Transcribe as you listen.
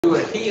We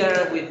were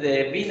here with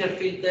the Wiener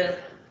filter.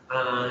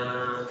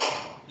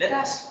 Let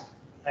us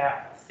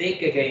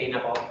think again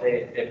about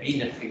the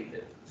Wiener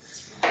filter.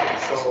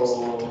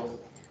 So,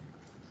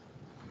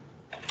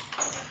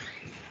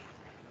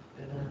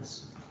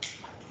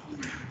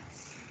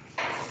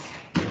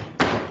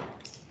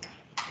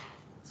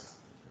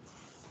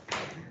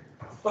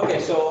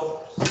 okay,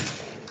 so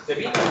the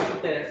Wiener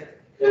filter,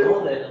 the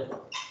model is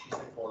the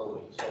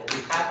following. So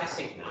we have a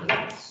signal.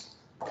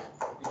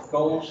 It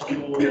goes to a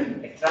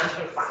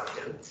transfer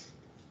function,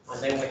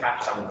 and then we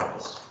have some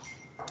noise.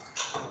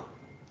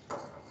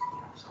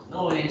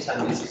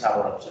 And this is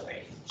our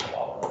observation. So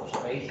our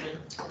observation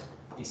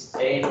is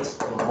 8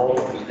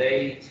 convolved with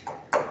 8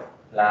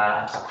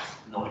 plus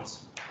noise.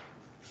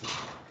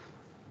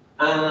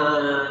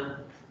 And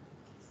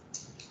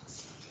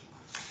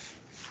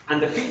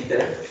the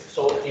filter,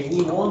 so if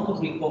we want to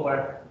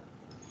recover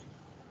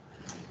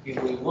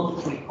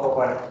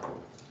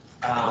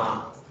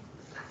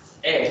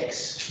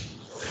x,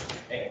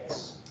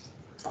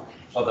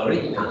 so the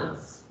original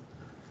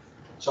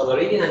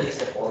is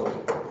the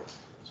following.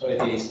 So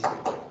it is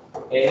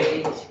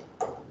 8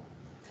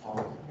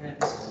 of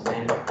x and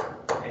then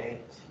 8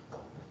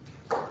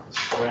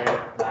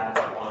 squared plus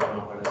 1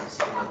 over the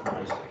signal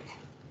noise ratio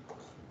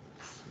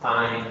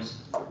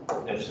times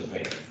the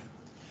observation.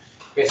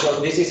 Okay,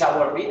 so this is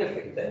our Wiener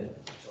filter.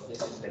 So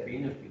this is the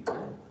Wiener filter.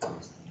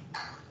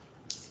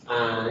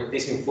 And it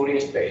is in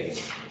Fourier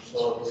space.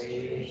 So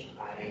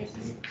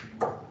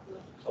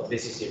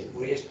this is in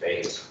Fourier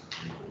space.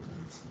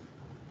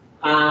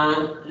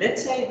 And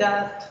let's say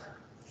that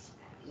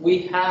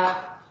we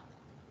have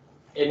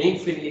an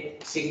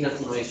infinite signal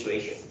to noise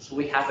ratio. So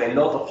we have a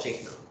lot of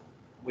signal.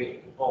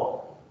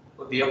 Or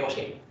the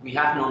opposite, we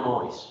have no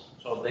noise.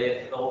 So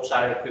those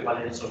are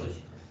equivalent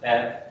solutions.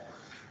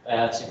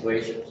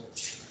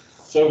 Situations.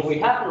 So if we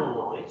have no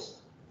noise,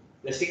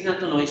 the signal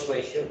to noise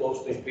ratio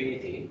goes to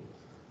infinity.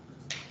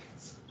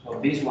 So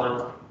this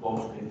one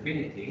goes to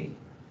infinity,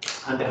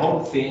 and the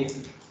whole thing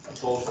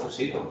goes to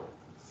 0.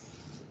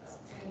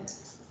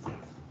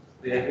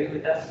 Do you agree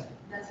with that?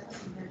 That's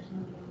when there's no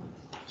noise.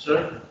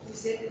 Sir? You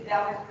said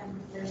that when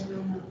there's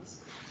no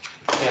noise.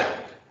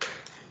 Yeah.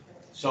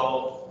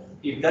 So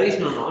if there is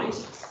no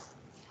noise,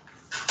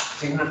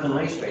 signal to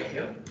noise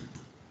ratio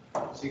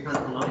is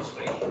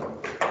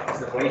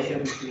the ratio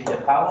between the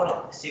power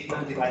of the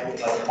signal divided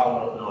by the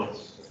power of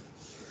noise.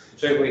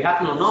 So if we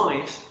have no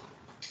noise,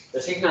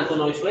 the signal to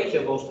noise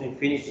ratio goes to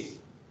infinity.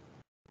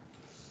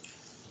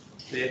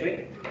 Do you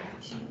agree?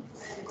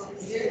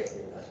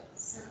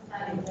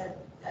 Sometimes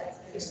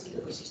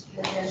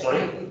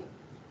Sorry?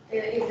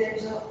 If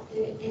there's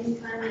any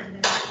kind of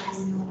there's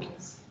no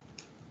noise.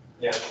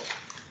 Yeah.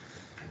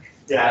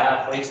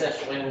 Yeah, for instance,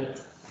 when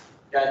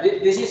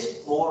this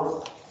is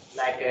more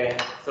like a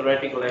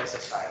theoretical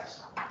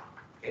exercise.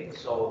 Okay,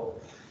 so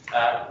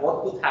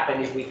what could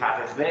happen if we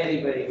have a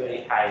very, very,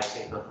 very high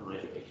signal to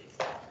noise ratio?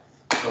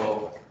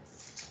 So,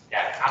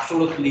 yeah,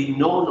 absolutely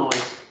no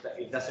noise.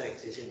 It doesn't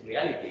exist in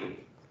reality.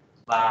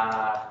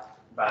 But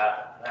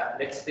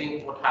let's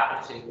think what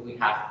happens if we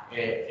have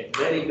a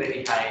very,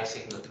 very high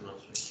signal to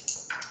noise ratio.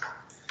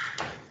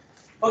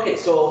 Okay,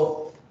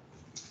 so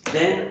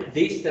then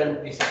this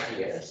term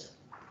disappears.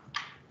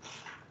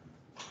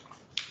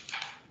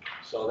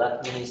 So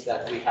that means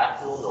that we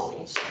have no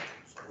noise.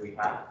 So we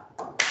have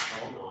no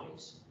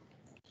noise.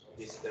 So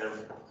this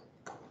term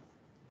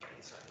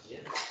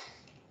disappears.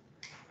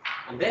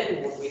 And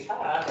then what we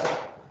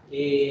have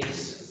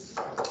is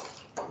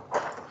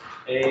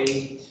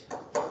 8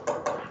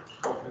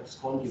 complex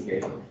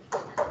conjugate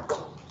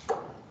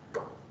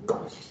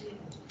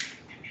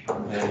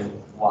and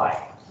then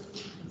y.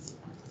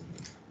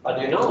 But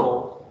you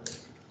know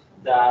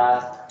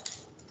that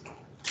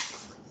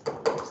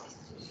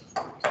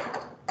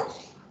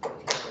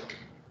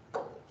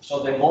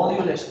so the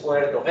modulus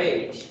squared of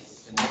h,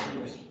 you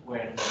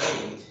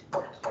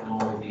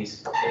know, it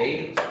is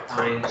 8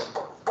 times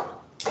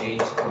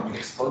h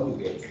complex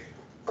conjugate.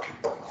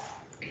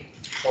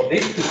 So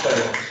these two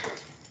terms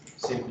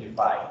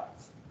simplify.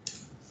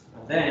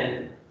 And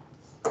then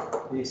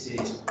this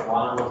is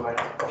 1 over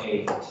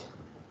 8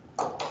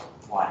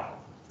 y.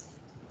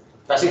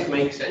 Does it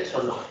make sense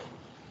or not?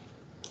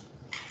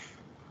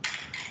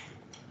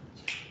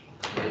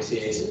 This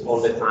is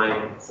all the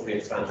time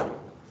Fourier transform.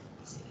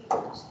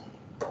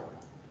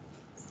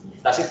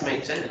 Does it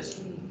make sense?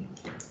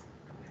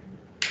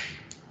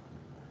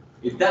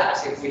 It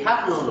does. If we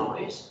have no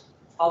noise,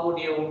 how would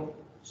you?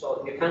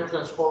 So you can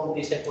transform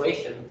this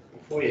equation in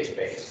Fourier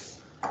space.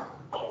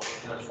 So we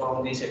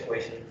transform this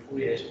equation in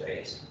Fourier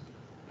space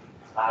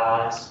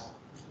as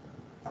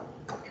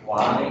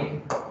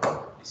y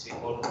is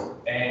equal to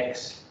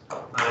x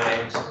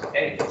times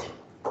 8.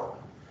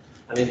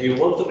 And if you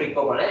want to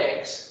recover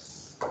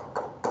x,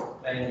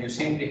 then you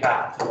simply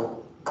have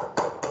to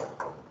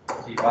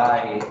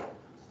divide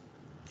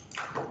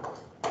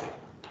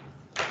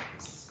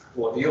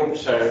what you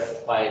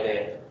observe by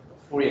the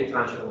Fourier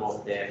transform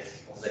of the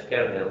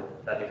kernel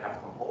that you have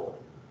composed.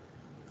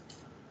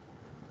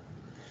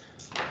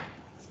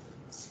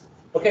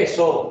 Okay,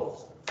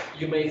 so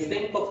you may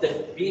think of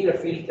the Wiener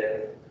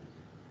filter.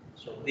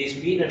 So this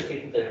Wiener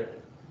filter,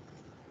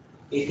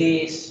 it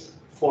is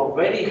for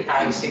very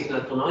high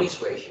signal to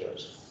noise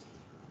ratios.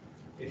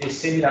 It is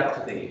similar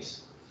to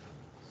this.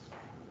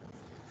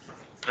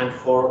 And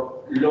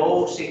for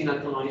low signal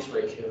to noise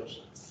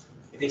ratios,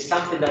 it is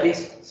something that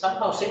is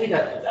somehow similar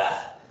to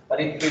that, but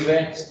it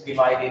prevents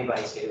dividing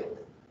by zero.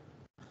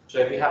 So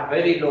if you have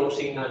very low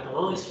signal to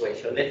noise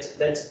ratio, let's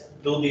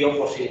do the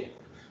opposite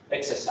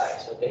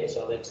exercise. Okay,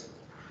 so let's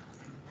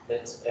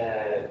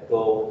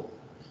go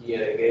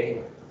here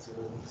again to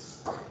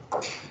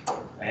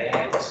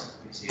X.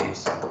 This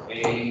is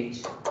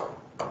 8,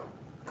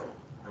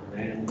 and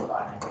then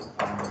 5 is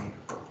 5.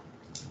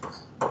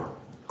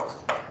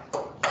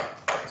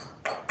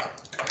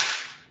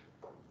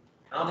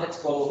 Now let's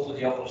go to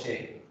the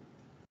opposite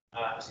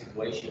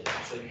situation.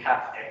 So you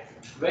have a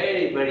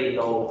very, very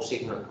low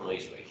signal to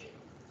noise ratio.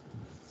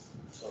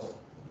 So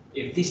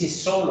if this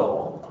is so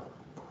low,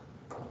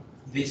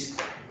 this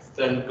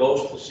then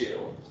goes to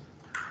 0.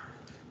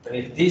 And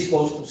if this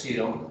goes to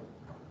 0,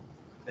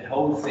 the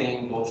whole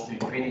thing goes to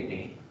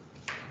infinity.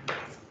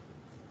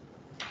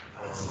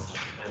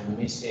 I'm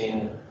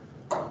missing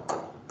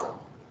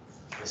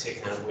the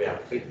signal we are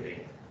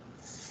filtering.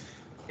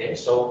 Okay,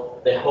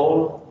 so the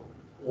whole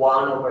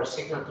 1 over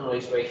signal to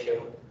noise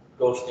ratio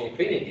goes to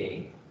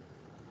infinity.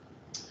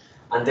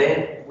 And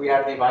then we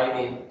are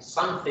dividing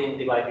something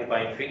divided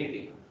by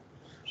infinity.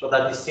 So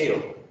that is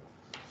 0.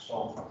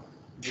 So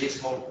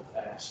this whole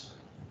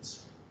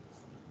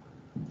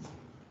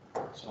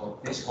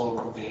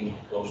thing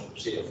goes to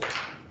 0.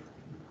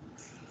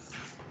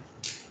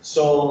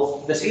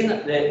 So the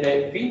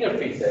Wiener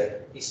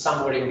filter is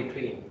somewhere in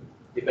between,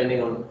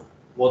 depending on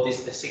what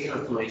is the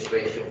signal to noise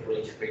ratio for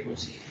each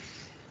frequency.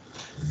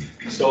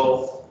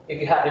 So if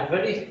you have a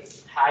very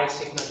high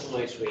signal to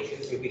noise ratio,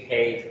 you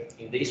behave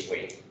in this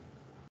way,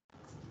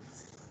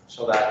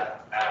 so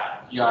that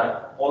you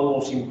are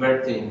almost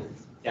inverting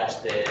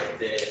just the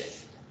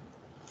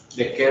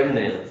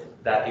kernel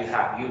that you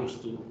have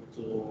used to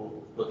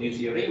produce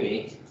your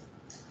image.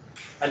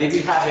 And if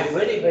you have a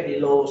very, very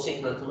low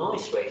signal to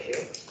noise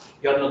ratio,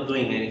 you are not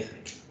doing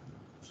anything.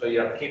 So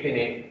you are keeping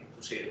it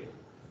to 0.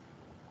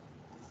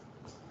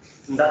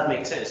 And that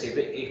makes sense.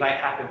 If I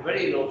have a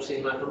very low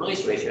signal to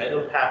noise ratio, I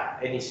don't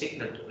have any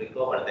signal to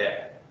recover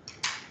there.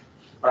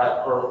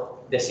 Or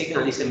the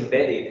signal is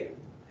embedded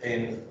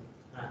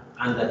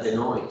under the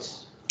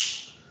noise.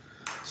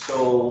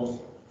 So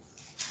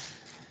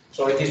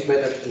it is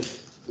better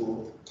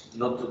to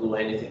not to do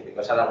anything,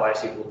 because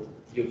otherwise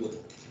you would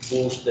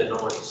boost the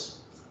noise.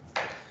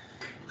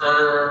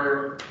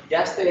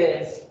 Just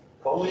a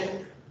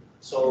comment.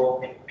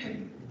 So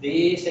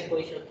this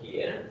equation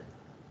here,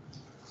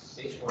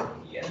 this one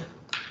here,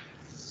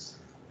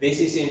 this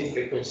is in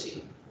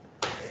frequency.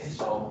 Okay,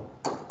 so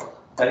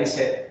that is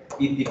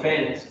it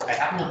depends. I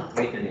have not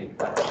written it,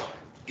 but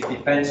it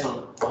depends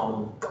on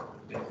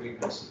the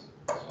frequency.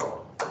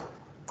 So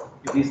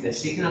it is the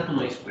signal to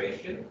noise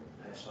ratio.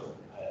 So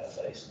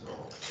there is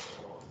no.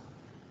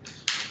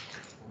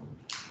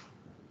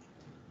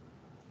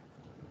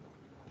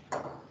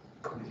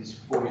 This is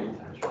Fourier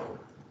transform.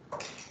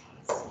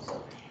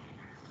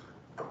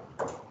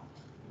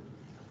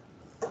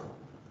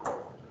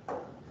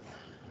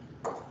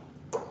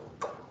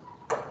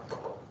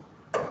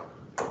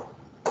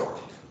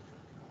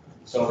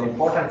 So the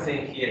important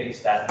thing here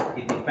is that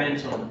it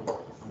depends on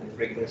the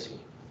frequency.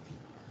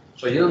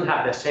 So you don't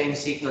have the same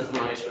signal to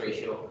noise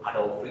ratio at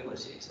all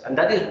frequencies. And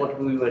that is what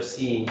we were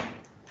seeing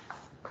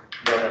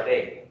the other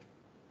day.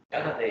 The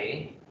other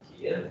day,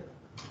 here,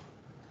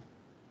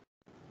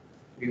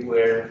 we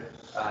were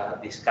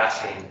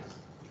discussing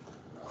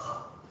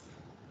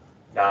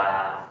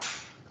that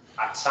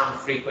at some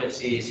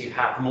frequencies you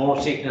have more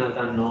signal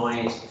than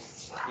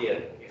noise.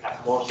 Here, you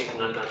have more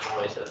signal than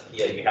noise, and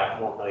here you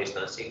have more noise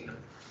than signal.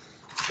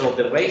 So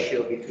the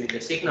ratio between the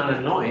signal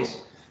and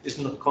noise is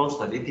not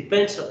constant. It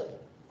depends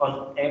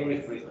on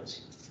every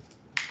frequency.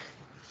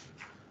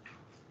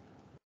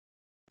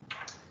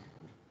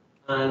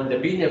 And the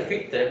Wiener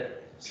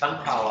filter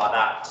somehow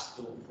adapts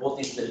to what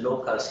is the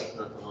local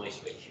signal to noise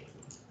ratio.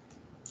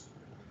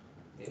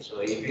 Okay, so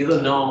if you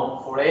don't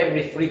know for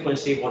every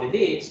frequency what it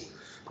is,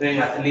 then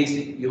at least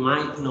you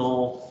might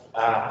know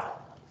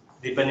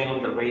depending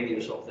on the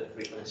radius of the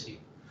frequency.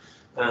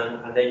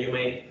 And then you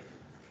may,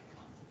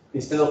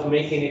 instead of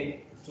making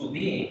it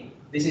 2D,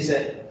 this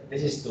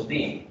is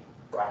 2D,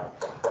 right?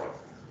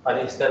 But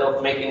instead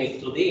of making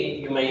it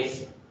 2D, you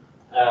may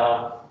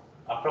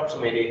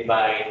approximate it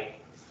by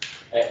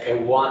a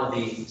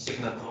 1D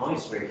signal to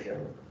noise ratio.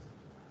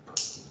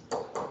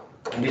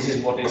 And this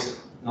is what is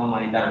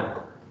normally done.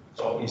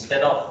 So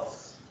instead of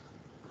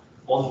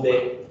on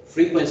the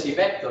frequency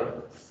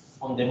vector,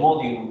 on the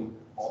module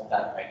of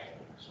that vector.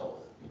 So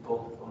you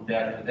go from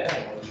there to there,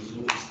 what you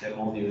do is the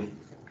module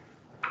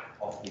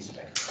of this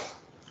vector.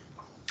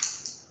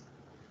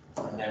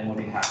 And then what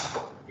you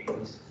have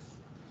is,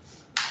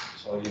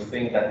 so you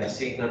think that the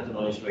signal to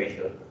noise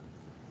ratio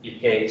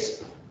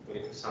behaves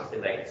with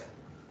something like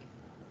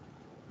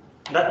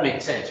That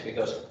makes sense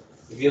because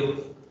if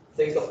you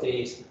think of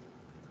this,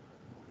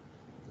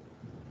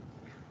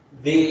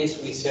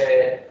 we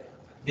said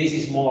this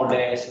is more or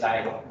less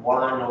like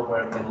 1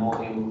 over the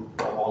module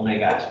of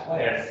omega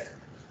squared,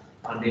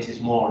 and this is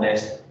more or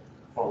less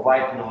for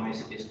white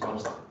noise it is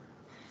constant.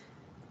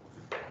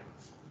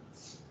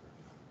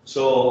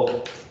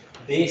 So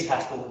this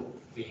has to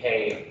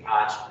behave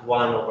as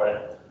 1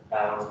 over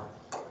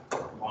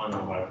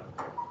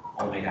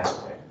omega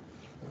squared.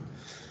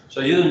 So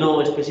you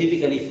know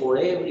specifically for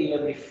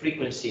every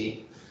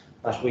frequency,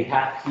 as we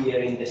have here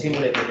in the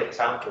simulated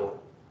example.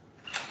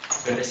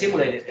 So in the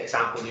simulated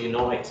example, you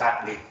know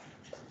exactly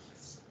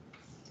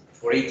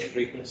for each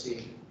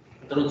frequency.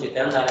 Don't you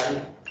tell that?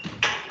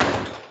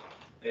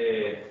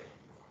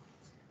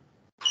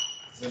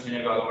 Un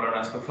señor que va a comprar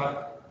una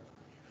estufa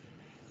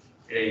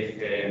y le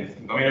dice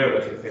 5.000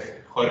 euros y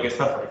dice, joder, qué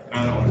estafa. Dice,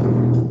 no.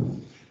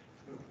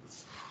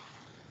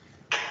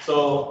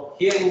 So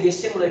here in this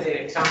simulated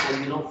example,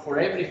 you know for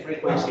every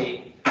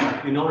frequency,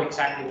 you know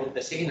exactly what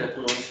the signal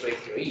to noise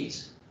ratio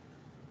is.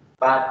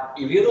 But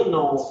if you don't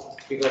know,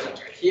 because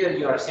here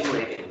you are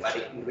simulating, but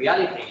in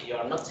reality you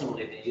are not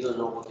simulating, you don't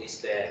know what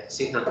is the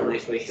signal to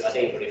noise ratio at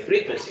every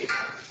frequency.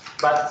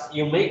 But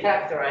you may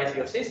characterize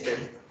your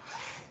system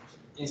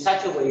in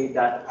such a way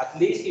that at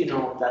least you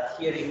know that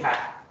here you have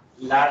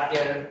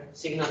larger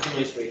signal to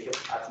noise ratio.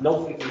 At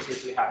low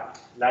frequencies you have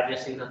larger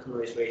signal to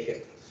noise ratio.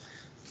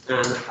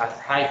 And at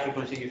high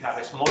frequency you have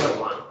a smaller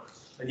one.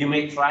 And you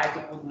may try to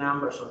put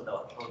numbers on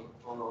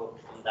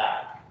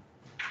that.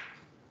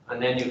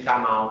 And then you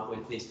come out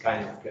with this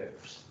kind of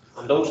curves.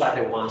 And those are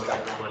the ones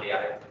that normally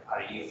are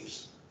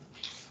used.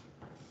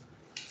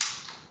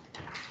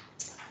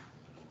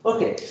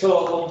 Okay,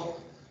 so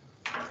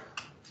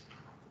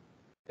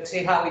let's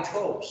see how it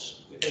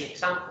goes with an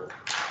example.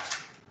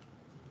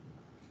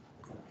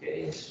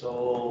 Okay,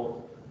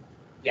 so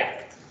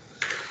yeah.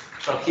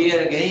 So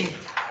here again,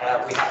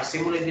 we have a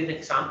simulated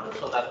example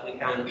so that we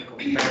can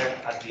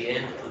compare at the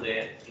end to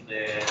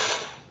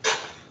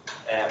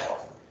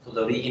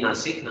the original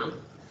signal.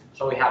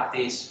 So we have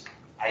this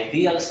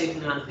ideal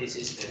signal, this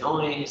is the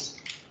noise,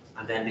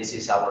 and then this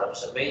is our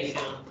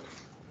observation,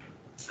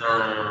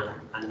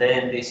 and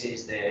then this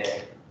is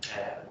the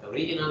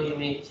original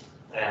image,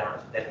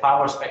 the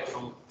power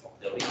spectrum of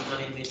the original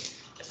image,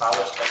 the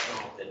power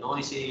spectrum of the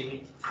noisy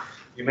image.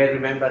 You may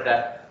remember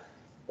that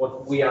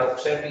what we are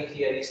observing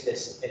here is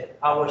this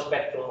power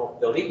spectrum of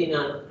the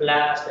original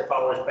plus the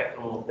power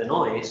spectrum of the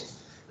noise.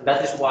 And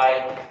that is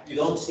why you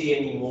don't see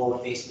any more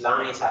of these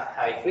lines at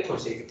high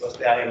frequency because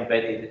they are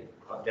embedded,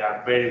 they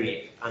are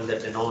buried under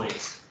the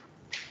noise.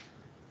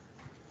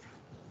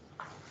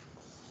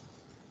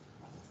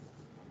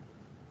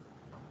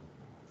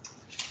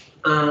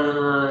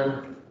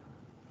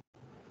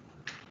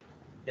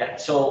 Yeah,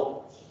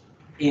 so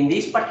in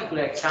this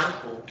particular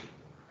example,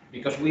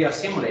 because we are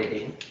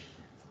simulating,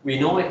 we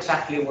know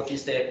exactly what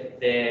is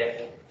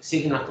the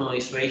signal to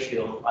noise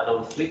ratio at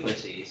all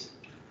frequencies.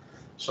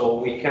 So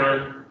we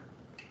can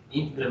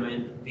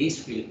implement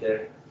this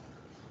filter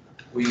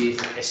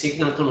with a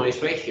signal to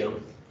noise ratio,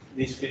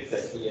 this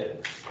filter here,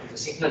 the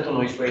signal to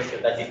noise ratio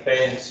that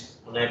depends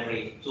on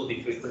every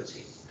 2D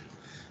frequency.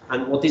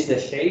 And what is the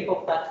shape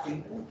of that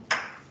filter?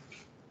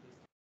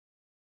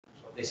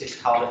 So this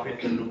is how the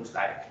filter looks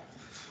like.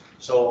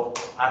 So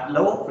at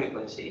low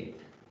frequency,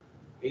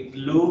 it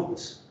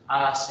looks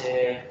as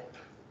the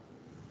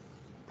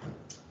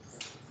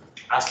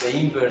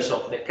inverse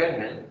of the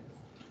kernel.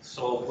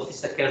 So what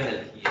is the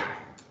kernel here?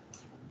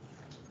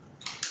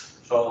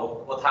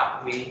 So what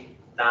have we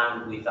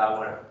done with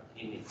our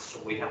image?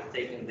 So we have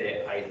taken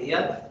the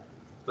ideal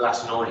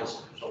plus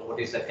noise. So what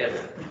is the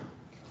kernel?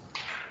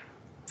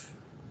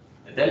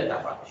 The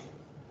delta function.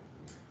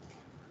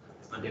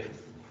 And the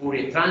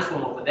Fourier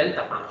transform of the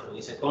delta function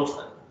is a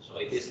constant. So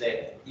it is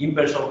the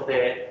inverse of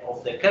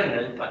the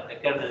kernel, but the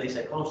kernel is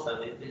a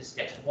constant. It is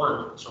just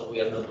 1, so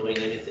we are not doing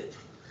anything.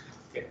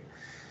 Okay.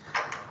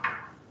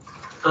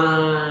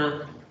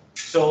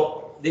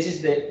 So this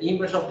is the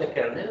inverse of the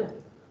kernel,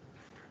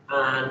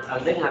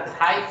 and then at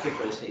high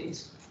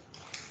frequencies,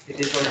 it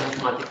is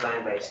almost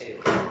multiplying by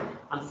 0.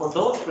 And for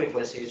those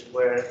frequencies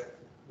where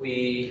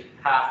we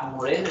have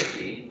more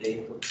energy in the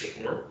input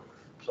signal,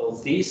 so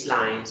these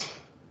lines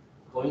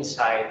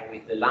coincide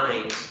with the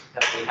lines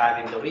that we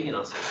had in the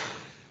original signal.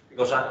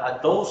 Because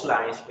at those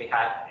lines, we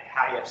had a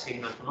higher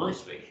signal to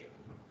noise ratio.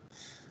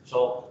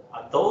 So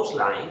at those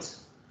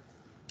lines,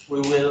 we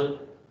will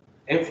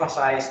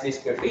emphasize these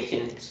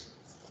coefficients.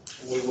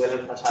 We will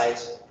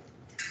emphasize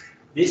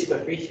these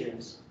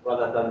coefficients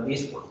rather than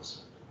these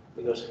ones.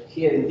 Because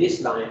here in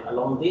this line,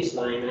 along this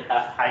line, I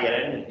have higher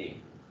energy.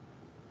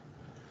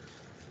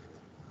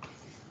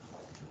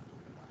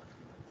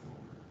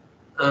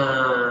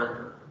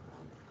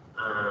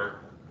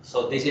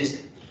 So this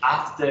is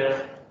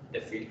after the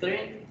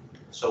filtering.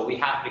 So we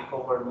have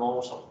recovered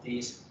most of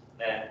these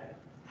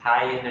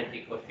high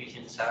energy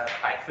coefficients at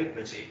high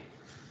frequency.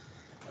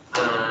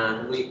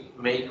 And we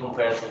may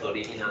compare to the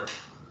original.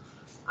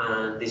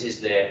 And this is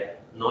the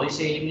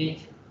noisy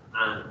image,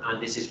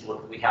 and this is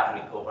what we have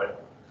recovered.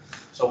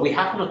 So we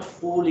have not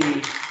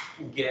fully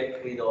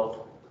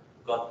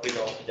got rid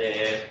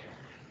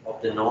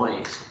of the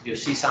noise. You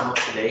see some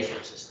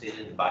oscillations still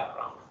in the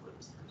background, for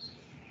instance.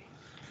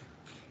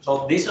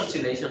 So these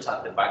oscillations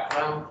are the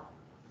background.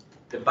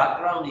 The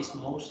background is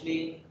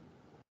mostly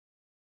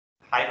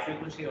high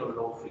frequency or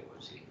low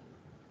frequency.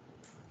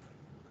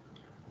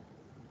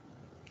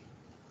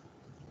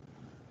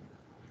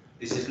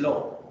 This is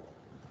low.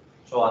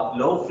 So at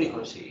low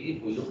frequency,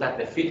 if we look at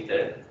the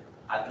filter,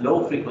 at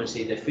low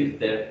frequency the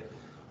filter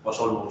was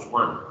almost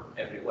 1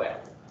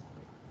 everywhere.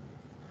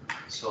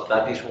 So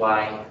that is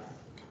why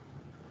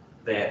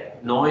the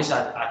noise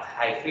at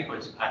high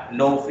frequency, at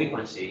low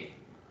frequency,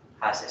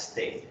 has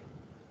stayed.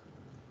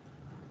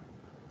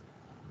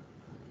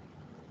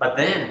 But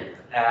then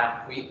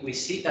we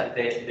see that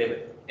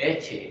the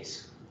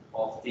edges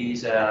of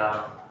these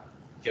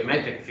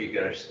geometric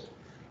figures,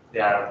 they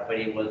are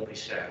very well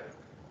preserved.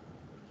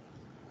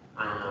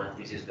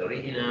 This is the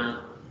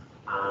original,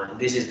 and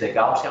this is the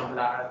Gaussian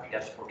blur,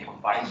 just for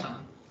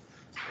comparison.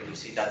 So you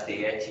see that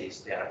the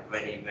edges, they are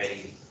very,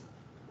 very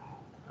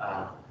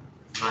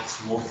much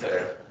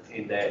smoother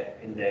in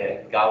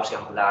the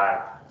Gaussian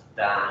blur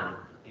than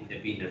in the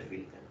Wiener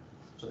filter.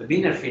 So the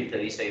Wiener filter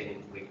is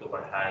able to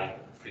recover high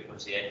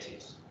frequency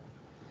edges,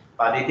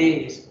 but it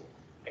is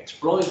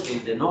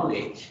exploiting the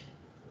knowledge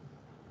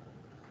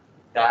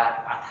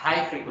that at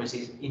high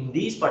frequencies, in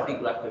this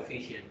particular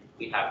coefficient,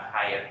 we have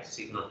higher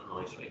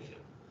signal-to-noise ratio.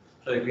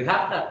 So if you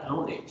have that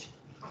knowledge,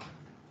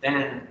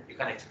 then you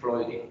can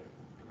exploit it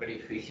very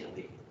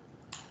efficiently.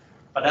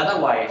 But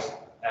otherwise,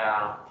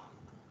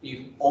 if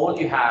all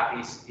you have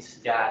is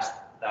just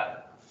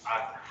that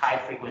at high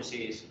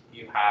frequencies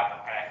you have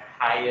a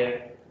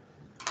higher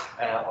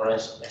or a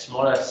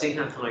smaller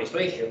signal-to-noise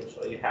ratio,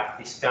 so you have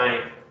this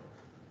kind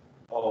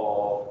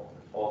of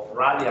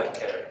radial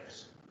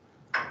curves.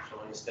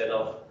 So instead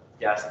of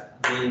just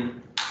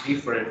being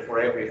different for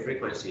every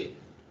frequency,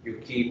 you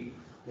keep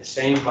the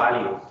same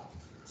value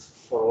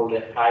for all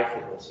the high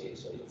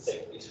frequencies. So you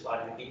take this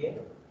value here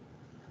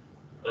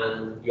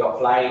and you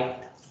apply it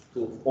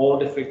to all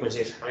the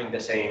frequencies having the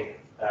same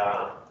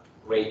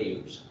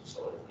radius.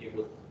 So you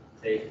would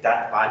take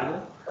that value,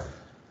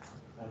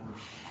 and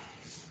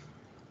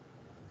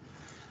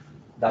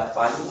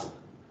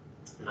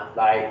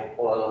apply it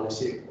all along the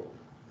circle.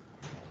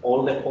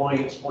 All the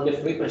points, all the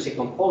frequency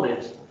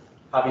components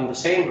having the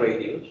same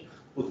radius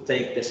would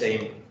take the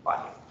same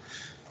value.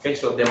 Okay,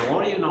 so the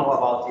more you know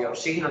about your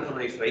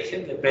signal-to-noise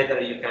ratio, the better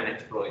you can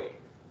exploit it.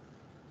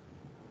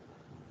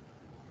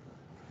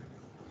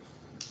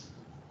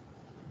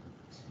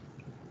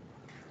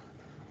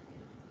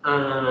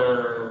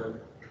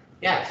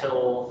 Yeah,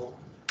 so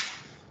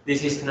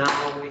this is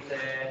now with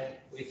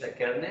the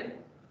kernel.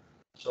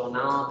 So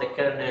now the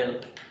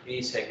kernel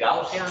is a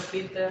Gaussian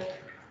filter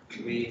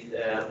with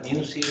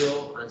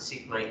mu0 and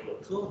sigma equal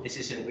 2. This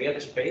is in real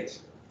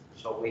space.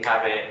 So we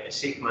have a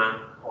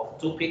sigma of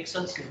 2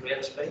 pixels in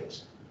real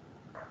space.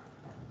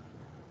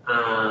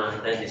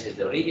 And then this is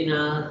the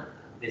original.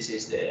 This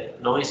is the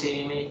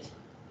noisy image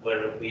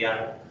where we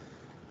are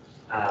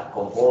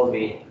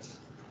convolving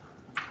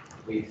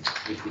with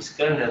this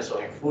kernel. So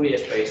in Fourier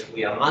space,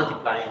 we are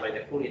multiplying by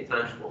the Fourier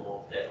transform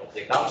of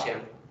the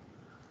Gaussian.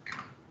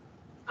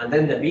 And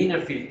then the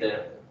Wiener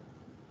filter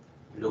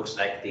looks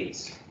like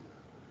this.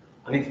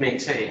 And it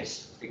makes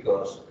sense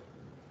because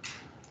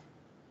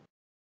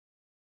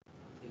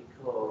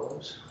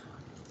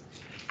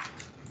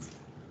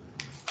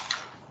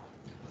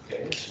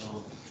okay,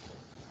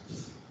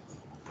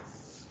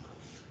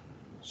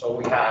 so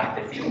we have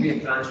the Fourier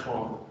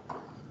transform.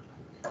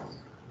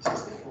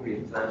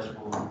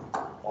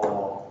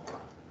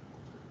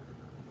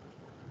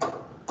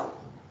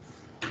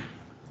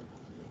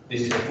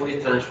 This is the Fourier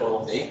transform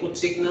of the input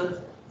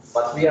signal,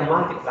 but we are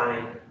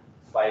multiplying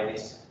by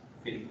this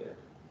filter,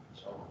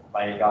 so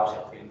by a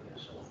Gaussian filter.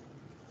 So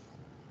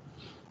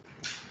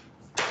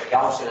the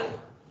Gaussian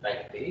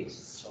like this.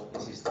 So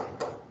this is the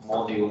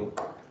module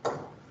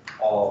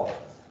of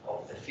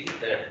the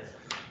filter,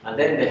 and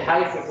then the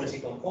high frequency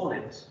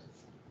components.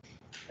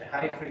 The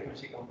high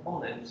frequency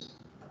components,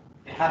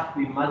 they have to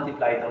be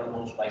multiplied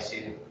almost by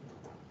 0.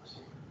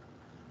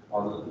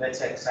 Or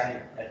let's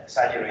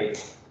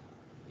exaggerate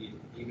it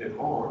even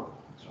more.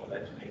 So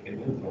let's make a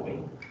new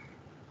drawing.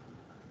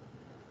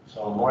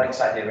 So more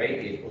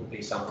exaggerated would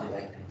be something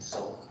like this.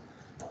 So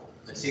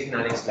the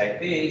signal is like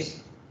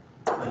this,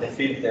 and the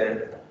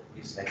filter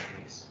is like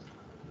this.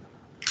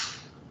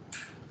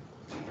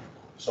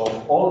 So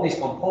all these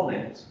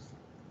components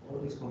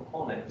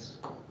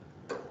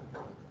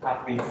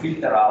have been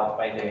filtered out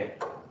by the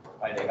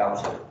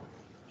Gaussian.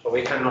 So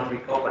we cannot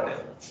recover them.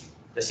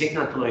 The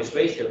signal-to-noise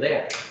ratio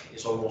there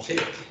is almost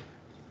 0.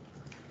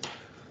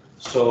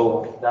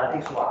 So that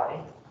is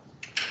why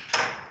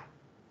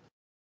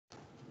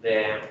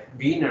the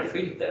Wiener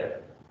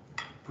filter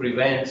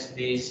prevents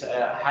these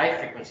high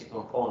frequency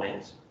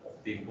components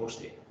of being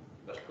boosted,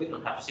 because we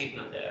don't have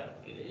signal there.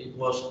 It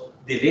was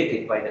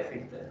deleted by the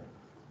filter.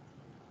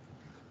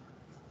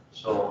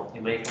 So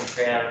you may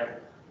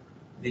compare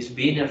this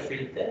Wiener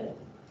filter,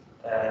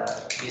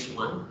 this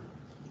one,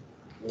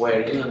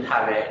 where you don't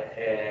have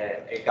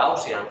a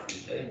Gaussian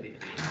filter in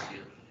between,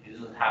 you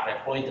don't have a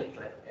pointed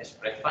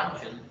spread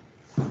function,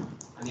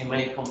 and you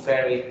may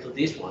compare it to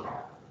this one,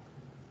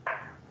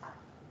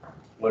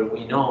 where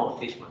we know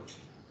this one,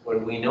 where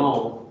we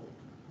know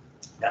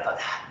that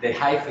the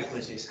high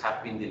frequencies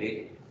have been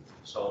deleted.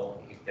 So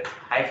if the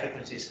high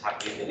frequencies have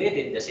been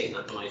deleted, the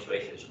signal to noise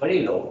ratio is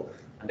very low,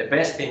 and the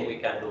best thing we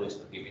can do is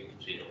to give it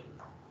to 0.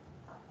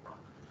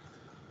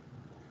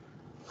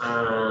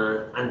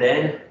 And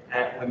then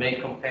we may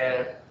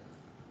compare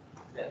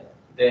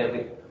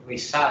the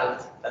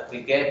result that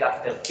we get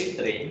after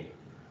filtering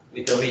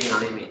with the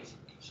original image.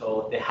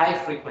 So the high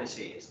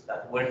frequencies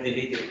that were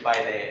deleted by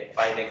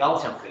the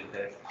Gaussian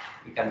filter,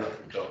 we cannot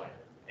recover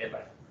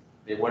ever.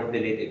 They were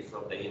deleted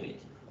from the image.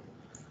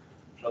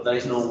 So there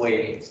is no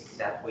way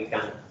that we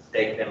can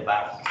take them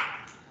back.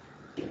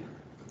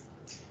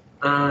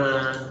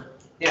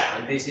 Yeah,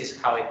 and this is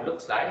how it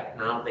looks like.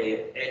 Now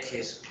the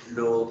edges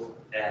look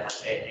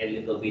a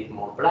little bit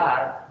more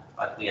blurred,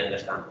 but we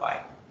understand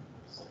why.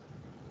 So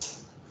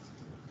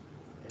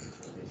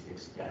this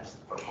is just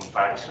for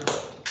comparison.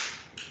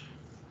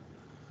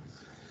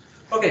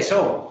 Okay,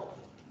 so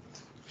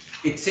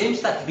it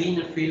seems that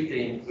Wiener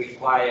filtering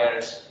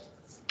requires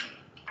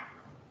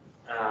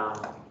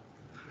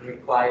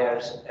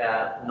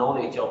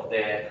knowledge of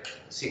the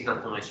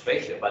signal-to-noise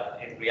ratio, but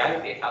in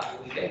reality, how do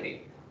we get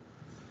it?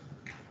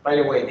 By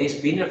the way,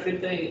 this Wiener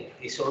filtering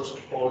is also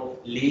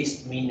called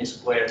least mean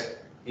squared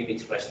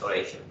image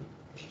restoration.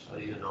 So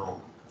you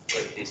know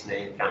where this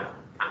name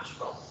comes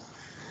from.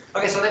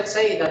 Okay, so let's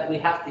say that we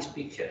have this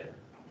picture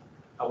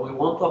and we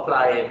want to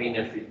apply a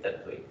Wiener filter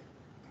to it.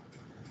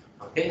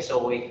 Okay, so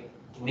we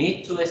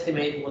need to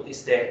estimate what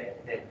is the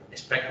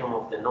spectrum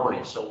of the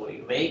noise. So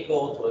we may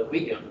go to a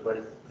region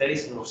where there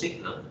is no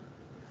signal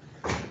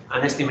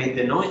and estimate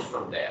the noise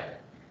from there.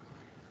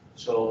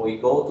 So we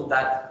go to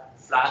that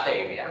flat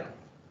area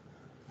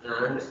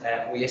and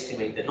we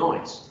estimate the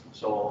noise.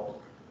 So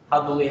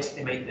how do we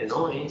estimate the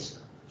noise?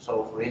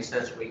 So for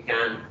instance, we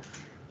can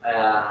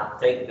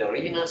take the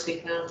original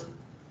signal,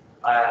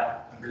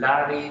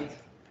 blur it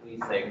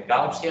with a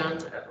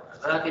Gaussian, a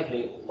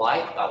relatively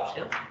wide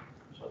Gaussian.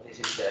 So this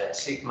is a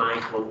sigma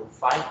equal to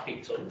 5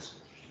 pixels.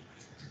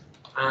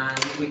 And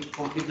we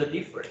compute the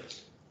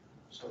difference.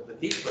 So the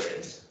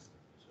difference,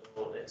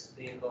 so let's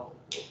think of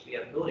what we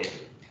are doing.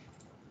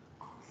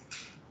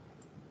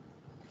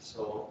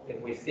 So if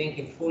we think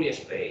in Fourier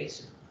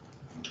space,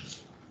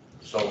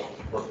 so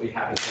what we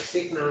have is a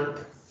signal.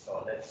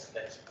 So let's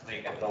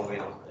make a drawing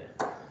of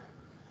the.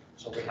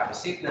 So we have a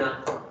signal.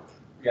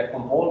 We are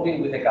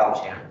convolving with a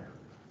Gaussian.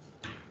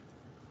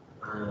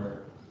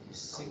 This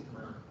is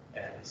sigma.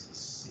 This is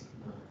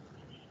sigma.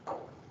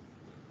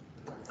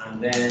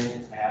 And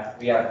then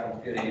we are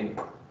computing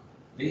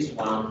this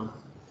one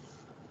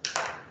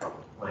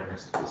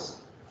minus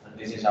this. And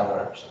this is our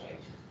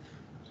observation.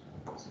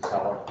 So this is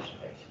our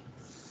observation.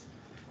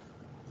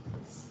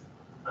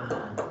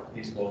 And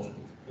this goes to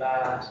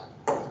plus.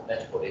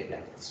 Let's put it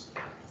like this.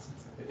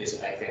 It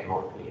is, I think,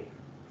 more clear.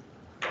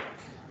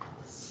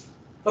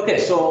 Okay,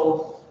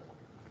 so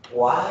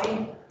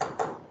y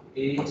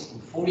is in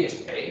Fourier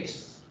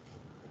space.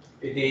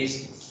 It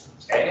is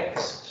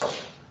x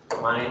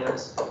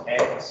minus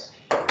x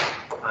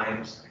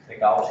times the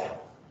Gaussian.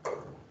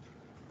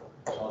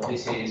 So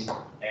this is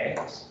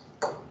x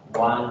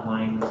 1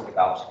 minus the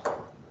Gaussian.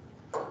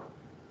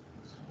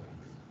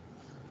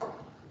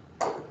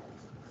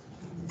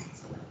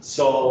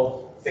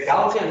 So the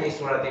Gaussian is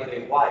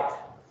relatively wide.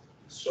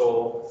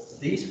 So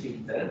this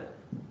filter,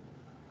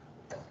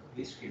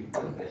 the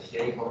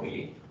shape of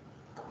it,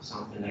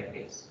 something like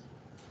this.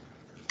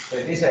 So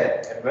it is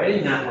a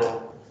very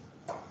narrow.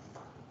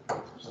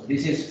 So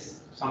this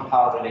is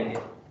somehow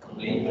related to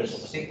the inverse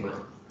of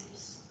sigma.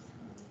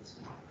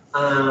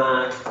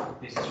 And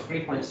this is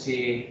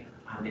frequency,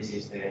 and this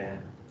is the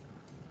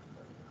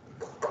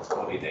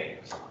holiday.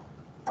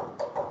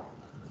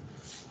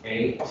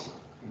 8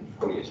 in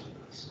Fourier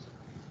space.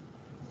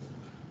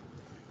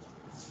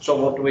 So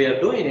what we are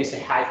doing is a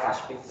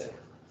high-pass filter.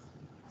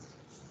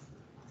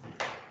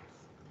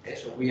 Okay,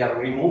 so we are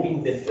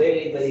removing the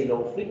very, very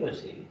low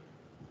frequency,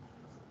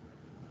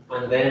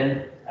 and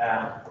then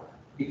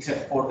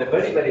except for the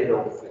very, very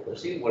low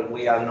frequency, where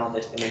we are not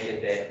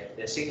estimating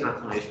the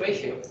signal-to-noise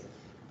ratio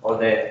or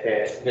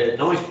the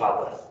noise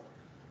power.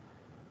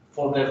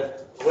 For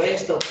the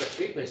rest of the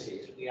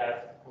frequencies, we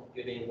are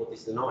computing what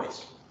is the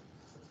noise.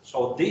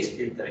 So this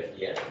filter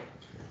here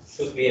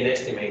should be an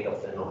estimate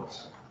of the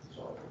noise.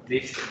 So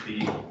this should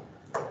be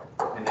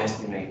an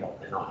estimate of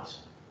the noise,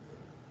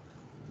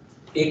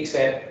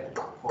 except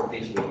for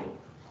this region.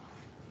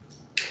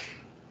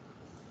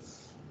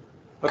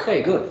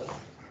 Okay, good.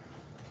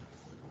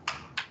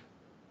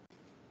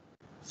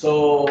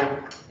 So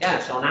yeah,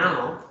 so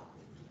now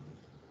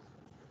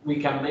we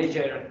can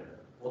measure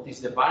what is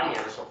the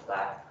variance of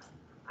that,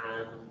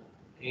 and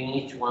in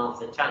each one of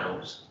the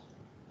channels.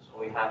 So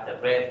we have the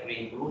red,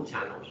 green, blue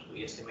channels.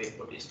 We estimate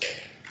what is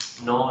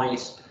the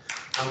noise,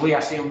 and we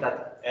assume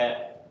that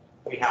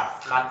we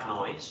have flat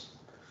noise.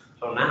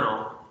 So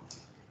now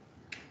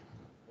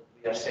what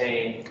we are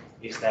saying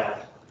is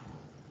that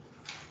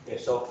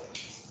so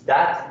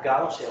that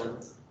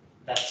Gaussian,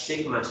 that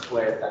sigma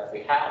squared that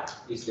we had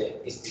is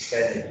this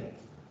energy.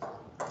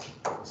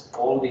 It's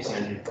all this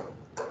energy.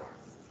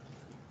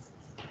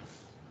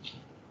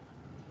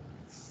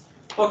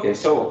 Okay,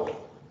 so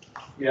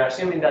we are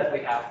assuming that we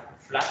have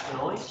flat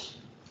noise.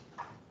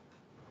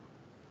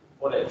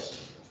 What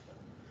else?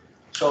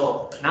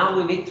 So now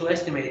we need to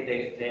estimate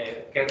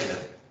the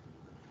kernel.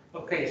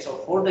 Okay, so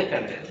for the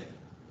kernel,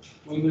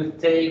 we will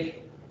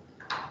take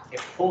a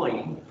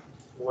point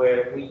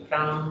where we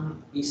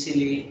can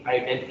easily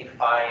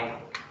identify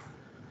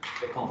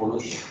the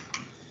convolution.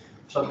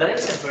 So there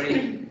is a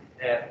very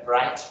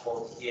bright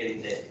spot here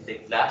in the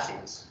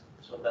glasses.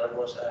 So that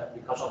was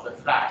because of the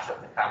flash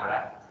of the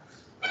camera,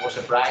 there was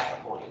a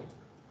bright point.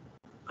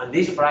 And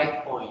this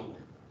bright point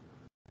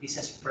is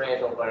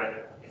spread over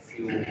a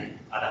few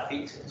other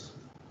pixels.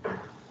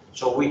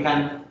 So we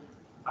can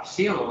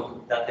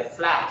assume that the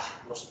flash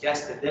was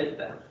just a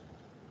delta,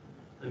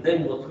 and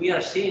then what we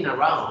are seeing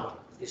around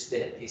is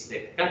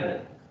the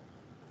kernel,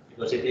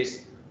 because it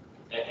is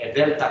a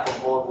delta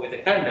combined with the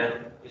kernel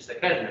is the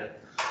kernel.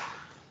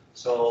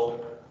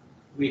 So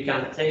we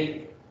can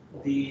take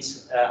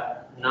these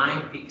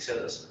 9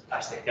 pixels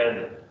as the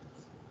kernel,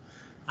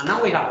 and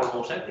now we have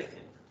almost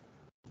everything.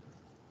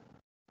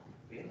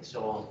 Okay,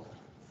 so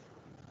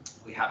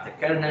we have the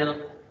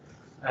kernel.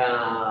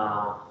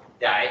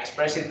 I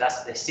express it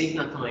as the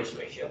signal-to-noise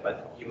ratio,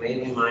 but you may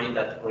remind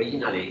that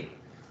originally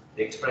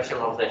the expression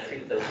of the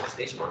filter was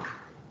this one.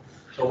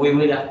 So we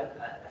will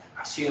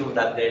assume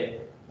that the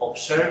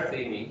observed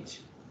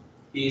image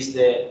is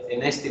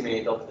an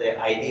estimate of the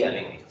ideal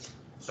image.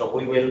 So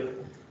we will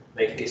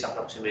make this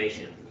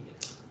approximation here.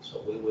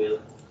 So we will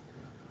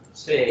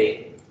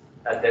say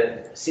that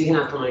the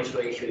signal-to-noise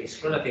ratio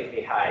is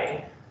relatively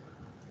high.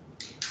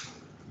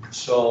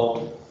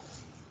 So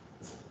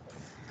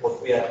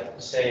what we are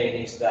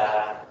saying is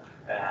that,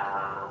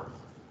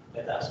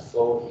 let us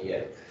go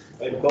here.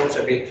 It goes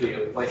a bit to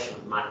your question,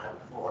 Martha,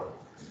 before.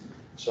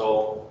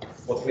 So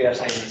what we are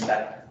saying is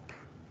that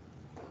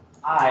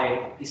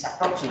I is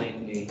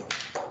approximately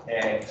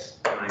x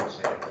times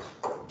x.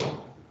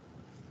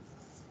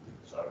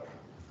 Sorry.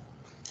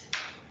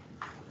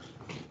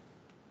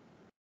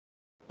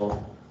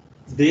 So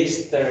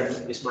this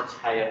term is much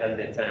higher than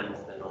the term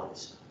of the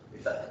noise.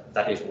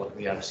 That is what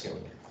we are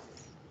assuming.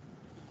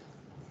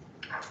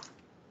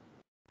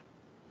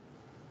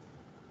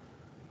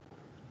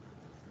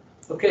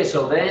 Okay,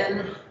 so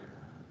then,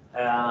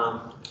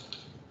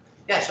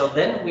 so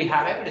then we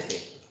have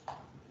everything.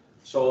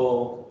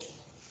 So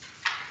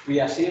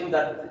we assume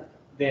that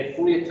the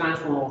Fourier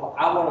transform of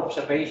our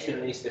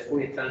observation is the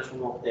Fourier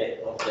transform of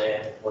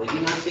the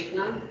original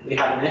signal. We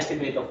have an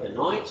estimate of the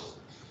noise.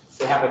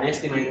 We have an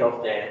estimate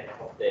of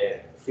the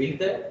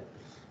filter,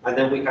 and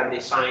then we can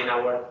design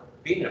our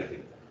Wiener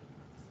filter.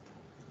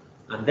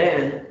 And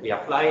then we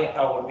apply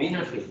our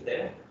Wiener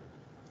filter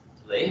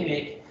to the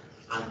image,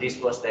 and this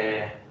was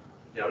the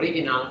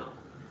original.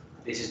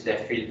 This is the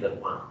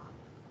filtered one.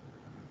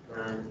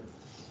 And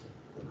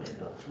you may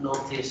not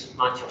notice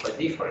much of a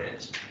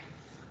difference.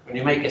 When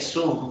you make a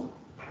zoom,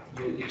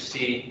 you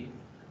see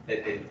the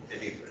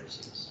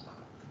differences.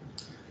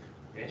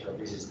 Okay, so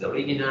this is the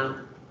original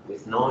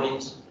with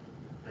noise,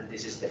 and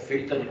this is the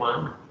filtered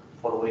one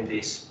following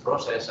this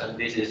process, and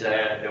this is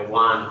the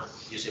one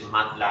using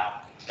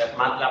MATLAB. That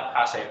MATLAB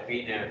has a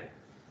Wiener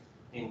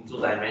in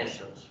 2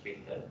 dimensions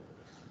filter.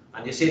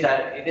 And you see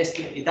that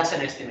it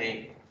doesn't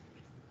estimate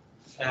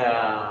the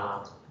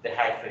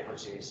high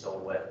frequency so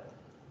well.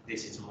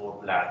 This is more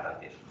blurred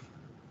than this one.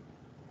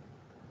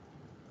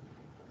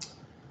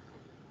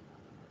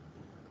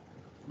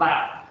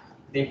 But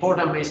the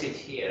important message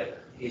here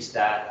is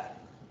that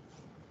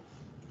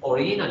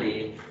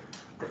originally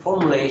the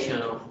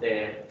formulation of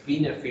the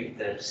Wiener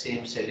filter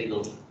seems a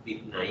little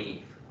bit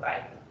naive,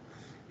 right?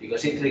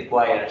 Because it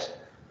requires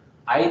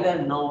either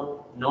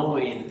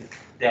knowing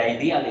the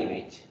ideal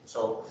image.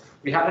 So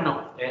we have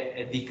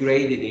a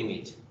degraded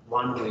image,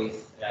 one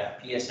with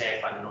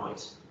PSF and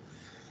noise.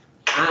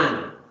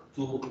 And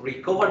to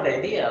recover the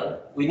ideal,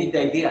 we need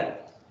the ideal.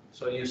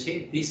 So you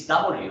see this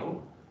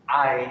W,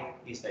 I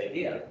is the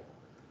ideal.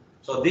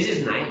 So this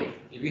is naive.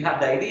 If you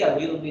have the ideal,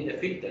 you don't need the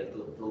filter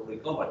to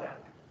recover that.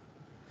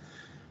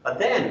 But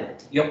then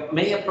you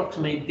may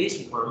approximate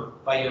this one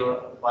by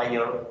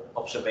your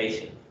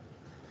observation.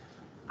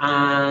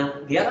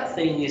 And the other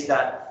thing is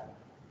that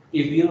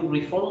if you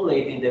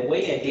reformulate in the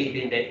way I did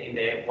in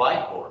the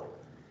whiteboard,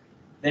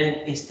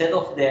 then instead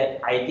of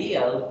the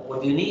ideal,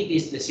 what you need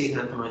is the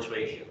signal-to-noise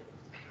ratio.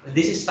 And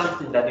this is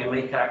something that you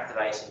may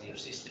characterize in your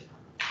system.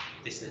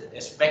 This is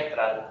a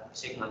spectral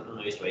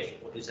signal-to-noise ratio.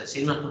 What is a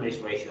signal-to-noise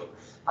ratio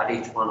at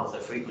each one of the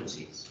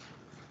frequencies?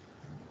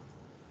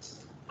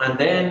 And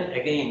then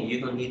again, you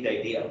don't need the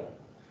ideal.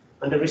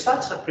 And the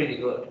results are pretty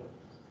good.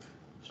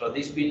 So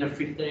this Wiener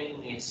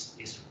filtering is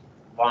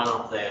one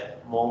of the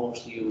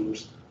most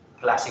used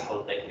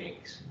classical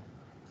techniques.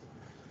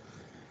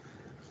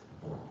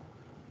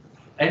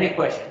 Any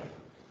question?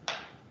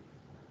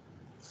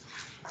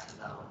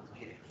 No.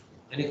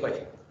 Any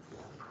question?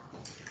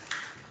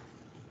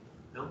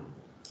 No?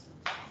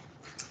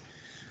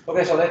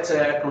 Okay, so let's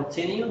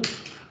continue.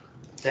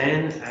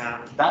 Then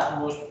that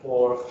was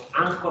for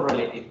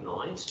uncorrelated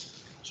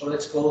noise. So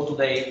let's go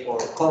today for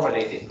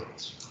correlated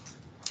noise.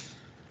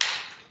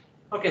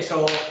 Okay,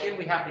 so here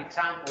we have an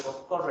example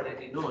of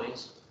correlated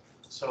noise.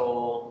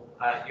 So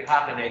you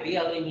have an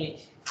ideal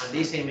image, and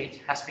this image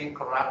has been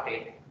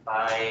corrupted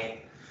by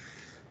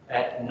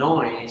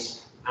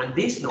noise, and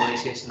this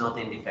noise is not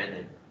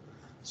independent.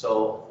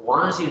 So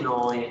once you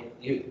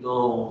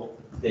know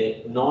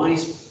the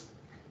noise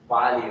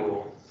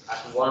value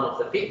as one of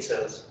the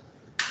pixels,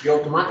 you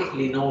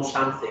automatically know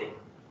something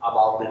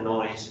about the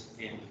noise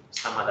in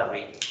some other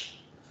region.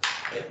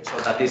 Okay? So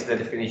that is the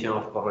definition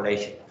of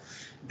correlation.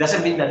 It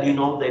doesn't mean that you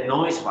know the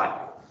noise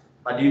value,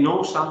 but you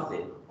know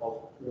something of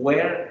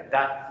where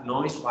that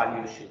noise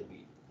value should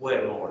be,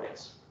 where more or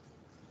less.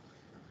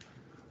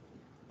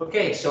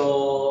 Okay,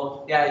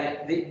 so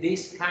yeah,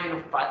 these kind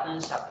of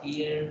patterns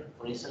appear,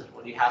 for instance,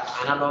 when you have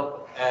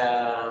analog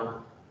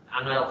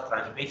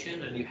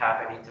transmission and you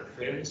have an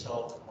interference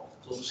of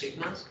two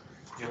signals,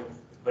 you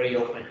very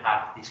often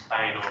have this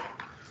kind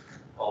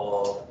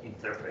of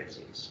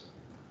interferences.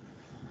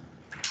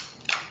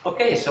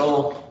 Okay,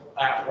 so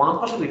one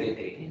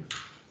possibility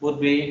would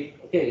be,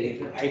 okay,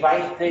 if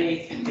I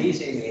take this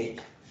image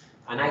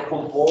and I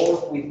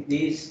compose with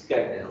this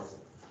kernel,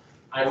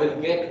 I will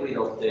get rid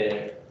of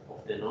the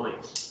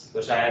noise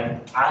because I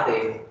am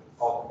adding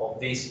of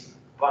these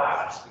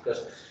bars,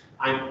 because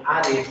I'm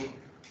adding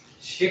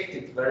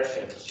shifted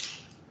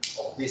versions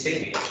of this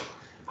image,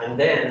 and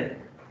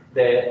then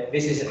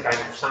this is a kind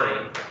of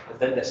sign, and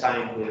then the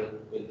sign will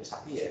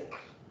disappear.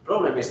 The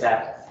problem is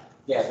that,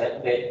 yeah,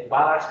 the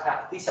bars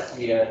have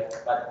disappeared,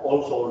 but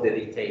also all the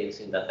details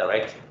in that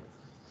direction.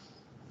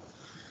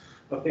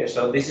 Okay,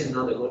 so this is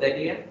not a good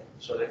idea.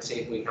 So let's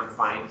see if we can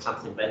find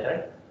something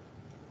better.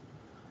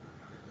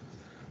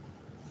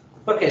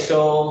 Okay,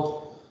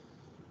 so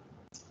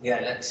yeah,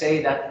 let's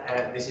say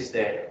that this is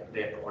the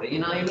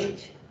original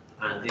image,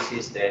 and this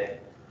is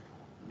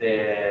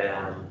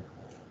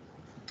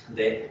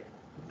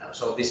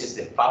so this is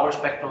the power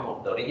spectrum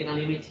of the original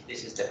image.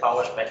 This is the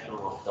power spectrum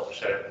of the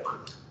observed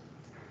one.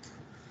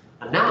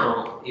 And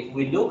now, if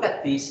we look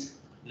at this,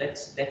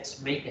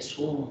 let's make a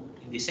zoom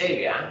in this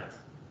area.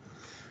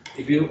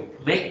 If you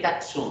make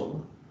that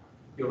zoom,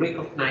 you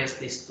recognize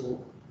these two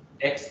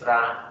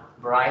extra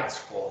bright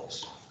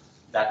spots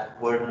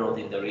that were not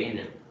in the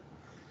original.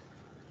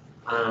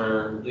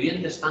 And do you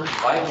understand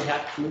why we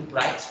have two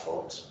bright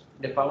spots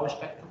in the power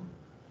spectrum?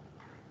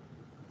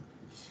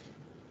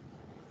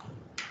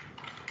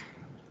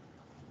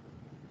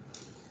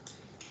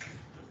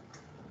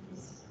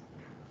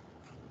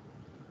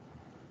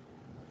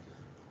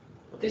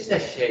 What is the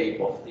shape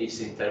of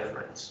this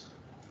interference?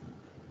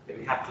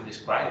 We have to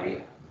describe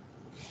it.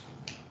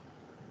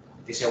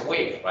 It is a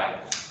wave,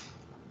 right?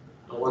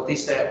 And what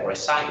is or a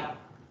sine?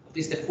 What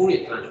is the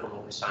Fourier transform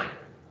of a sine?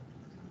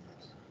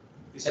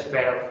 It's a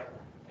pair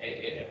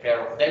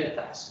of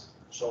deltas.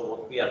 So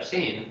what we are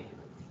seeing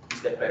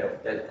is the pair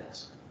of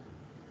deltas.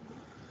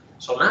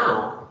 So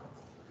now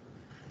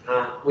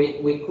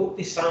we could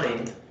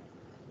design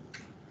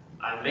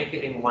and make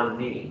it in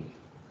 1D,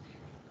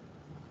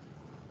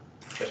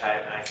 because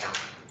I can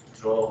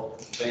draw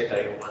better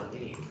in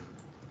 1D.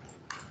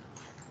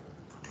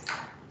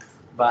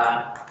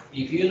 But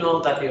if you know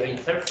that your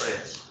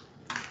interference,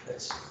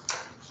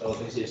 so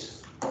this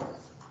is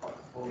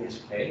Fourier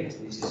space,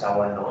 this is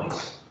our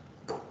noise,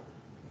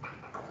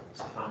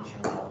 it's a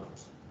function of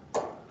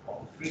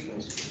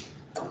frequency,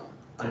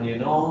 and you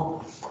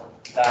know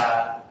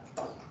that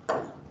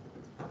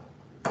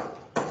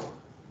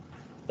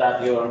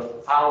your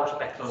power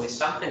spectrum is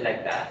something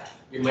like that,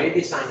 you may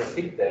design a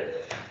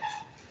filter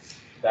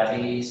that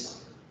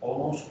is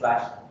almost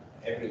flat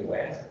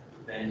everywhere,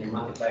 then you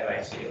multiply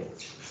by 0.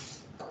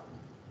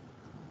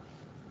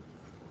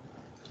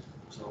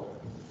 So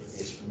it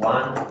is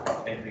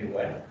 1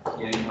 everywhere.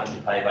 Here you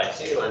multiply by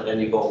 0, and then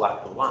you go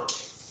back to 1.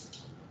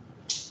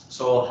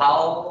 So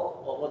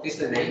what is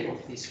the name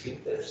of these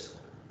filters?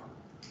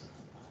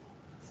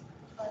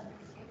 Band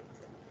reject.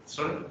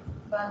 Sorry?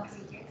 Band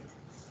reject.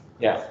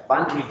 Yeah,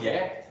 band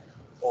reject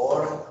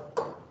or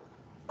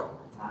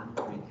band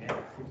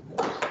reject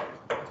filters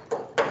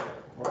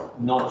or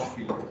notch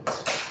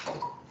filters.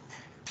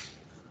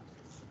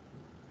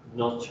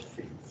 Notch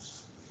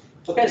filters.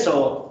 Okay,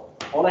 so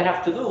all I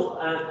have to do,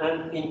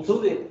 and in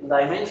 2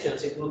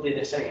 dimensions, it would be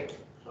the same.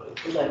 So in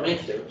 2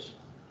 dimensions,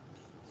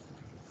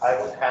 I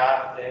would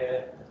have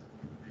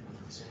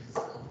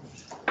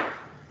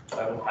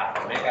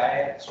omega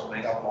x,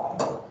 omega y.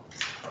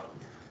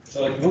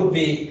 So it would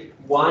be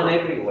 1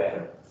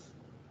 everywhere.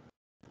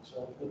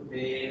 So it would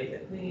be,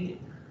 let me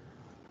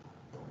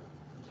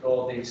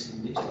draw this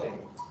in this way,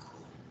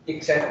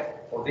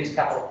 except for this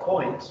couple of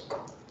points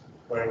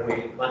where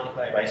we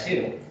multiply by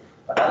 0,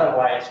 but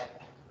otherwise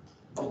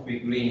it would be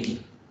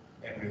green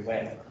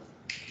everywhere.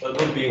 So it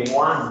would be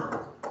 1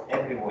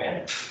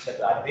 everywhere except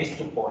at these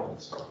 2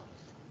 points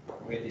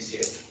with the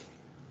zero.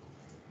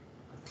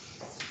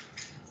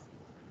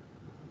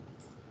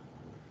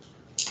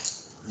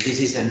 This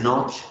is a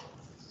notch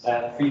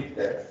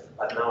filter,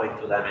 but now in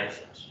 2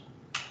 dimensions.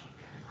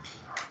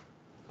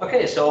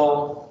 Okay,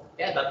 so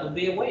yeah, that would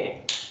be a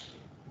way.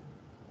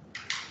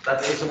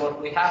 That is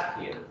what we have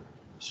here.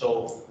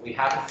 So we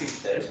have a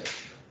filter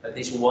that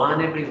is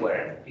one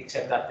everywhere,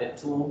 except that the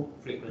 2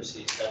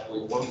 frequencies that we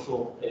want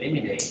to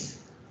eliminate.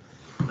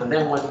 And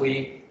then when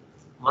we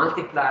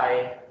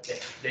multiply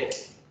the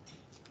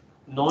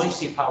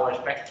noisy power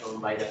spectrum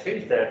by the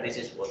filter, this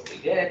is what we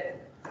get,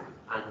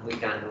 and we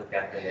can look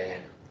at the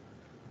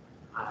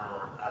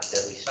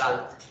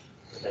result.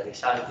 The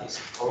result is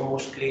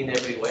almost clean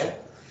everywhere,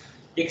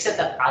 except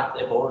that at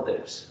the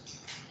borders.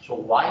 So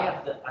why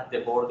at the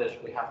borders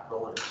we have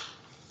problems?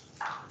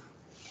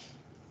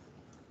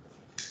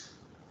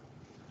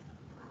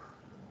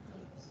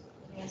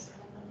 Yes,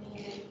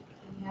 eliminated,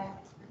 can have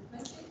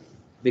frequencies.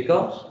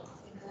 Because?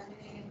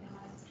 Eliminated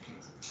noise.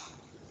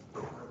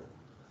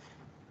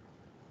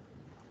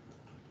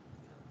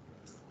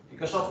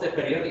 Because of the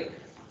periodic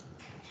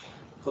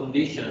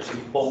conditions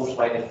imposed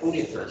by the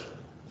Fourier transform.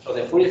 So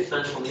the Fourier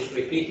transform is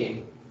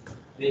repeating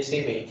this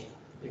image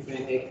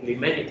infinitely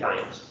many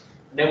times.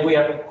 Then we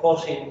are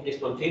causing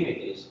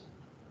discontinuities.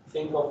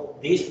 Think of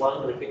this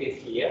one repeated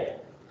here.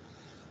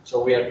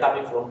 So we are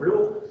coming from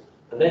blue,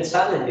 and then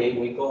suddenly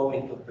we go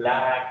into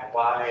black,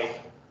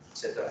 white,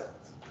 etc.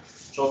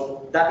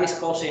 So that is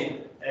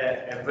causing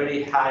a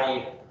very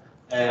high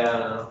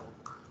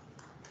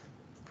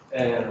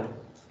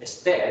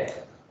state,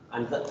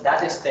 and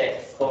that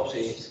state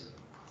causes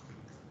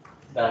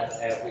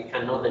that we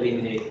cannot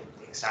eliminate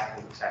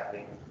exactly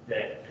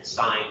the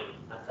sign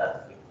at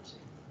that frequency,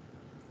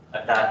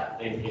 at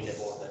that in the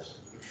borders.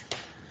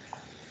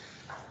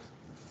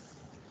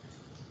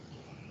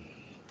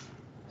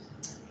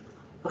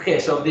 Okay,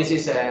 so this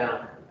is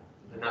an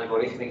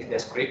algorithmic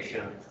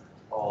description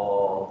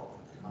of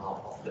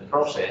the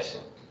process,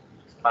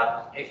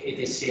 but it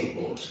is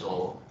simple,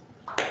 so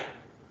I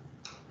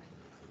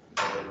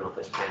will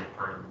not spend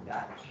time on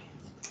that.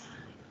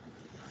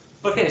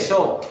 Okay,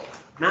 so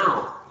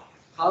now,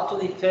 how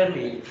to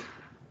determine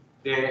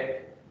the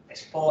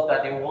spot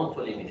that you want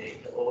to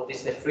eliminate, or this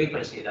is the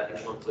frequency that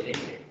you want to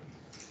eliminate.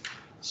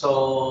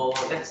 So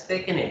let's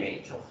take an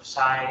image of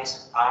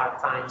size R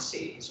times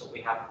C. So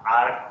we have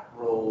R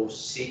rows,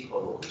 C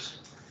columns,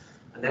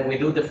 and then we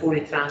do the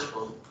Fourier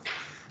transform.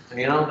 And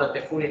you know that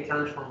the Fourier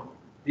transform,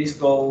 this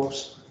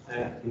goes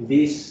in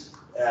this,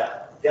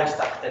 just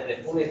after the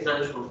Fourier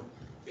transform,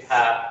 we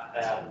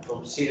have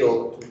from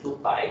 0 to 2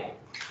 pi.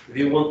 If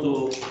you want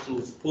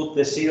to put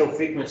the 0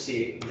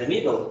 frequency in the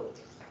middle,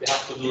 you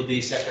have to do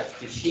this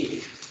FFT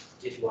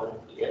shift, this one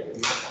here.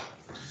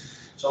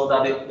 So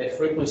that the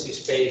frequency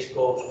space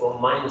goes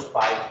from -pi to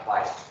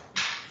pi.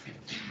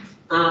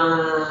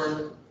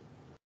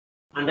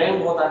 And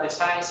then what are the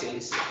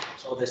sizes?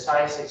 So the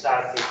sizes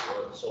are this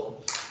one.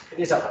 So it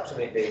is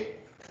approximately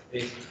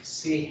the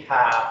C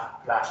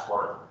half plus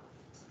 1.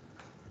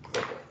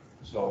 Okay.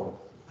 So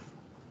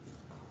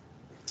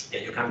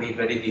yeah, you can be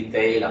very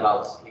detailed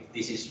about if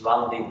this is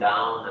rounding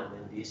down and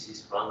then this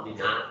is rounding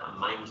up and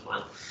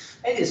 -1.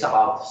 It is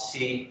about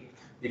C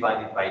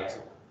divided by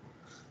 2.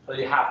 So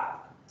you have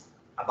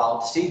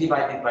about C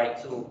divided by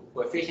 2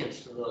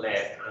 coefficients to the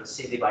left and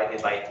C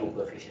divided by 2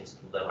 coefficients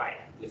to the right,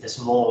 with the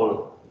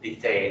small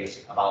details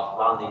about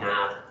rounding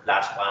up,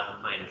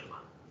 +1,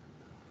 -1.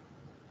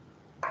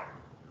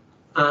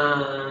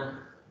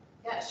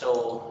 Yeah, so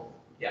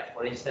yeah,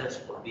 for instance,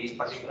 for this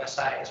particular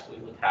size, we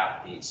would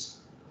have these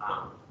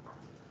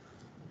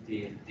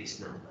these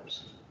numbers.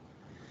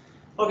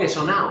 Okay,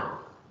 so now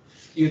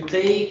you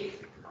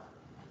take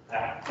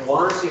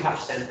once you have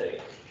centered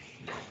it.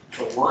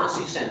 So once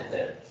you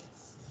center,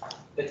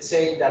 let's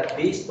say that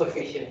this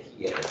coefficient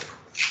here,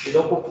 it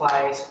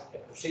occupies a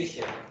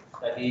position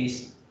that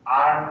is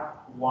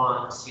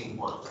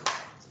R1C1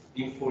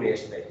 in Fourier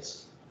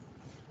space.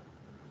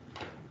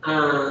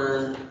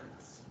 And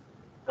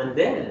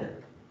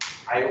then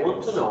I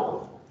want to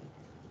know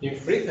in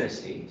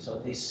frequency, so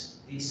this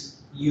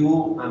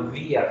U and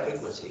V are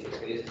frequencies,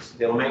 it's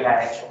the omega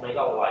X,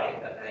 omega Y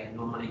that I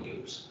normally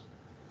use.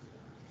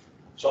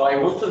 So I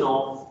want to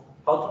know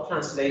how to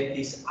translate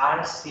this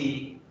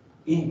RC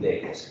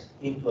index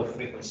into a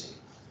frequency.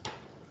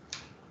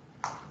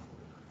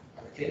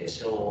 Okay,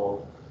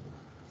 so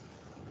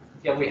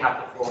yeah, we have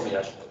the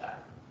formulas for that.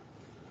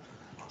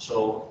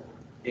 So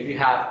if you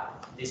have,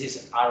 this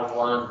is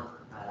R1,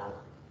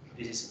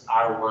 this is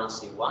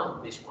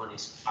R1C1, this one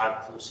is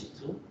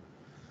R2C2.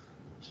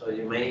 So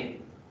you may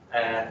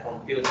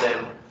compute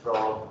them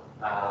from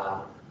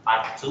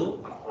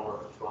R2 or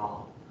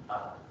from,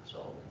 so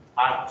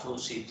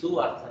R2C2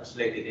 are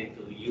translated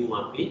into U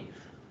and V,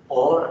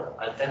 or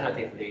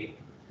alternatively,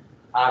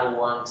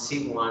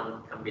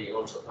 R1C1 can be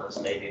also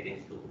translated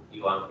into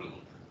U and V.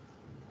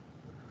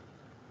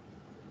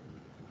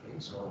 Okay,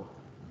 so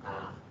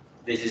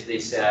this is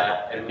this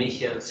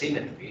Hermitian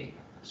symmetry,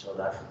 so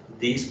that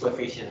this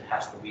coefficient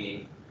has to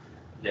be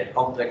the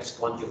complex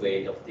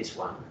conjugate of this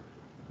one.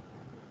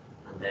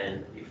 And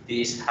then if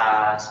this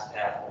has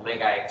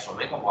omega x,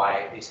 omega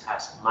y, this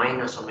has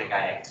minus omega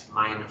x,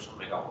 minus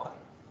omega y.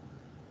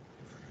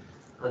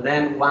 And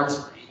then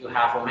once you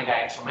have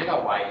omega x,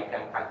 omega y, you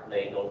can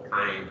calculate all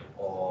kind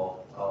of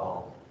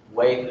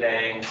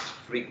wavelengths,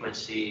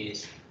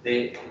 frequencies.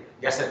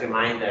 Just a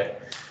reminder,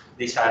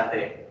 this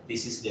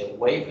is the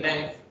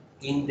wavelength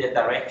in the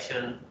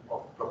direction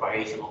of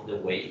propagation of the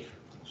wave.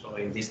 So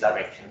in this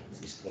direction,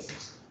 this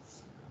is.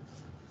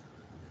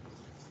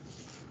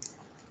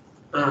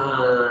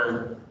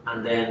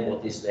 And then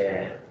what is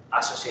the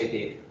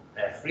associated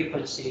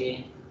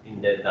frequency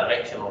in the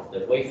direction of the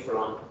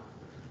wavefront,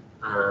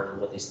 and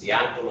what is the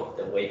angle of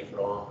the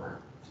wavefront, and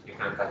you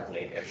can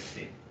calculate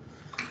everything.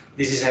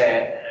 This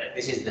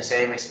is the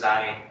same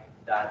slide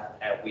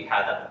that we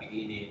had at the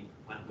beginning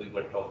when we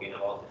were talking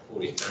about the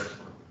Fourier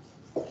transform.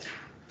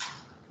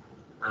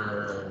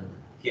 And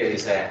here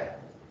is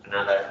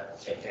another,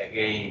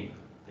 again,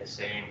 the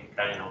same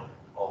kind of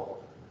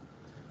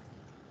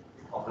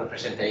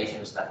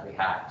representations that we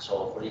have.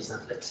 So for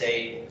instance, let's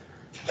say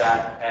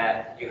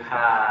that you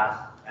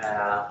have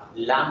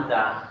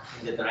lambda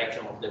in the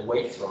direction of the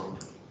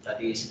wavefront,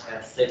 that is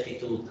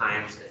 32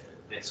 times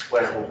the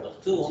square root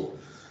of 2.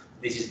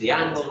 This is the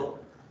angle.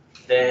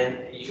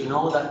 Then you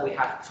know that we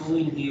have two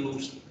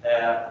induced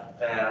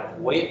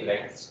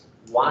wavelengths,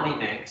 one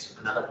in x,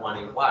 another one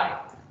in y.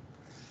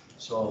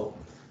 So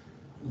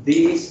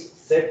this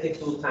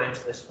 32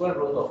 times the square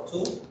root of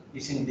 2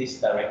 is in this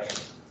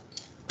direction.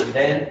 And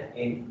then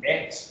in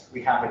x,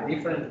 we have a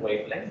different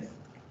wavelength,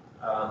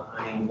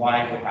 and in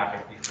y, we have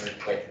a different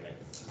wavelength.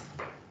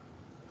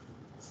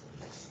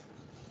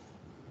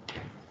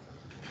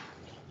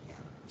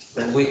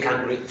 And we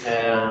can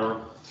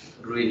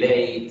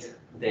relate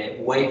the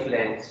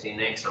wavelengths in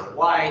x and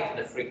y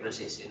to the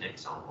frequencies in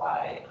x and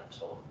y, and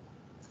so on.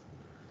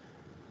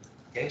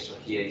 Okay, so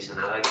here is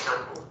another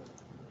example.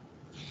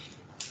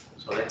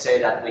 So let's say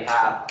that we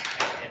have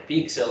a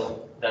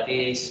pixel that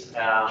is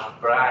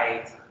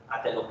bright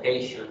at a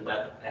location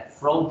that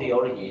from the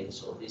origin,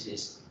 so this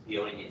is the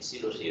origin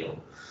 0, 0.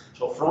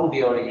 So from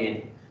the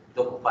origin, it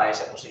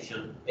occupies a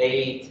position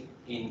 8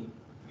 in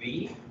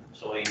V,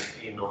 so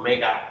in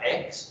omega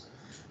x,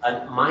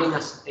 and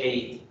minus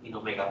 8 in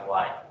omega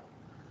y.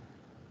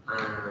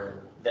 And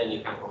then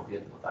you can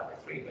compute what are the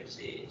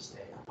frequencies,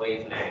 the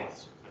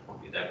wavelengths, you can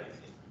compute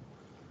everything.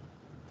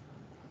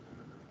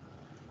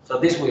 So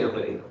this we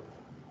already know.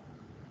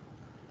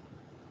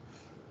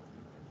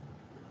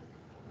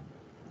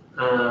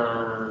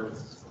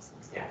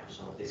 Yeah,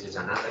 so this is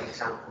another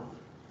example.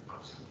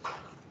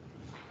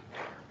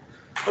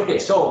 Okay,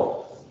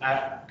 so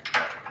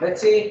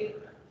let's see.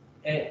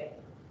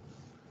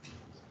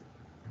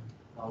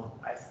 Well,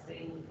 I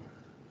think,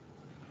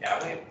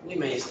 yeah, we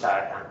may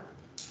start.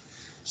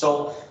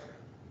 So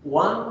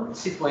one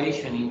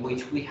situation in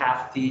which we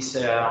have this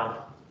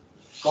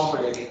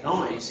correlated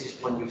noise is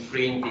when you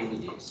print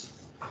images.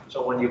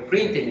 So when you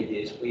print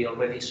images, we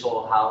already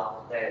saw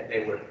how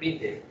they were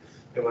printed.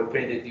 They were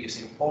printed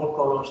using 4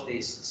 colors,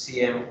 this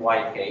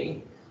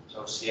CMYK,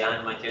 so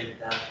cyan,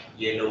 magenta,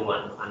 yellow,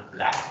 and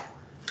black.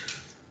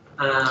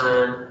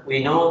 And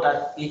we know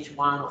that each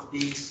one of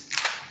these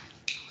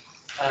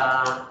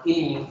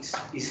inks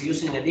is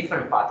using a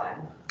different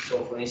pattern.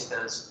 So for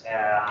instance,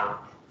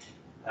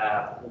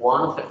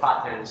 one of the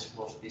patterns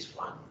was this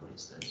one, for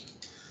instance.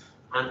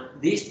 And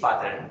this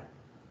pattern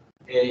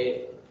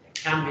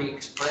can be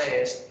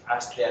expressed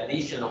as the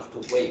addition of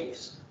two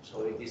waves.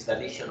 So it is the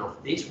addition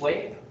of this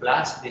wave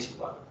plus this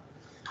one.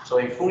 So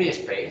in Fourier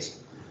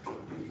space,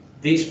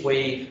 this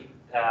wave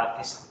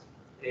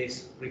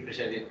is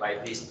represented by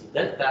these two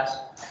deltas.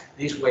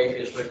 This wave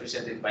is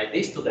represented by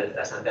these two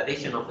deltas, and the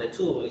addition of the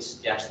two is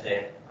just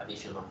the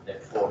addition of the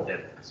 4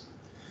 deltas.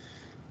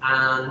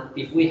 And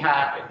if we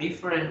have a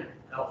different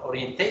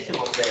orientation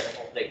of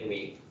the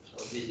grid,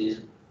 so this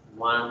is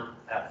one,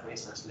 for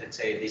instance, let's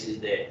say this is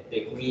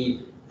the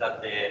grid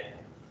that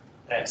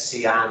the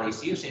cyan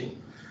is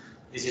using.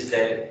 This is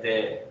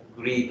the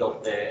grid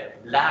of the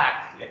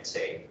black, let's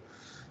say.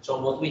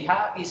 So what we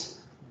have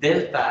is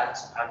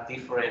deltas at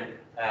different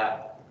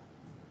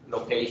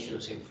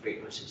locations in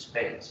frequency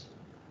space.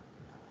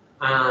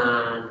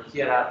 And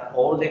here are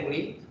all the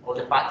grid, all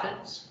the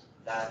patterns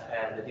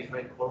that the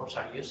different colors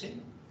are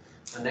using.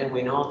 And then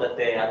we know that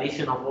the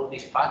addition of all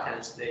these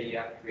patterns, they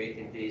are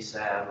creating these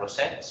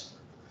rosettes.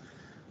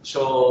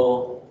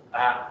 So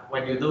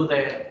when you do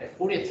the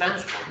Fourier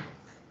transform,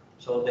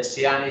 so the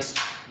cyan is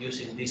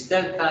using these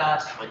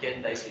deltas,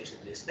 magenta is using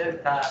these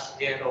deltas,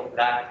 yellow,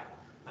 black,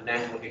 and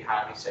then what we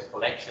have is a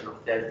collection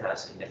of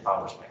deltas in the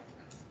power spectrum.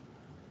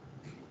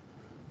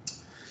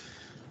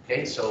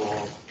 Okay,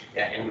 so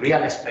yeah, in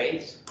real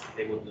space,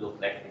 they would look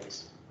like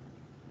this.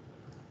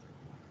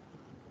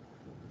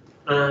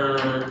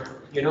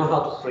 You know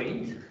how to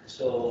print.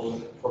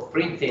 So for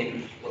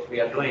printing, what we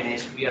are doing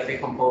is we are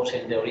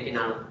decomposing the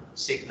original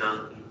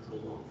signal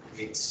into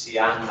its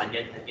cyan,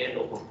 magenta,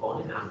 yellow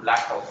component and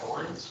black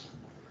components,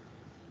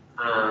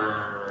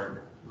 and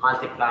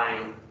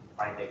multiplying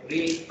by the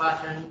grid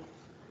pattern.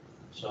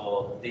 So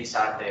these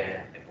are the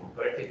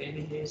converted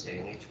images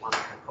in each one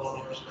of the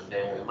columns, and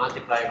then we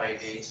multiply by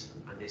this,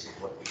 and this is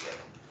what we get.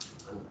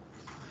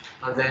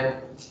 And then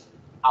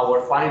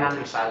our final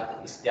result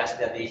is just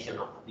the addition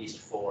of these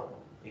 4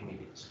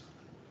 images.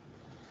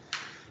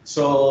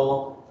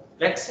 So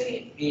let's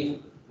see if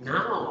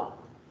now,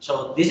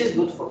 so this is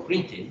good for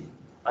printing,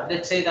 but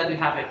let's say that you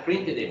have a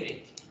printed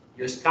image,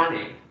 you scan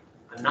it,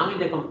 and now in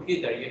the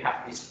computer you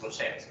have these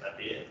rosettes that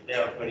they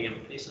are very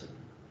unpleasant.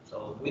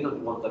 So we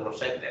don't want the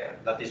rosette there.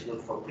 That is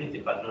good for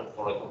printing, but not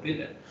for a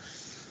computer.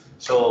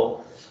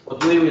 So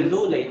what we will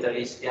do later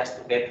is just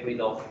to get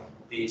rid of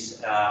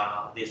this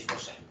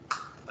rosette.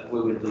 But we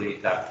will do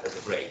it after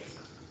the break.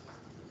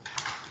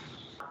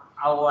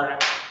 Our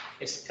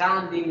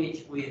scanned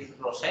image with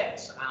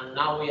rosettes, and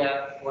now we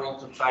are going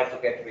to try to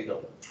get rid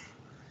of it.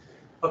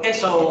 Okay,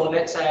 so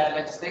let's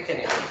take an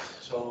image.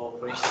 So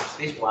for instance,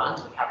 this one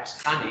we have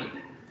scanning.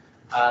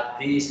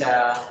 This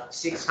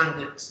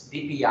 600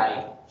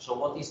 dpi. So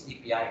what is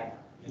dpi?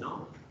 You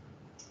know?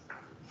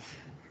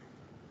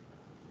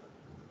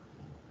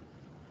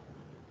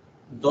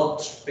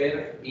 Dots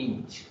per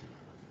inch.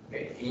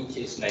 Okay, inch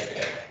is like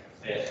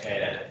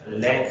a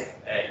length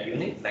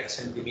unit, like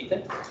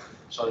centimeter.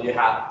 So you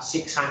have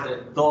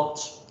 600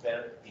 dots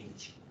per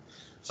inch.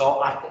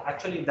 So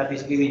actually that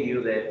is giving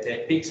you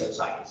the pixel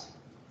size.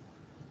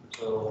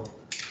 So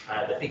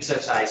the pixel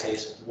size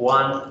is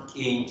 1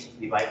 inch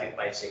divided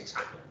by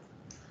 600.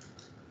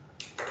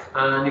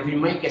 And if you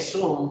make a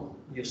zoom,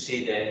 you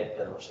see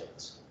the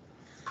rosettes.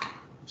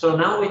 So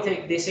now we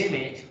take this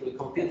image, we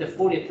compute the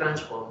Fourier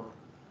transform,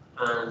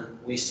 and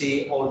we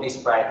see all these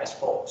bright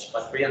spots,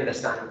 but we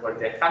understand where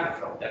they're coming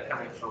from. They're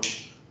coming from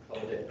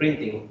the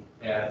printing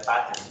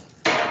pattern.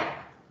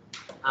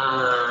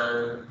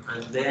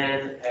 And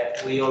then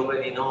we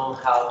already know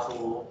how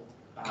to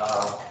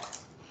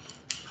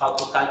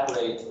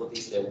calculate what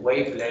is the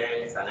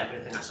wavelength and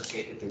everything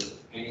associated with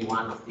any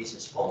one of these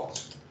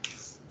spots.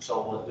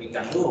 So what we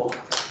can do,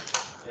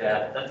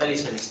 there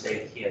is a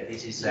mistake here.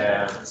 This is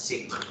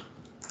sigma.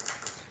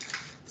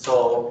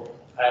 So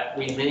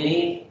we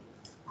may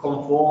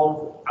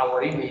convolve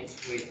our image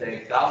with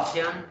a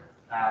Gaussian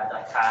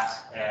that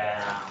has a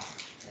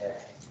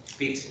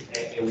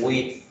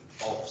width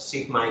of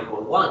sigma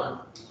equal 1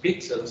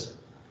 pixels,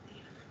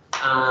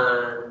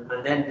 and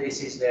then this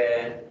is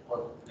the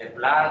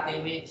blurred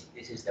image.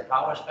 This is the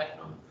power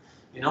spectrum.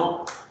 You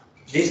know,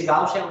 this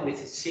Gaussian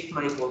with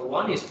sigma equal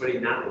 1 is very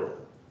narrow.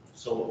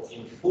 So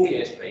in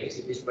Fourier space,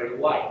 it is very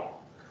wide.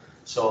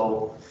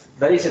 So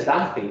there is a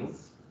damping.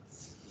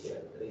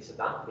 Here, there is a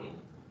damping,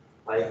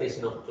 but it is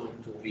not too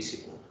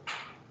visible.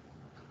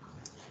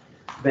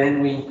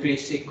 Then we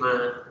increase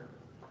sigma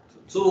to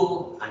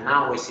 2, and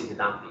now we see the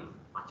damping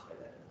much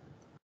better.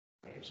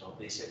 Okay, so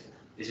this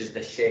is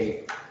the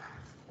shape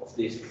of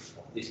this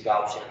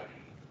Gaussian.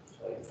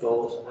 So it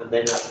goes, and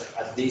then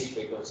at this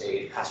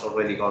frequency, it has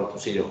already gone to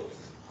 0,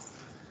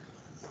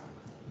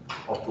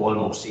 or to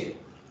almost 0.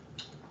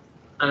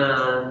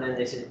 And then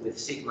this is with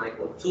sigma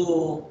equal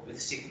 2,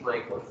 with sigma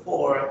equal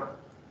 4,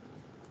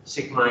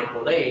 sigma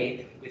equal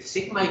 8. With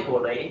sigma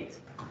equal 8,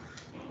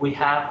 we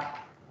have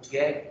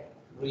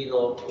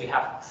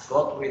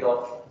got rid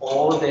of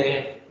all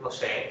the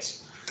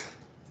rosettes,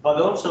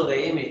 but also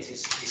the image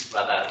is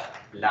rather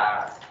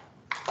blurred.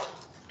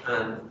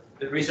 And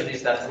the reason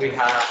is that we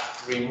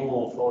have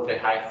removed all the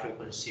high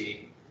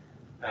frequency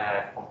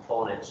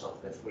components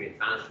of the Fourier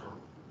transform.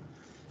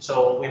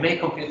 So we may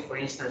compute, for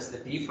instance, the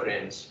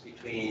difference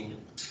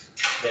between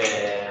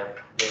the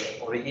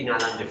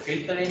original and the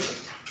filtering.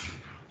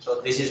 So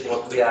this is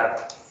what we are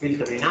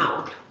filtering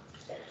out.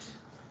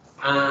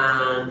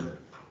 And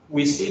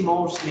we see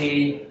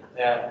mostly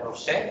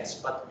rosettes,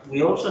 but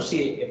we also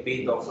see a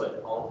bit of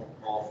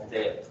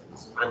the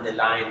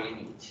underlying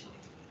image.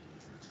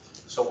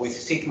 So with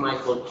sigma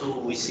equal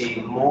 2, we see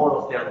more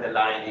of the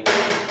underlying image.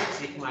 With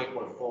sigma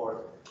equal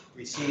 4,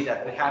 we see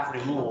that we have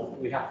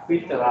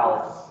filtered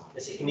out a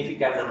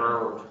significant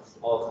amount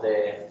of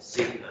the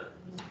signal.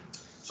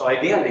 So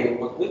ideally,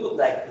 what we would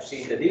like to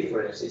see the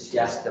difference is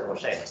just the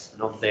rosettes,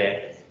 not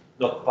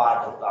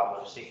part of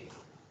our signal.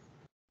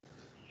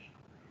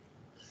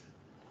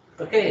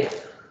 Okay.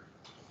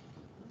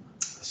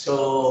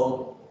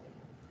 So,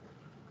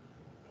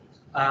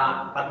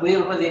 but we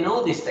already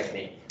know this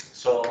technique.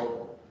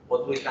 So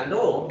what we can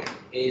do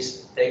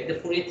is take the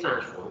Fourier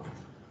transform,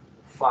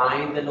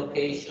 find the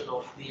location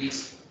of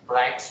these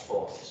bright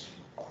spots,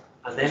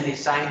 and then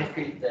design a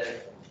filter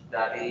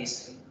that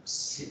is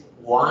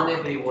one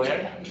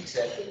everywhere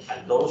except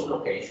at those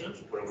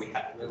locations where we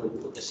will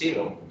put the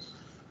 0.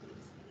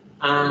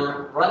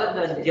 And rather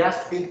than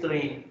just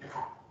filtering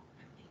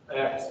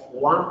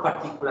one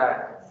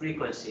particular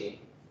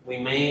frequency, we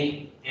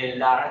may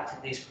enlarge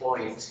these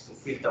points to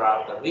filter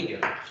out the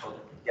region, so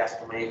just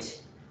to make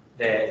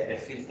the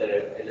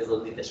filter a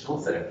little bit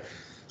smoother.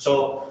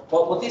 So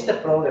what is the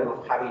problem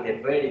of having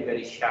a very,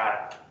 very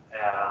sharp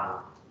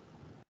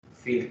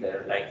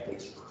filter like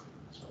this one?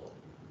 So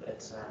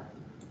let's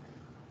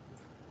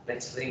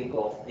let's think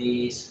of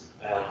these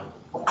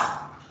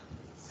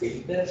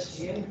filters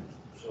here.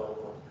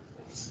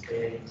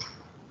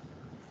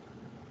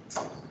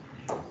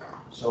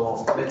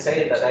 So let's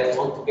say that I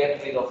want to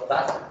get rid of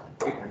that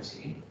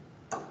frequency.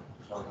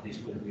 So this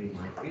will be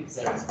my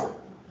filter.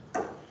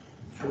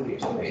 Fourier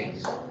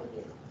space.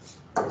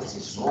 This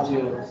is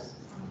module.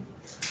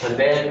 And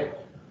then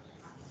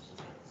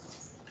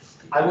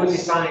I will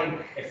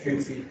design a few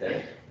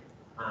filters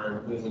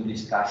and we will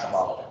discuss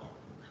about them.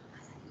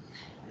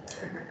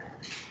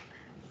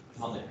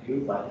 Not a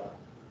few, but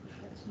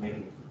let's make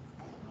it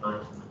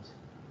much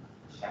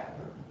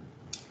sharper.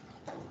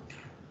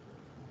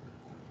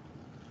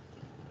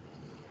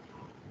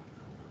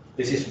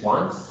 This is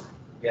one,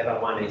 the other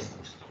one is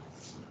this.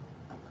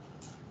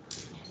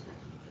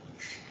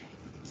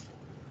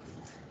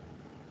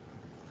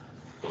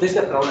 This is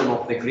the problem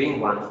of the green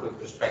one with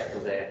respect to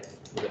the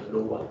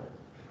blue one.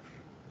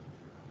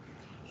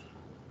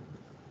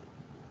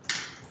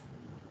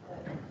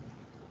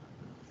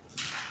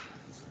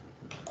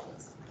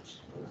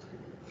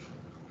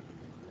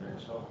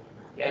 So,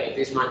 yeah, it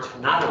is much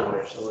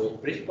narrower, so in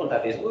principle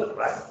that is good,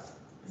 right?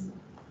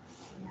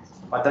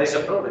 But there is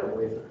a problem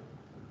with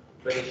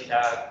very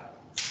sharp.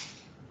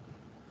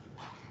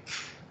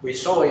 We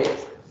saw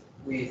it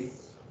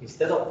with,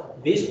 instead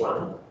of this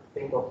one,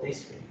 think of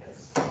this filter.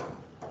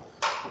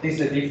 This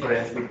is the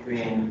difference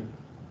between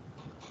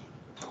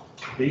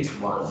this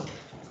one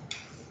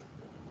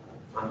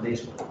and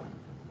this one.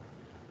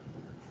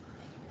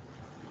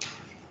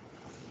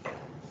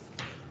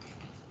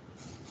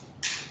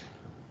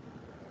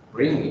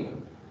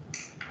 Ringing.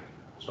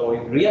 So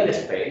in real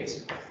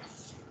space,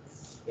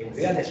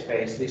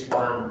 this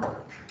one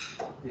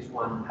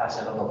has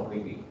a lot of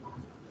ringing,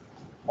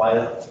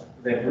 while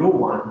the blue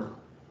one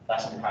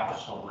doesn't have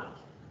so much.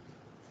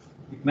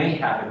 It may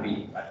have a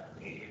bit, but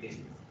it is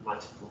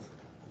much smoother.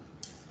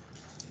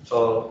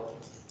 So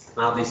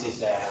now this is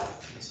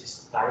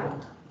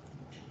time.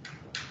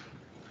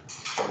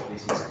 So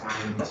this is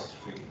time. This is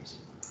frequency.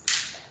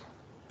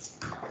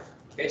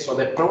 Okay, so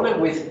the problem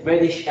with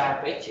very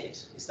sharp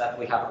edges is that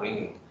we have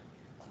ringing.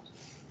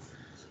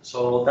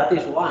 So that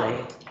is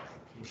why,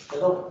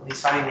 instead of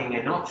designing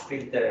a notch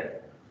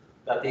filter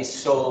that is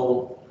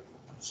so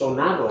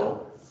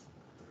narrow,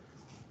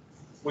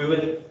 we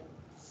will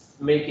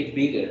make it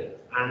bigger.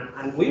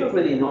 And we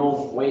already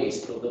know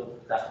ways to do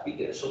that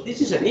bigger. So this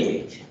is an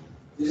image.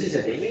 This is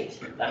an image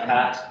that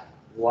has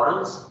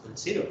ones and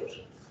zeros.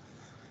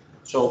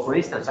 So for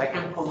instance, I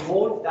can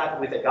convert that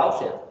with a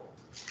Gaussian.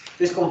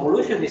 This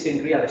convolution is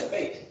in real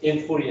space,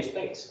 in Fourier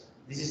space.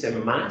 This is a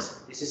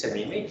mask, this is an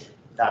image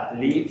that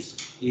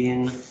lives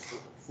in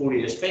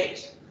Fourier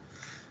space.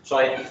 So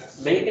I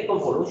make a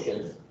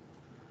convolution,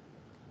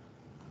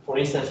 for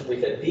instance,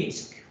 with a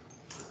disk,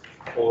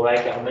 or I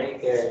can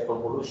make a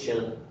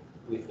convolution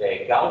with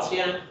a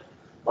Gaussian,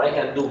 or I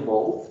can do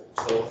both.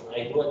 So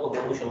I do a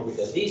convolution with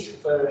a disk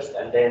first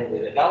and then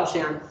with a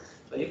Gaussian.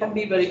 So you can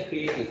be very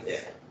creative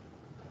there.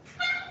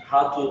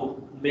 How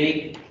to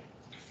make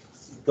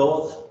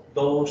those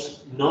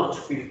notch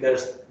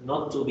filters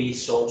not to be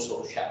so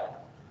sharp.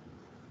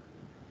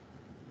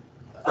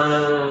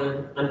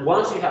 And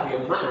once you have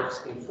your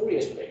mask in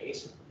Fourier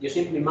space, you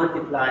simply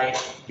multiply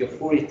your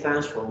Fourier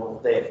transform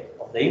of the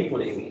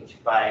input image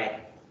by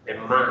the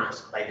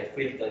mask, by the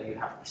filter you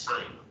have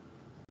designed.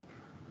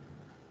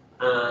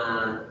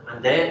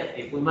 And then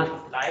if we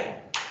multiply,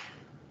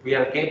 we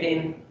are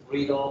getting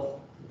rid of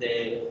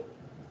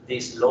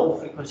these low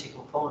frequency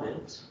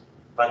components,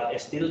 but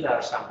still there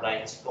are some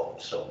blind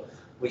spots. So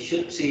we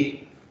should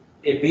see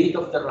a bit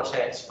of the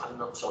rosettes, but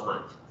not so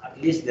much. At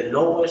least the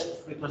lowest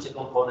frequency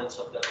components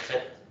of the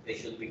rosette, they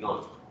should be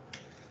gone.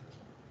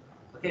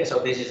 Okay, so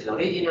this is the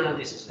original,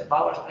 this is the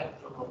power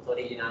spectrum of the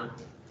original.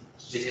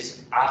 This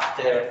is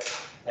after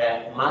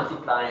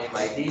multiplying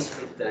by this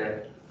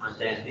filter, and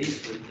then this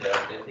filter,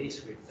 and then this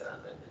filter,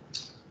 and then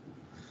this.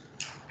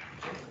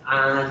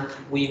 And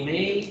we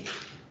may,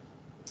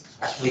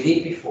 as we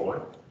did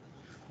before,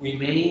 we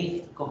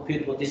may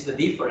compute what is the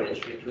difference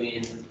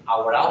between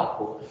our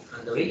output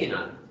and the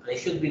original. And it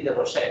should be the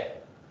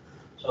rosette.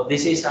 So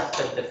this is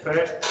after the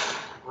first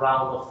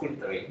round of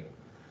filtering.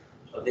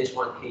 So this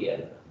one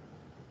here.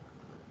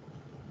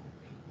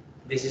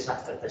 This is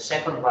after the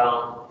second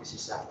round. This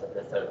is after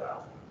the third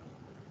round.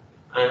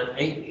 And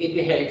it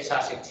behaves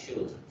as it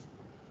should.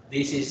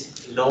 This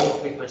is low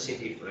frequency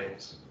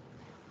difference.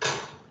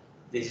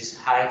 This is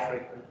high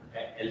frequency,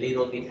 a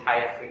little bit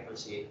higher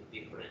frequency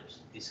difference.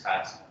 This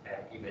has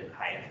even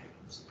higher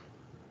frequency.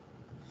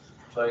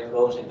 So it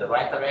goes in the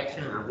right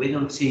direction, and we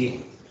don't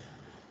see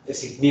a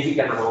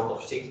significant amount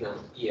of signal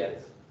here.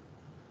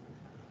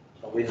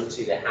 So we don't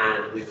see the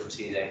hand, we don't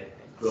see the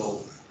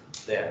growth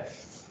there.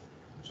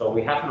 So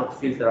we have not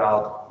filtered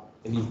out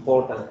an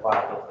important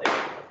part of the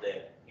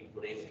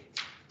input image.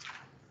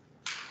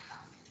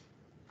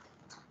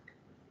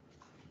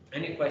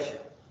 Any question?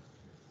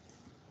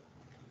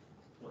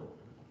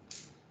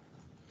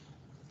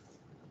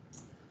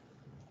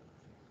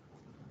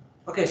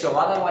 Okay, so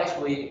otherwise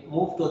we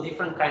move to a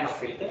different kind of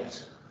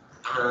filters,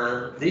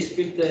 And these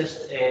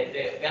filters,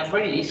 they are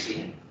very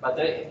easy, but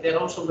they're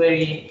also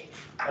very,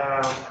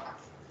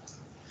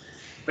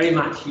 very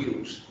much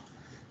used.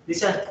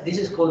 This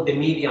is called the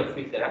median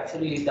filter.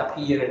 Actually, it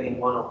appeared in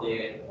one of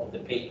the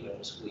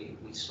papers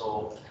we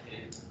saw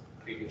in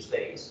previous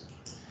days.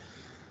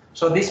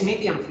 So this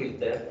median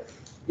filter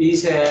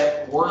is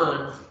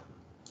one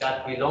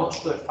that belongs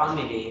to a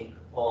family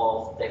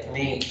of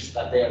techniques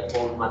that they are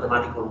called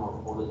mathematical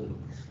morphology.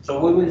 So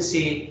we will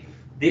see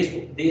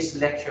this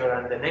lecture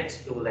and the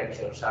next two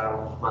lectures are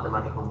on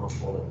mathematical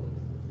morphology.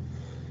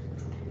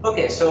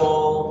 Okay,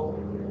 so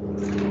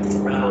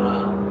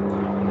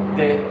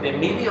the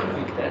median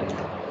filter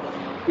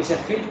is a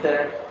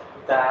filter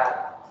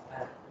that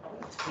I'll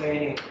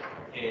explain it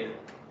in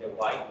the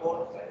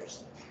whiteboard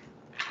first.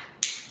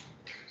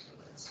 So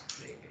let's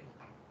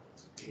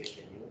create a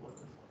new one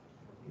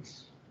for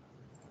this.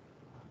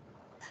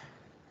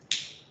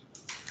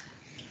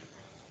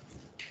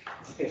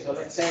 Okay, so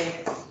let's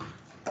say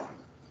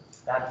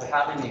that we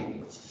have an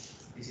image.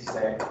 This is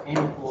the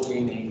input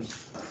image.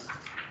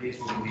 This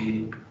will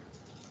be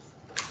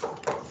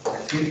the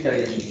filter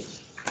image.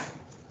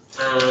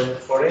 And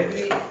for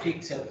every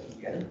pixel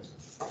here,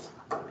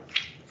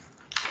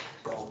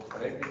 so for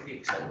every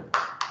pixel,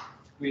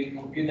 we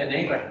compute a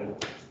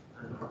neighborhood.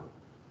 And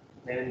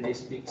then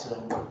this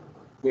pixel,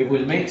 we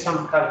will make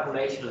some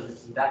calculation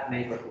in that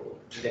neighborhood.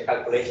 The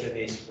calculation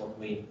is what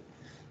we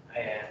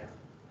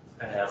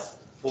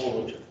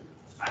put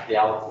at the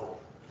output.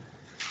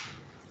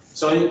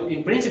 So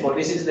in principle,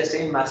 this is the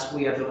same as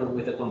we are doing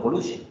with the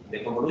convolution. In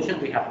the convolution,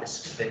 we have the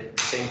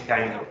same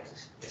kind of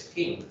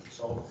scheme.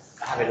 So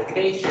I have a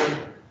location,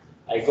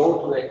 I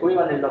go to the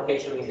equivalent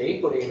location in the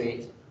input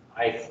image,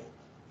 I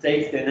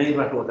take the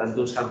neighborhood and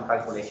do some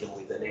calculation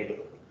with the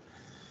neighborhood.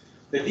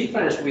 The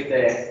difference with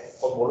the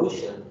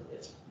convolution,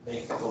 let's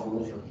make the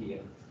convolution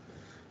here.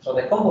 So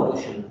the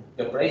convolution,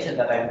 the operation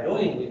that I'm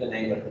doing with the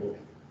neighborhood,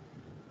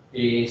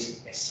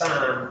 is a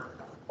sum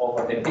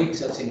over the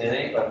pixels in the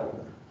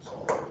neighborhood.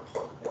 So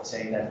let's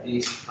say that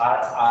these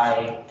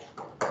Ri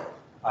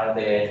are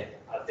the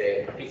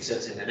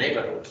pixels in the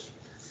neighborhoods.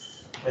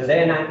 And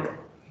then I'm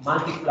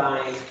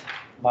multiplying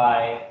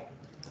by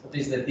what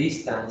is the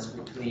distance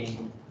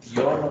between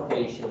your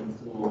location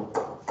to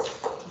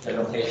the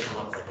location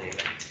of the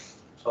neighbor.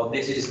 So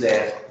this is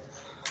the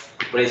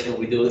operation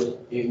we do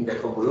in the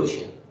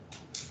convolution.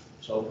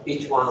 So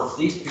each one of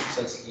these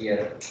pixels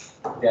here,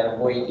 they are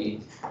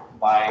weighted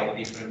by a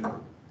different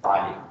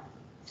value.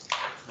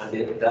 And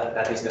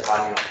that is the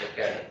value of the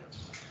kernel.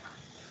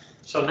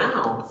 So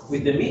now,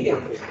 with the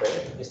median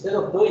filter, instead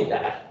of doing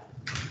that,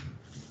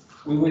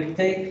 we will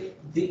take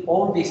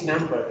all these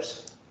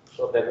numbers,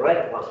 so the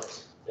red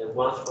ones, the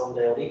ones from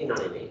the original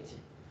image,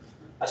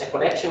 as a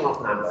collection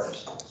of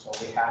numbers. So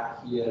we have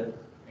here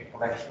a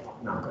collection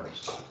of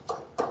numbers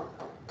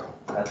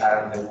that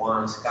are the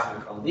ones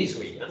coming from this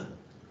region.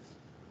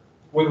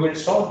 We will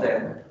solve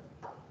them.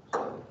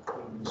 So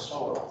we will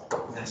solve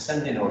in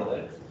ascending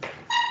order.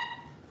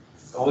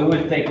 So we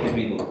will take the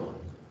middle one.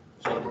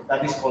 So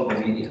that is called the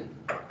median.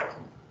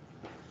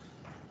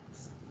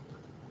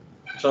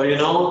 So you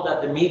know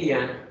that the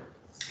median,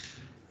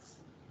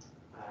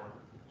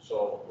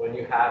 so when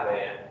you have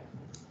a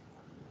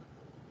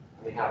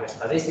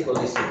statistical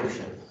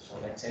distribution, so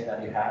let's say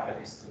that you have a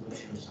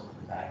distribution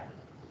something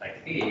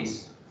like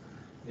this.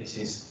 This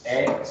is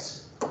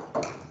x,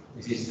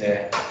 this is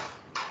the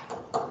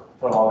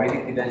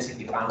probability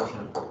density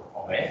function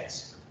of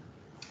x,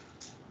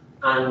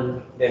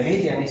 and the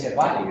median is a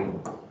value,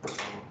 so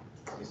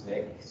this is the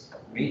x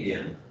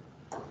median,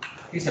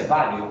 is a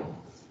value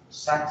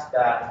such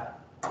that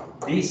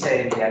this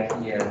area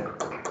here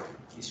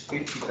is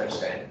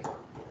 50%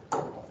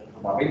 of the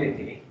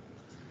probability,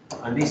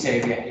 and this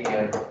area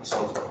here is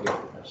also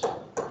 50%.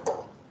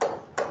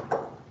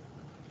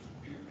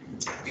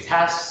 It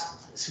has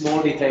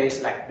small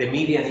details like the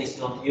median is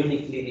not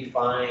uniquely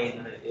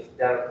defined.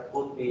 There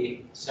could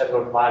be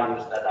several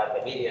values that are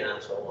the median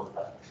and so on.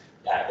 But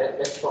yeah,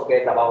 let's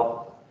forget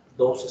about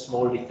those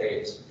small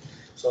details.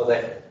 So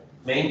the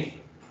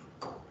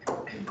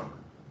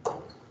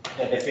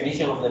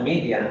definition of the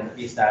median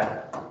is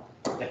that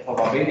the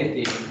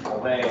probability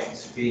of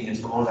x being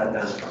smaller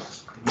than the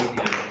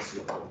median is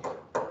equal.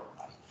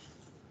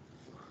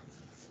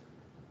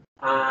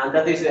 And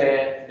that is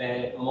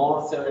the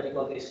more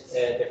theoretical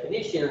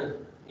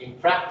definition. In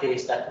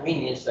practice, that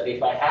means that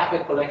if I have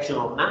a collection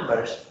of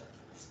numbers,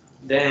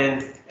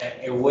 then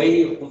a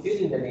way of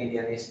computing the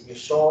median is you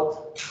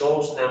sort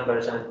those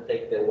numbers and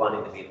take the one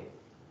in the middle.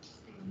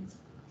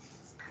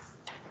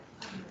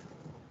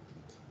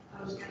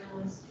 I was going to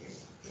ask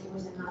if it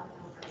was a not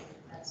number,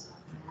 that's not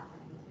going to happen.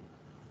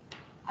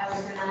 I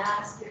was going to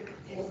ask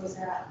if it was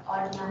an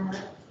odd number.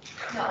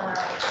 No,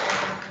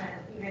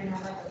 even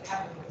number that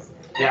happened.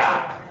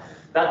 Yeah,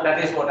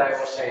 that is what I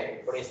was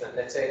saying. For instance,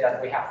 let's say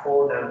that we have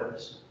 4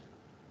 numbers.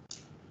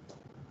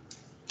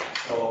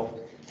 So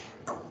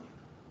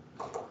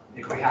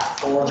if we have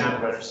 4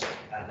 numbers,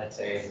 and let's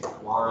say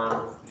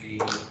 1, 3,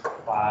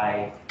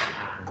 5,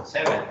 and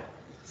 7.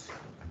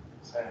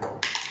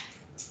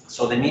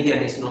 So the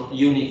median is not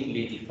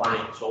uniquely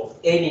defined. So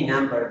any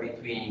number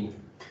between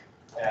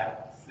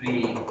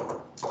 3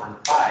 and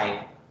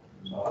 5,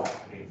 so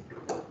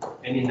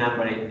any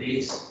number in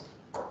this,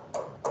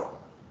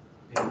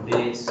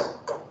 has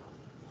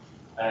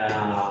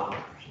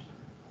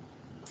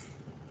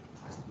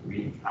to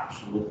be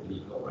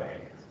absolutely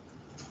correct.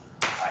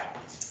 Right.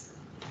 So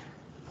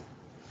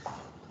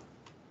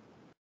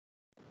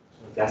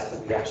it has to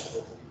be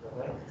absolutely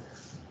correct.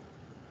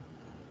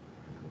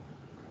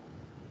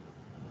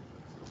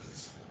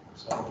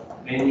 So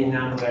any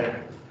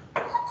number,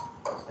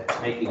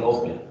 let's make it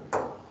open.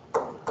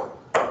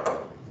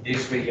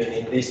 This region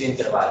in this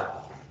interval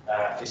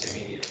is a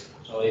median,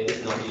 so it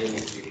is not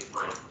uniquely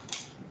defined.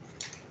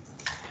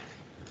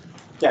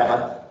 Yeah,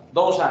 but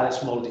those are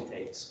small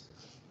details.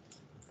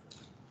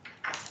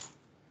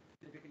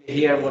 Typically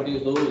here, what you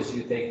do is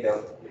you take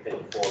the 4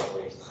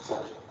 ways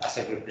as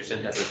a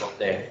representative of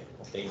the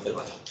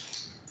interval.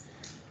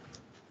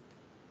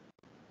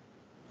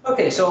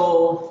 Okay,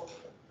 so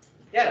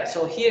yeah,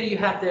 so here you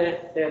have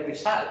the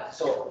result.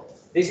 So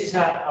this is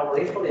our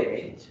input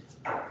image,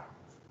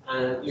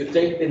 and you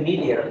take the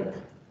median,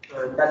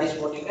 and that is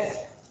what you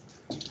get.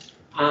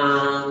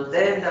 And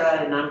then there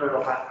are a number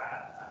of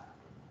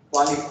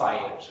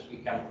qualifiers we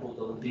can put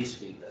on this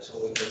filter. So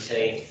we can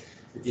say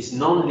it is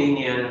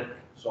non-linear,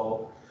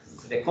 so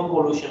the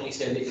convolution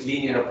is a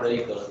linear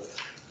operator.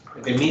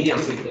 The median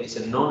filter is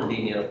a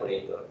non-linear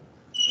operator.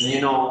 And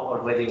you know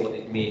already what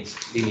it means,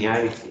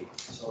 linearity.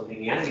 So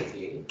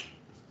linearity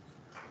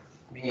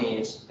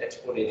means, let's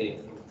put it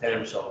in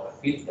terms of a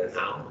filter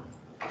now.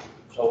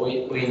 So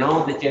we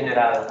know the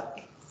general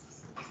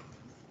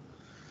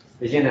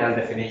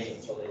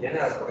definition. So the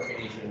general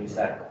definition is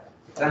that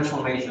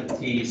transformation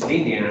T is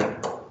linear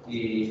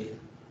if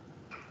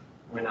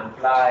when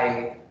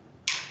applied,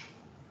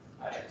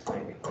 let's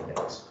make it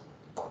this.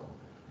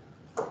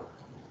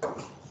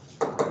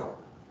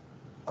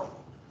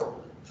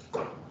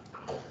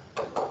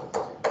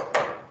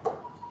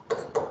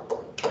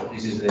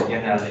 This is the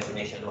general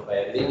definition of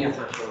a linear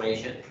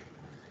transformation.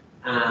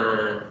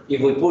 And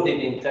if we put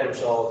it in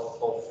terms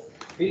of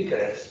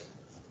filters,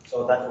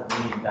 so that would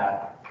mean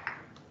that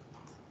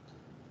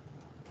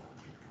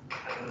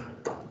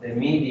the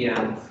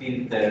median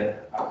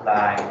filter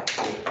applied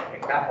to a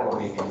couple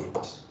of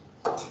images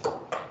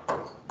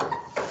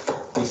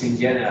is in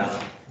general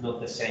not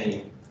the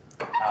same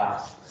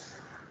as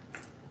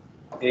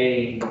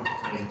A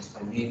times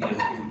the median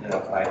filter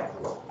applied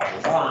to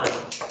one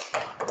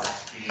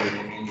plus B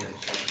the median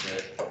filter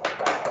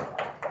applied.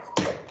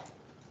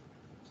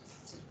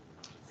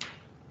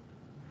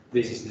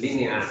 This is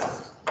linear,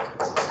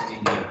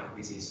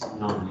 this is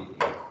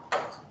non-linear.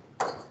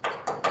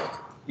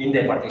 In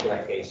the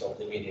particular case of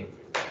the median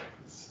filter.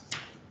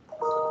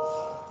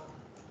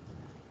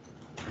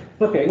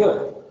 Okay,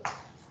 good.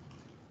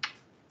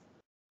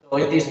 So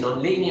it is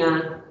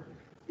non-linear.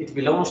 It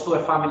belongs to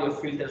a family of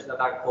filters that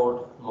are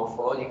called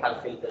morphological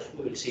filters.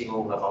 We will see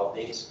more about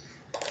this.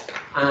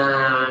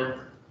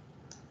 And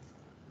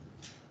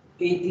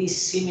it is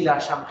similar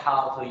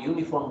somehow to a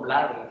uniform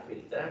blurring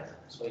filter.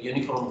 So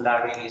uniform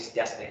blurring is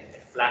just a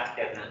flat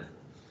kernel,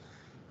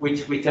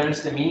 which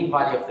returns the mean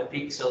value of the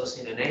pixels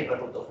in the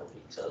neighborhood of a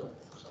pixel.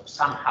 So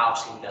somehow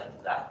similar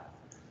to that.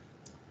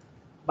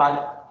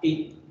 But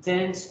it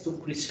tends to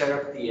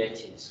preserve the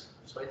edges.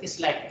 So it is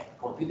like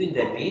computing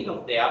the mean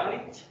of the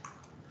average.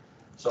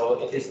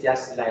 So it is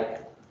just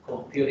like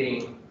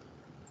computing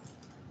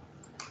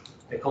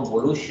the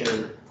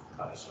convolution.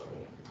 Oh,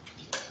 sorry.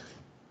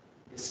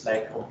 It's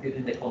like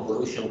computing the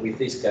convolution with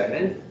this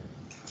kernel.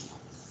 So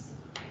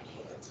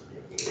let's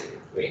make it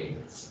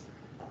green.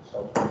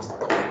 So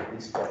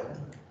this kernel.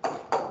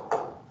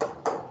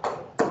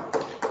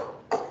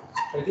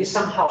 So it is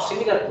somehow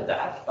similar to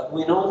that, but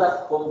we know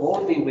that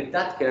convolving with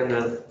that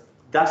kernel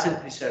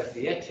doesn't preserve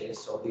the edges,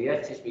 so the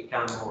edges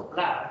become more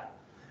blurred,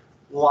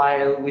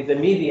 while with the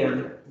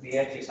median, the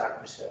edges are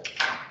preserved.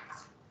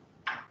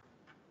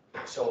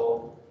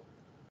 So,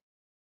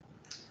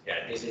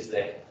 yeah, this is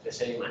the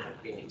same I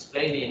have been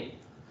explaining.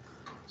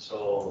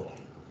 So,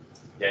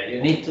 yeah,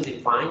 you need to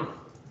define,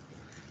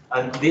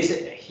 and this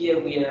here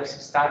we are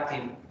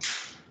starting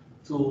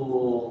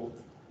to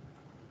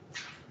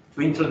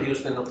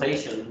introduce the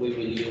notation we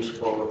will use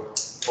for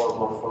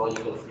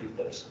morphological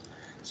filters.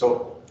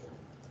 So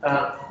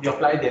you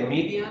apply the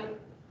median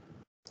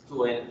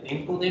to an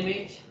input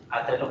image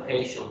at a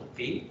location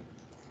P,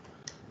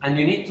 and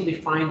you need to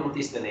define what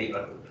is the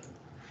neighborhood.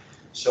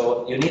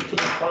 So you need to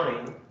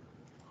define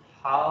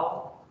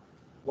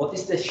what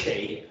is the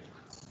shape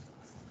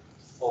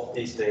of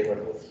this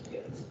neighborhood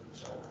here.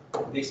 So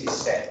this is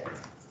set.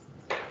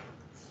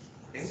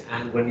 Okay?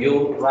 And when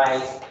you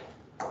write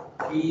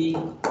P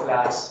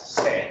plus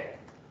set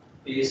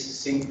is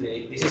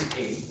simply, this is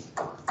P,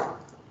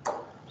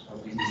 so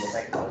this is a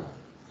vector,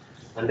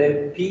 and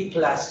then P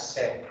plus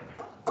set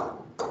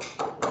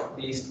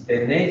is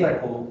the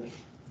neighborhood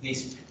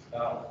is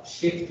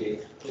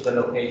shifted to the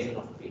location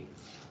of P.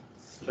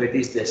 So it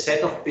is the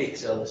set of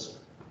pixels,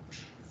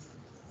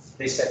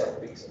 this set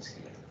of pixels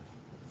here.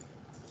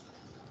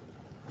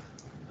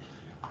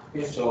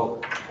 Okay, so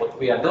what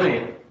we are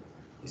doing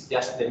is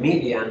just the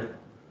median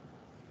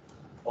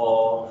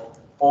of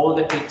all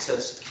the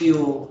pixels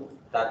Q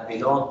that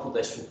belong to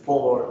the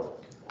support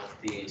of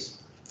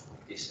this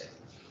set.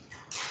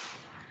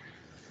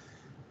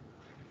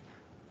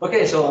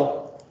 Okay,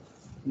 so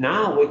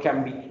now we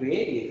can be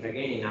creative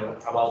again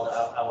about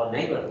our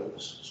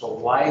neighborhoods. So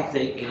why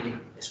taking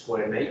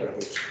square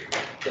neighborhoods?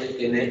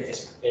 Taking a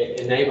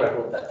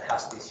neighborhood that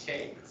has this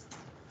shape.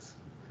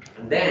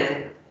 And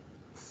then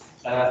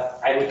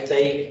I will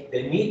take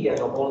the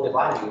median of all the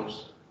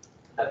values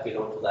that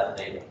belong to that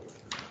neighborhood.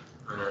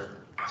 And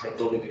as I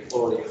told you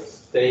before, you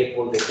take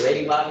all the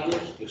gray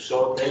values, you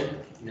sort them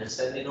in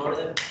ascending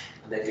order,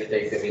 and then you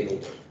take the middle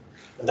one.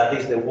 And that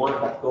is the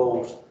one that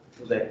goes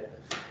to the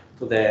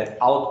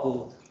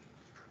output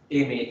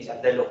image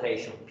at the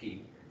location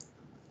P.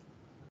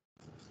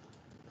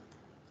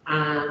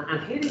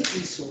 And here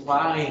is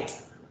why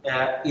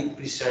it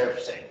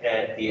preserves the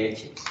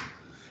edges.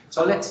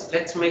 So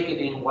let's make it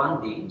in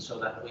 1D so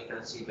that we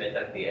can see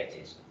better the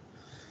edges.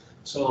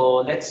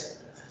 So let's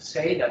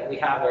say that we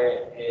have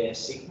a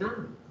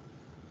signal,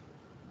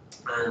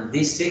 and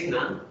this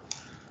signal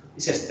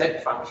is a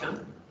step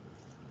function,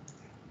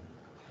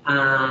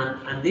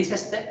 and this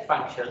step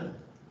function,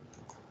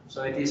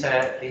 so it is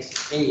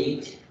this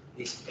age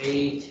is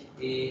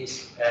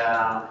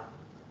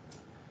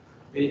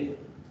it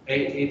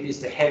is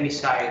the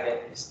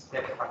heaviside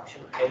step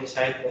function.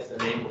 Heaviside was the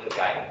name of the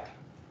guy.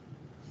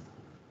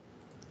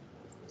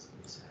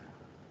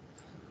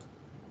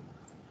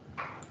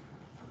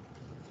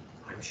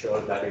 I'm sure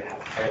that you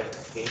have heard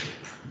of him.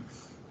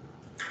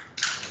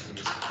 This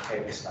is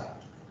heaviside.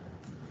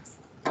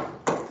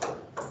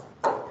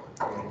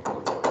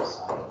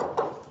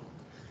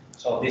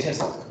 So this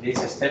is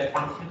a step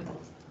function.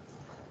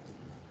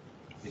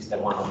 This is the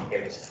one on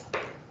heaviside.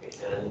 Okay.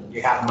 And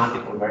you have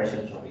multiple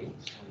versions of it.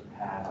 So you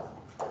have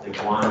the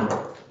one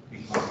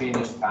in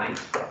continuous time,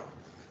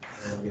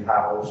 and you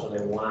have also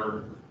the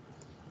one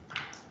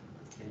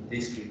in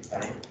discrete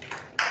time.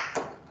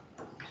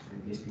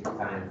 In discrete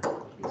time,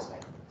 it's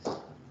like this.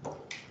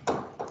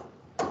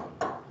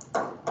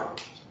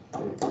 So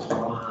this is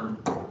one,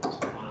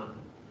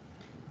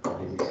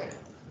 and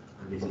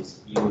this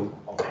is U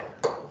omega.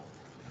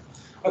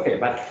 Okay,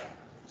 but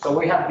so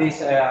we have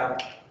this.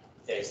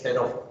 Instead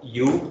of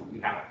U, we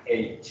have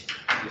H.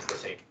 It's the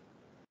same.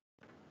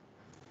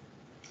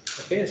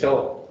 Okay,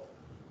 so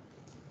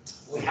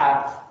we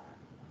have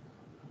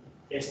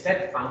a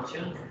step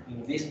function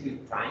in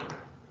discrete time,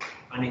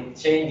 and it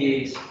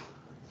changes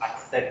at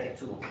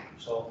 32.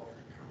 So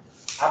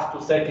up to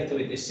 32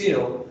 it is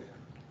 0,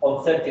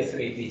 on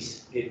 33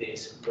 it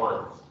is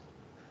 1.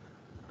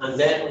 And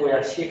then we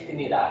are shifting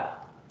it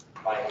up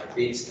by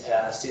this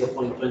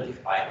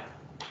 0.25.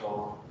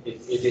 So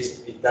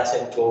it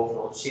doesn't go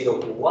from 0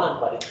 to 1,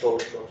 but it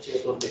goes from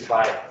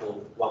 0.25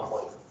 to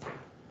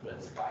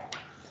 1.25.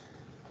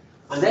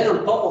 And then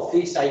on top of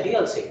this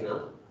ideal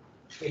signal,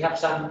 we have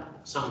some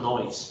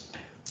noise.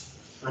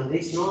 And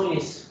this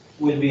noise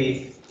will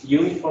be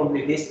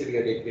uniformly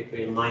distributed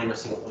between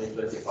minus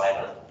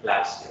 0.25 and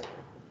plus 0.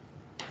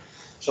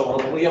 So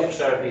what we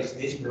observe is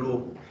this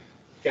blue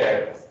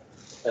curve,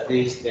 that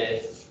is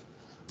the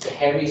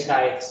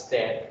heaviside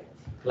step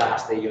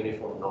plus the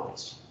uniform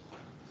noise.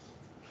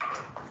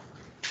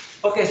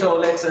 Okay, so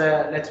let's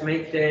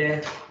make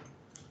the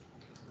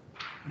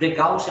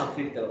Gaussian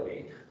filter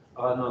width,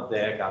 or not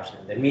the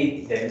Gaussian, the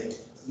mean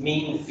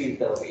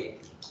filter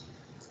width.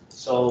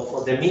 So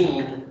for the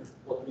mean,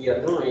 what we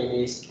are doing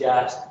is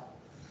just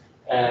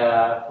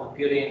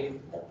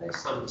computing.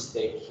 There's some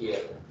mistake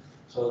here.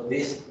 So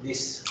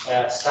this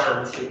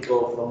sum should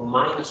go from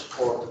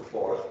 -4 to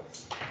 4.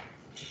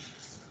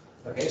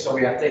 Okay, so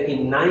we are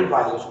taking 9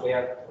 values. We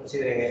are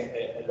considering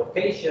a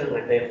location,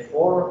 and then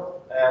 4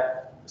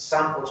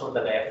 samples on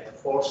the left,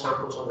 4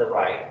 samples on the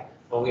right,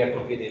 and we are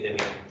computing the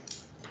mean.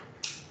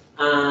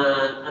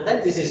 And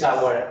then this is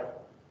our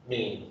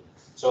mean.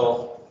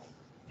 So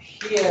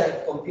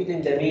here,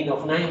 computing the mean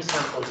of 9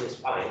 samples is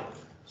fine.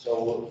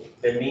 So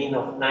the mean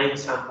of 9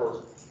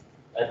 samples,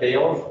 they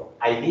all,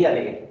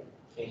 ideally,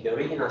 in the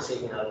original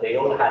signal, they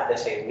all had the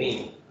same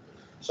mean.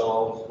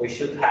 So we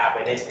should have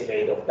an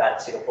estimate of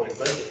that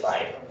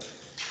 0.25.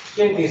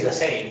 Here it is the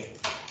same.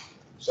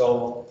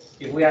 So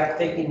if we are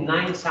taking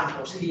 9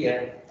 samples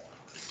here,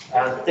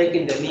 and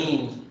taking the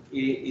mean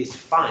is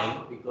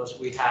fine, because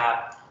we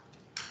have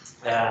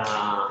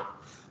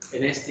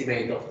an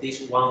estimate of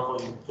this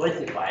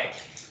 1.25.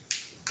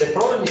 The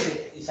problem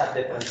is at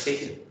the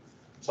transition.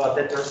 So at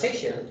the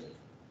transition,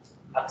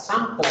 at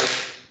some point,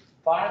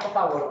 part of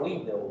our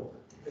window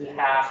will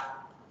have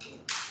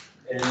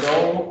a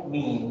low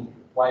mean,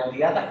 while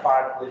the other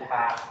part will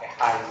have a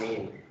high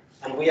mean.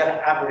 And we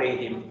are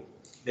averaging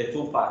the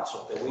two parts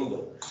of the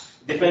window.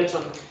 Depends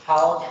on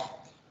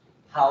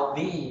how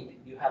deep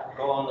you have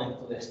gone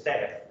into the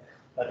step,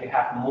 that you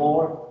have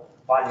more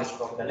values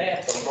from the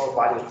left or more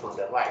values from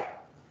the right.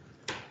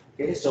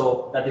 Okay,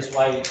 so that is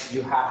why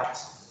you have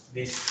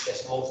this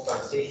small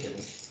transition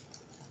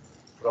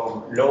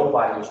from low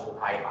values to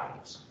high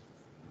values.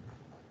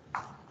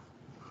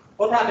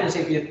 What happens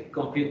if you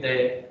compute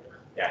the,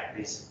 yeah,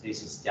 this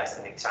is just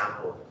an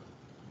example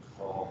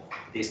of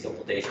this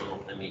computation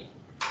of the mean.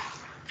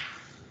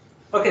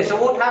 Okay, so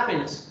what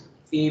happens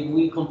if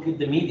we compute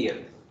the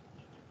median?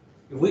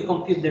 If we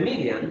compute the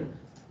median,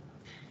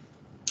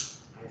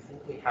 I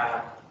think we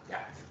have,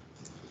 yeah.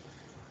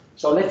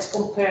 So let's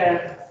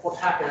compare what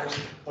happens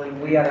when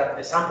we are at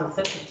the sample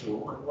 32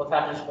 and what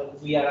happens when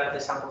we are at the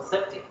sample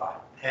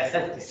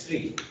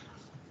 33.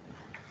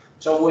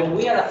 So when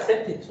we are at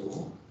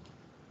 32,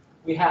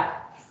 we have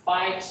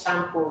 5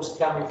 samples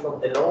coming from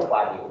the low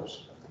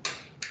values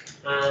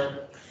and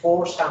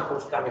 4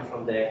 samples coming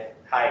from the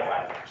high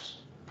values.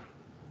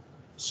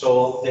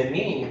 So the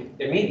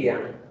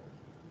median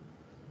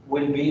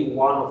will be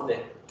one of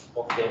the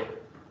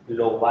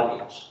low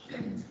values.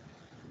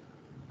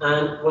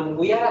 And when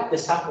we are at the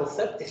sample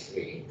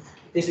 33,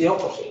 it is the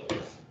opposite.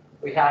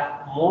 We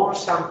have more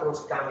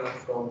samples coming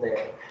from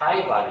the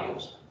high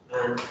values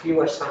and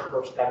fewer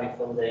samples coming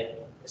from the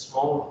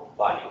small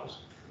values.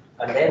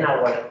 And then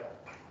our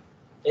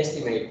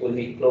estimate will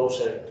be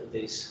closer to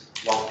this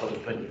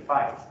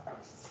 1.25.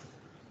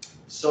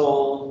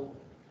 So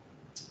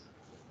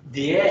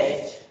the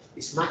edge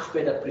is much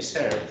better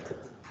preserved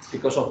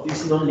because of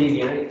this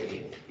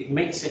nonlinearity. It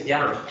makes a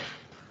jump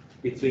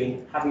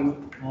between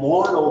having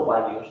more low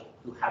values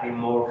to having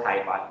more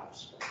high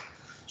values.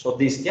 So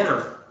this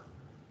jump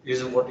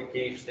is what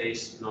gives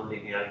this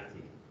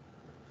nonlinearity.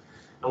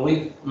 And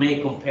we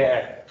may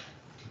compare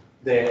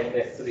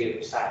the 3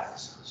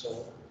 results.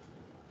 So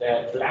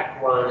the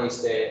black one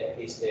is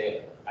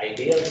the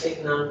ideal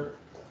signal,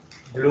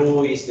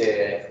 blue is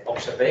the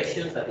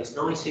observation that is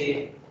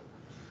noisy,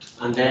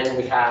 and then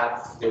we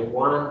have the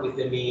one with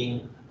the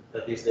mean,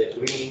 that is the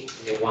green,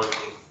 and the one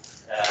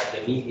with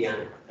the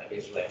median, that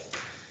is red.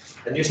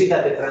 And you see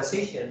that the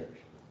transition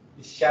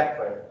is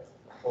sharper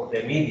for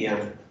the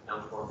median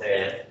than for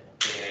the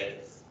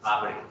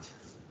average.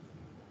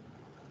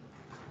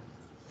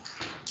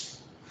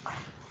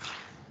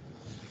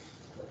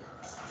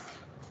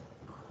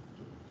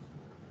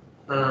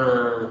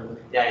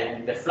 Yeah,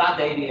 in the flat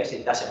areas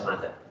it doesn't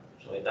matter.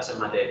 So it doesn't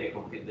matter if you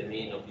compute the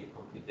mean or if you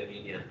compute the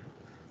median.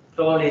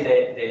 Probably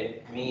the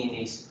mean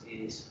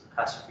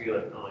has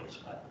fewer noise.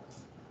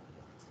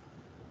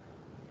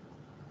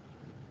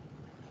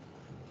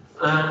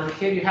 And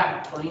here you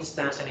have, for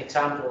instance, an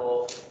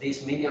example of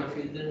these median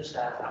filters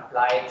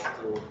applied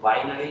to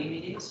binary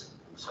images.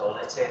 So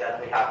let's say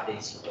that we have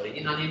this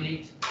original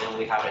image, then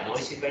we have a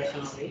noisy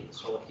version of it.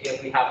 So here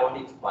we have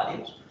only 2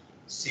 values,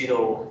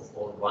 0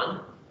 or 1,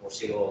 or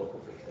 0 or 2,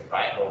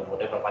 right, or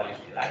whatever values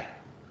you like.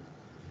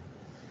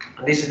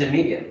 And this is the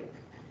median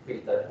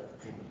filter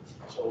image.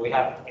 So we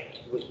have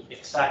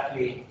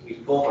exactly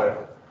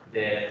recovered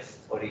the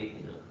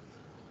original,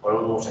 or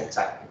almost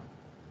exactly.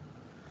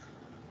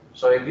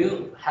 So if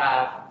you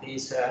have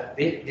this,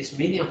 this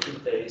median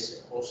filter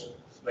is also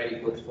very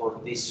good for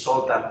this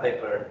salt and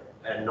pepper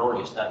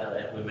noise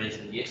that we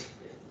mentioned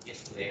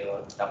yesterday or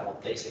a couple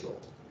of days ago.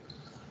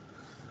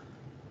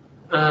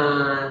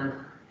 And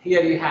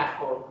here you have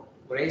for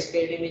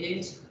grayscale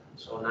images.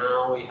 So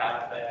now we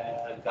have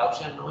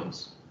Gaussian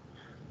noise.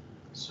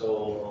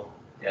 So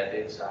yeah,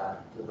 there's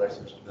 2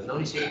 versions of the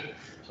noisy.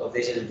 So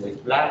this is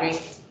with blurring.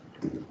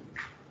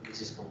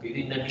 This is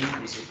computing the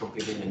mean. This is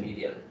computing the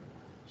median.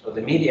 So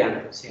the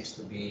median seems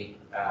to be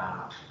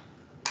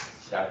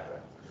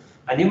sharper.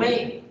 And you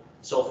may,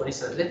 so for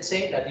instance, let's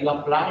say that you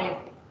apply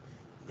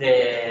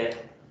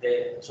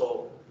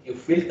so you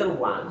filter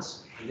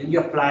once, and then you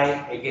apply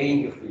again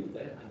your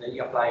filter, and then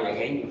you apply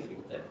again your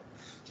filter.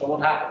 So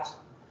what happens?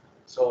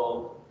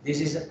 So this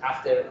is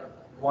after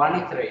 1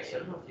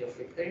 iteration of your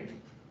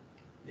filtering.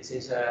 This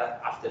is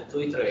after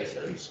 2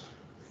 iterations,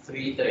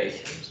 3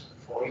 iterations,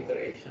 4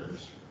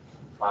 iterations,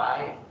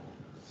 5,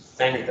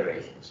 10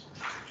 iterations.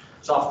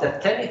 So after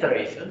 10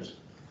 iterations,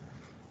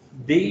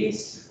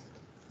 this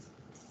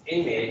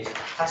image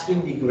has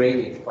been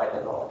degraded quite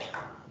a lot.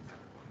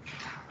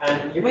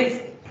 And you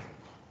may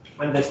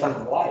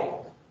understand why.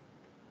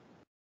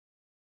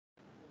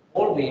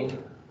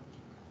 Evolving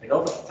a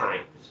lot of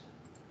times.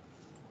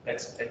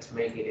 Let's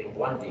make it in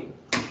 1D.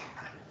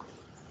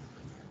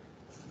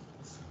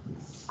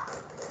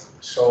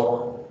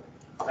 So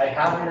I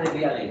have an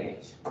ideal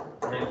image,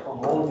 and I'm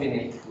convolving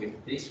it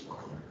with this one.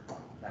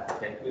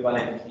 The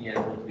equivalent here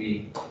would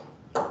be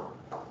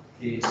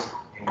this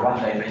in 1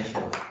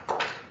 dimension.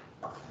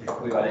 The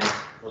equivalent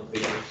would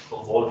be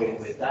convolving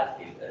with that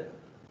filter.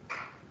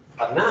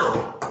 But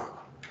now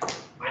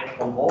I'm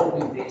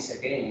convolving this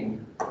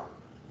again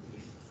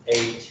with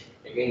H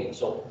again.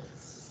 So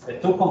the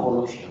 2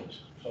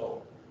 convolutions.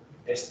 So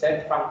a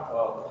step function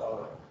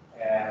or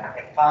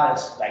a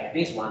pulse like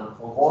this one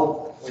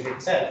convolved with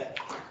itself.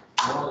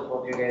 Now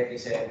what you get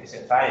is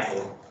a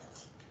triangle.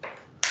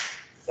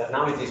 But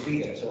now it is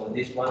bigger, so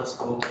this one goes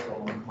from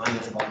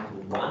 -1 to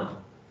 1.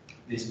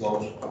 This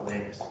goes from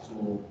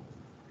 -2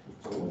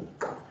 to 2.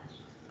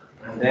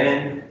 And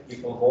then you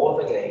convolve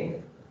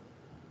again.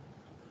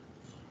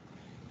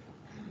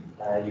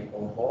 You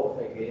convolve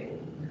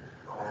again.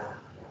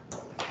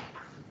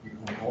 You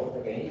convolve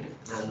again,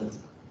 and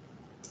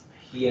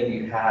here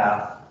you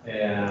have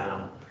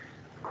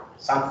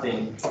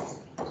something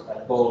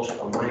that goes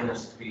from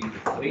 -3 to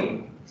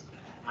 3,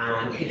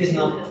 and it is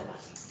not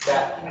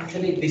that,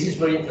 actually this is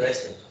very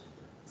interesting.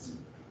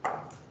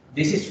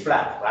 This is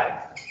flat,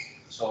 right?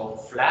 So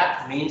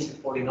flat means a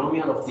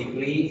polynomial of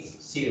degree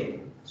 0.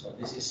 So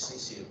this is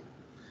C0.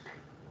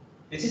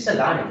 This is a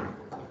line.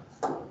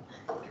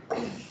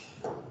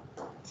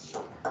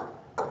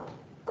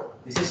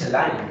 This is a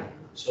line.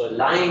 So a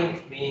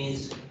line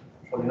means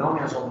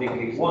polynomials of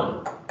degree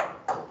 1.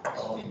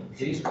 So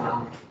this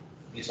one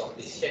is of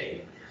this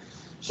shape.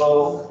 So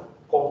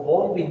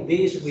convolving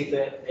this with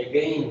the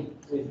again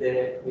with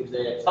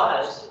the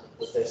pulse,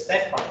 with the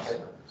step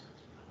function,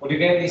 what you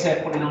get is a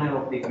polynomial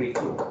of degree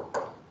 2.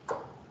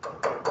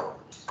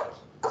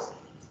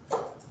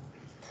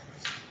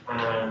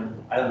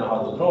 And I don't know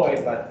how to draw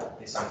it, but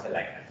it's something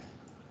like that.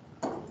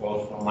 It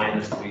goes from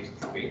 -3 to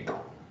 3.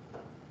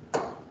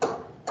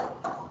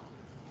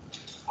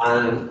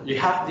 And you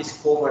have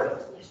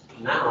discovered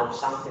now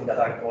something that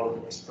I call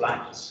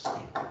splines.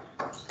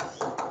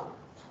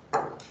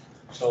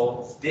 So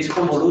this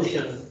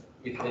convolution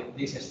with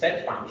this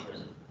step function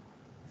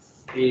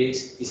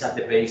is at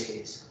the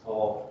basis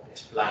of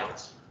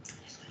splines.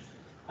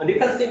 And you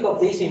can think of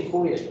this in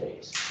Fourier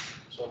space.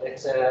 So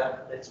let's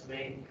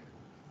make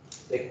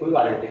the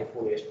equivalent in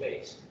Fourier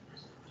space.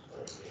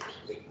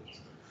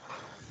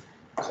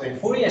 So in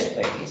Fourier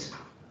space,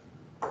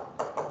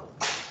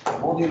 the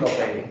modulo of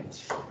A,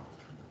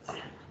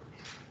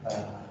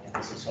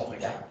 this is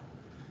omega.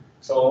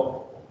 So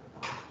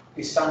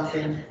it's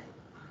something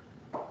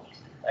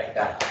like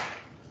that.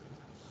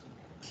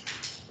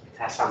 It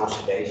has some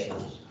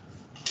oscillations.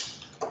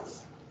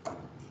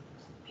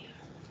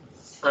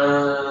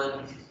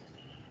 And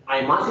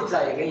I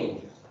multiply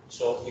again.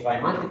 So if I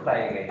multiply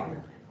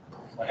again,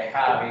 what I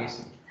have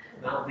is,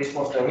 now this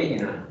was the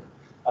original,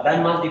 but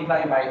I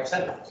multiply by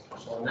itself.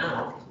 So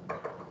now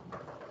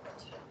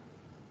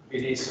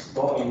it is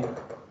going,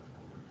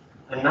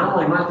 and now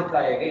I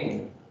multiply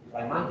again. If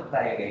I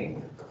multiply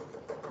again,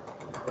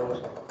 it goes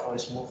very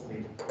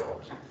smoothly.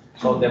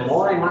 So the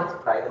more I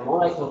multiply, the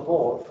more I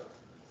convolve,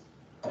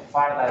 the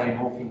farther I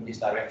move in this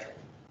direction.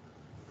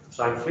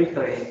 So I'm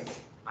filtering,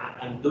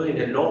 I'm doing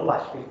the low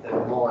pass filter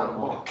more and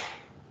more.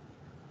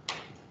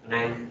 And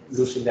I'm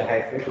losing the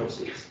high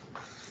frequencies.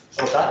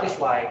 So that is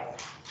why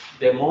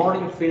the more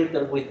you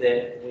filter with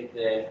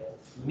the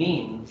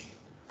mean,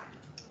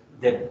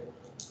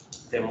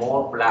 the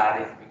more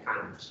blurry it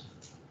becomes.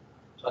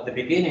 So at the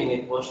beginning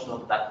it was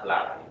not that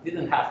blurry. It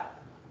didn't have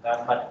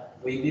that, but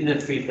we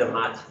didn't filter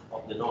much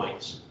of the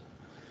noise.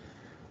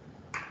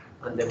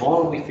 And the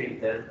more we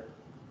filter,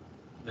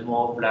 the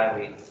more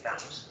blurry it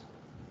becomes.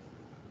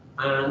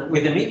 And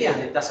with the median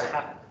it doesn't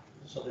happen.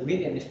 So the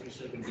median is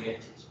preserving the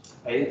edges.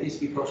 But it is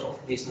because of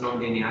this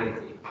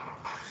nonlinearity.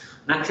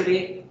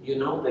 Naturally, you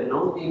know, the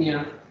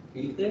nonlinear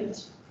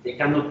filters, they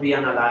cannot be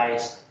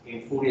analyzed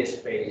in Fourier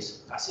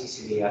space as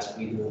easily as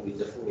we do with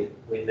the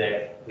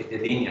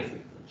linear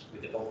filters,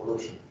 with the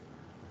convolution.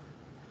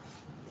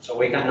 So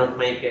we cannot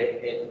make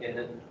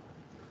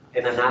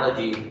an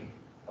analogy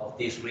of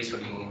this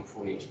reasoning in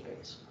Fourier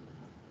space.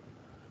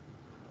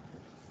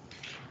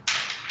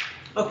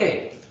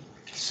 Okay,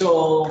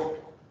 so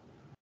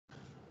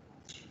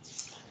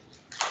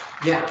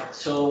yeah,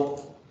 so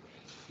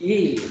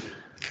if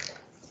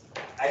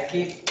I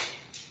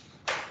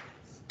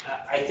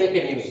take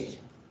an image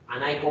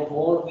and I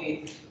convolve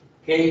it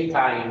k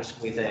times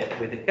with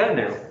the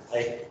kernel.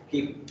 I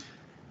keep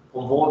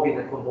convolving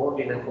and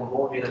convolving and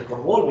convolving and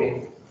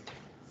convolving,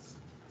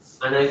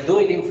 and I do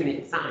it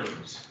infinite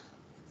times.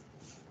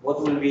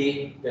 What will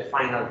be the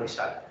final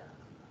result?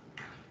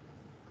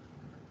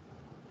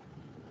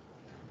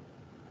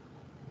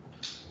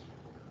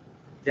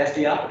 Just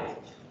the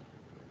average.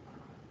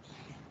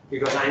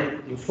 Because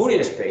I'm in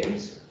Fourier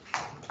space.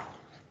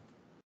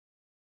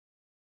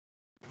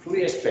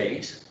 Fourier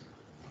space,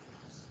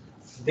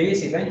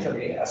 this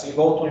eventually, as you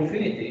go to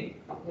infinity,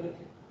 will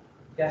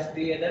just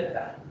be a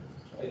delta.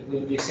 So it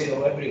will be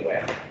 0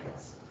 everywhere.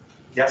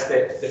 Just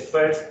the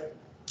first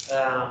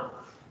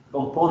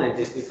component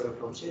is different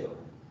from 0.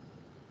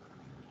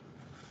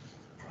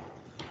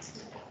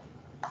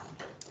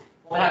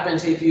 What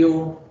happens if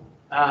you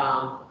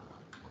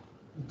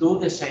do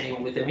the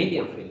same with the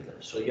median filter?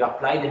 So you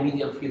apply the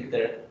median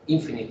filter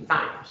infinite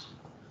times.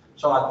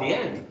 So at the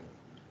end,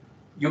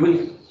 you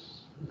will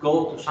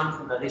go to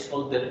something that is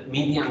called the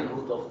median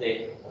root of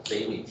the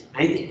image.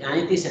 And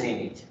it is an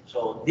image.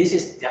 So this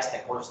is just a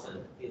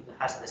constant. It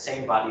has the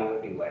same value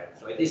everywhere.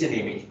 So it is an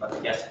image, but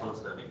just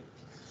constant image.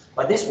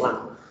 But this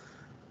one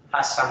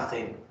has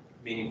something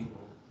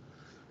meaningful.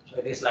 So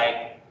it is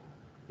like,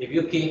 if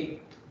you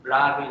keep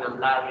blurring and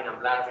blurring and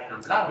blurring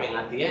and blurring,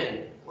 at the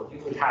end, what you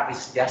will have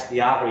is just the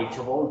average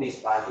of all these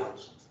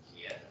values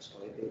here.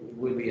 So it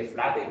will be a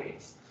flat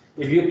image.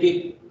 If you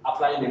keep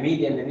applying the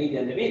median, the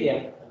median, the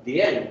median, at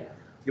the end,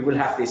 you will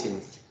have this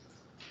image,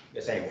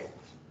 the same way.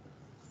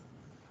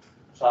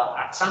 So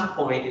at some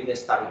point it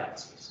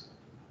stabilizes.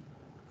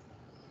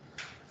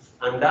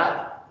 And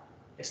that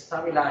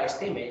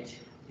stabilized image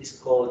is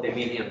called the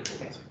median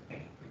root.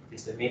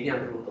 It's the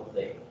median root of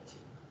the image.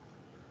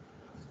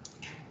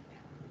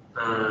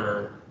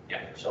 And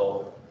yeah,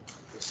 so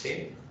you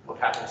see what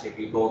happens if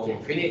you go to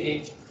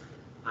infinity,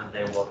 and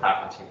then what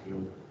happens if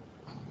you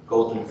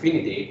go to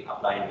infinity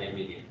applying the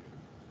median.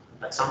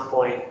 At some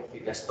point,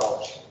 it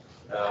stops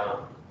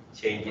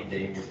changing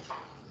the image.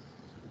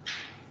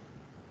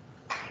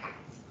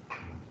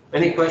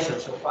 Any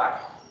questions so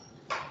far?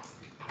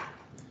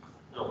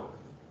 No.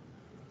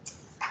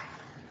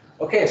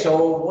 Okay,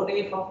 so what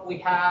if we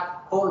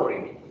have color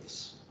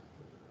images?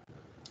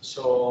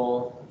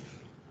 So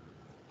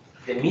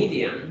the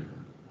median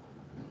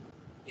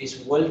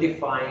is well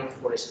defined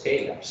for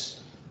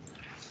scalars.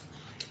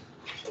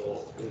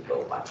 So we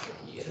go back to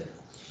here.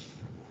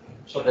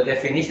 So the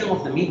definition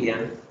of the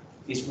median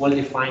is well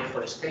defined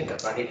for a scalar.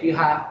 But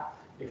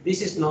if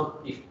this is not,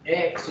 if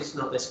x is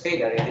not a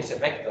scalar, it is a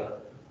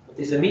vector, it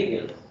is a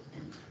median.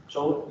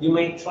 So you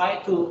may try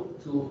to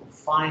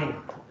find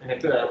an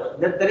equivalent.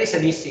 There is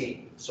an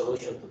easy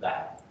solution to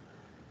that.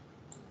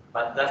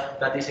 But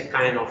that is a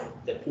kind of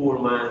the poor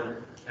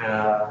man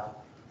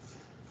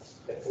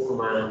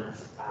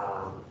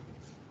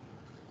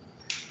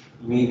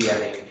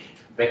median,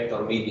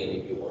 vector median,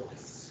 if you want.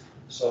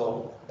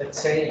 So let's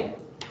say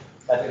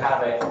that you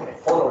have a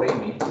color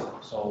image.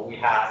 So we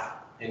have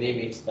an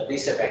image that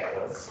is a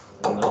vector.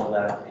 We know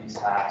that this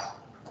has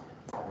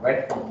a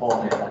red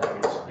component that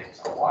depends on x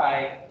and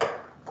y,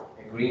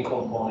 a green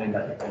component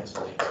that depends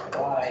on x and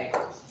y,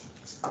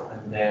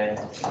 and then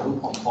a blue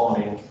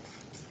component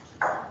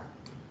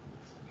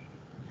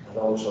that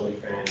also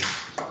depends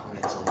on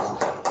x and y.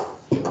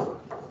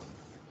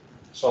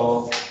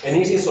 So an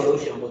easy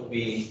solution would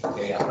be,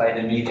 okay, apply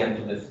the median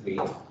to the three.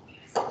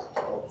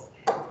 So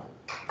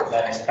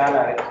that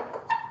scalar,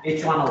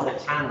 each one of the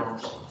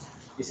channels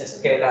is a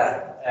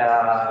scalar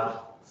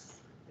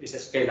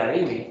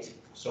image.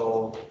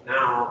 So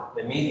now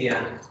the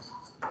median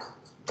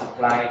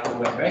applied to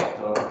a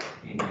vector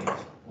image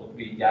would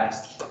be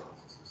just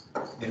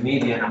the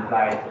median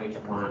applied to each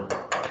one of the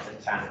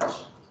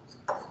channels.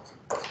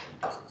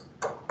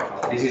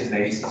 So this is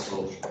the easy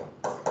solution.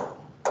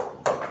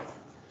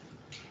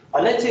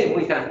 But let's say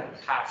we can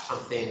have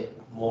something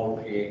more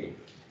creative.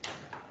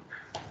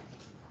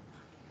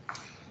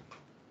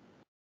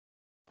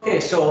 Okay,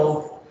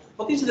 so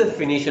what is the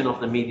definition of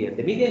the median?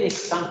 The median is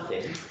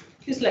something,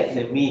 it's like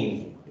the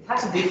mean. It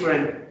has a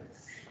different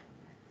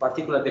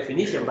particular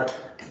definition, but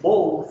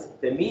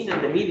both the mean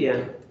and the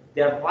median,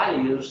 they are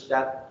values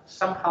that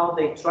somehow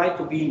they try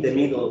to be in the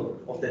middle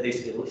of the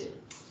distribution.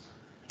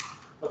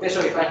 Okay,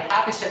 so if I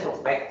have a set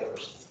of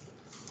vectors,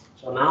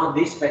 so now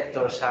these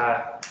vectors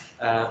are,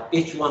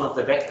 each one of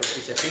the vectors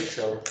is a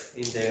pixel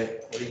in the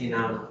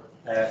original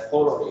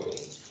color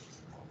image.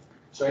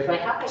 So if I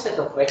have a set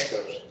of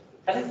vectors,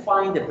 can I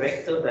find a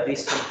vector that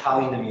is somehow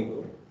in the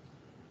middle?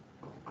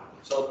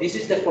 So this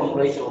is the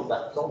formulation of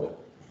that problem.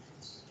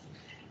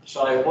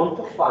 So I want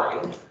to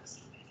find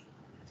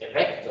a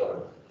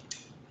vector.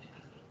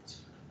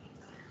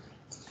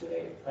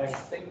 I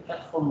think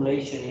that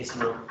formulation is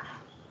not.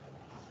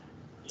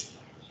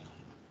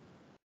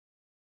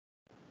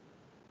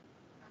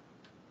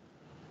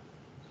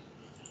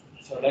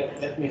 So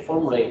let me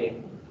formulate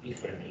it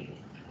differently.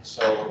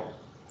 So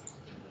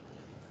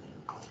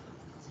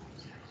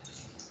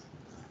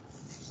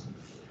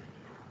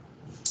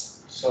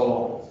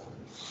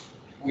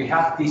we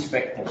have these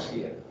vectors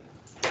here.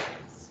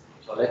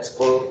 So let's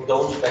call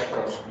those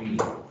vectors V.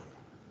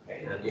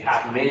 Okay, and you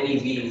have many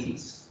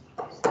V's.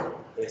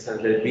 There's a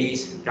little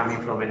V's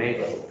coming from a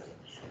neighborhood.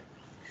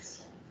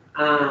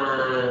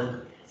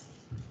 And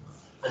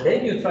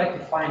then you try to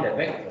find a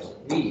vector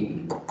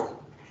V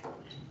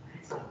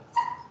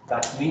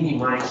that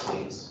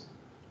minimizes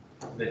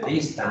the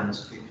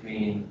distance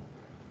between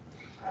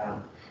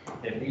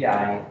the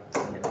VI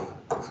and the V.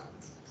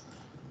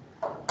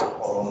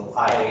 Or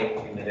I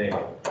in the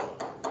neighborhood.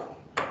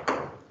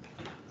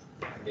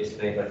 This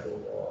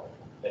neighborhood of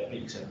the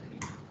pixel P.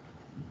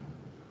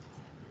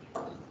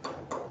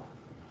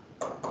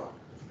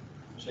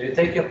 So you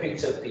take your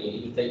pixel P,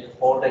 you take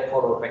all the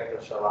color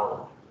vectors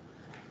around,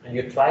 and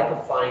you try to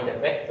find a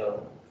vector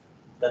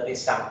that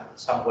is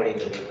somewhere in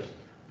the middle.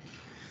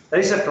 There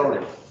is a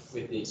problem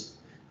with this.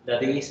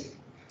 That is,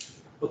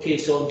 okay,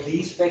 so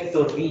this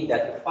vector V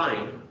that you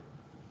find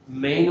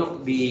may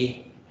not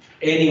be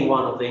any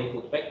one of the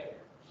input vectors,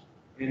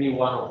 any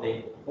one of the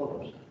input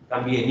colors. It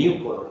can be a new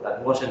color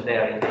that wasn't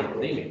there in the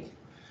input image.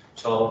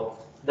 So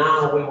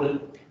now we will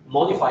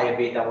modify a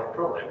bit our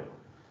problem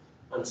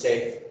and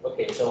say,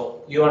 okay,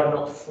 so you are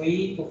not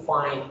free to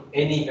find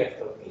any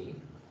vector V,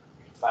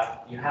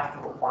 but you have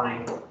to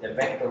find the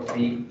vector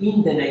V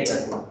in the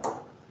neighborhood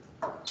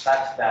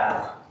such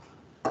that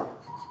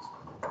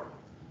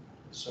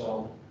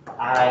so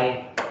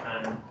I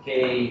and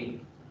K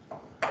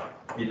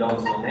belong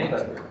to the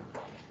neighborhood,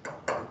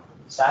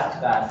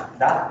 such that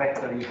that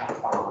vector you have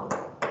found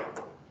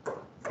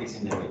is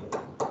in the middle.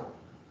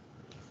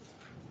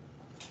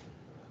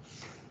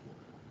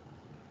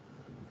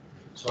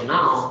 So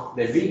now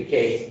the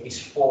vk is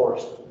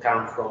forced to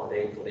come from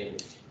the input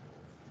image.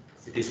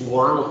 It is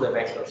one of the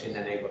vectors in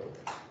the neighborhood.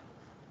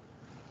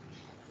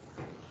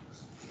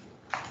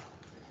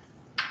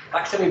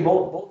 Actually,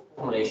 both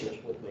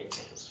formulations would make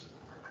sense.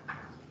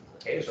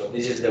 Okay, so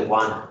this is the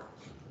one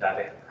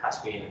that has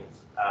been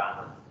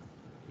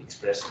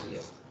expressed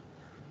here.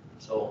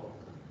 So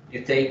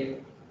you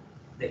take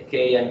the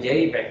k and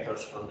j vectors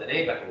from the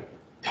neighborhood,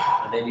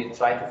 and then you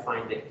try to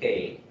find the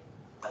k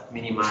that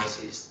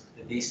minimizes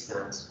the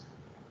distance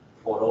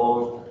for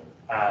all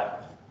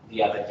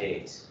the other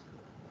j's.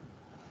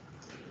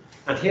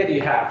 And here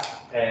you have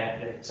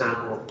an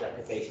example of the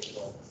application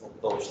of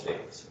those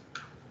things.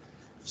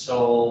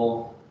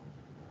 So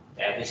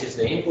this is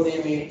the input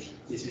image,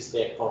 this is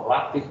the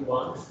corrupted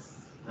one,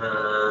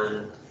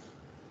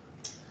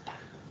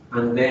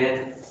 and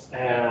then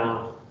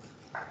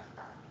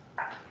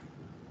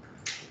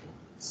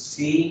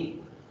C,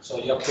 so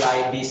you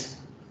apply this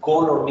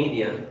color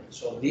median,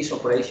 so this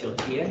operation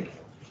here,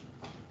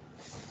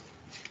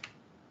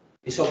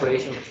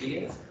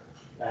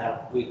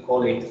 we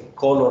call it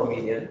color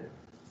median.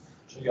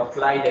 So you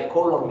apply the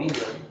color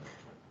median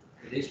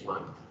to this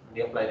one, and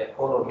you apply the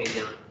color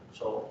median,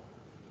 so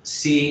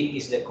C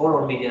is the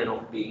color median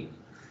of B,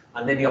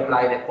 and then you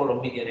apply the color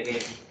median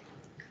again,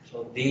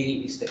 so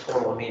D is the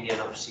color median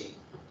of C.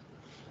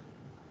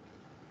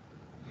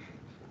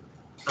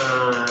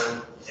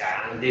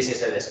 And this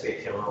is a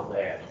description of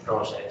the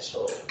process.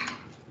 So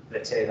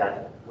let's say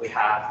that we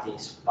have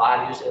these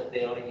values of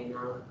the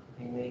original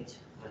image,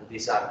 and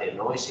these are the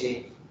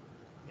noisy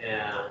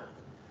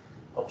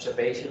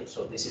observations.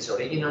 So this is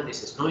original,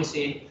 this is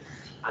noisy,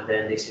 and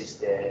then this is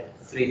the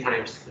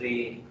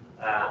 3x3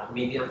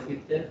 median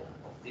filter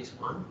of this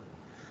one.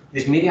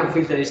 This median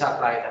filter is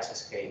applied as a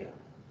scalar,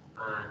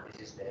 and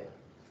this is the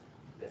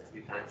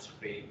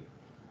 3x3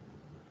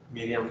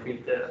 median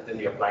filter, and then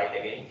you apply it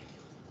again.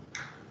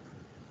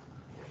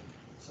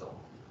 So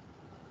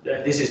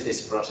this is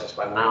this process,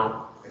 but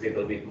now a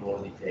little bit more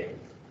detailed.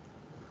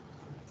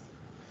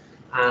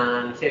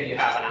 And here you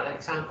have another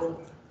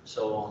example.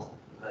 So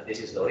this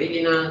is the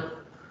original,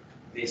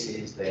 this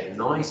is the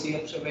noisy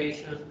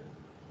observation,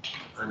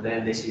 and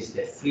then this is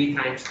the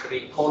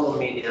 3x3 color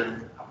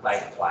median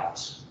applied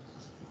twice.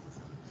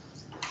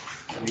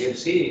 And you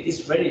see it is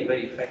very,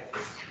 very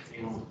effective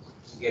in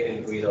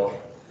getting rid of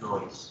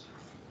noise.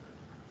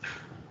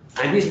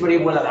 And it is very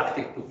well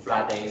adapted to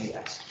flat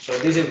areas. So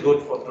this is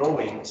good for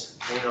drawings,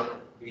 may not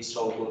be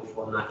so good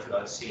for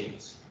natural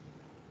scenes.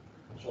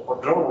 So for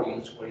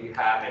drawings where you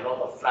have a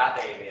lot of flat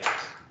areas,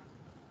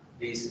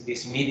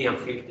 this median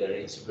filter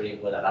is very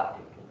well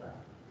adapted to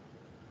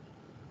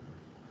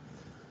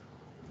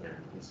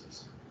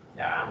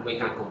that. And we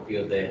can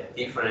compute the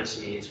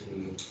differences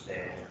with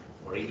the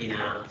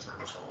originals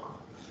and so on.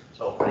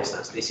 So for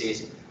instance, this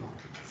is,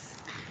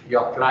 you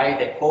apply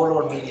the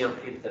color median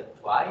filter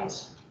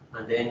twice,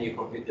 and then you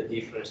compute the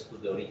difference to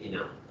the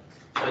original.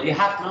 So you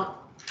have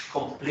not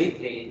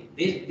completely,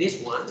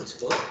 this one is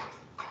good.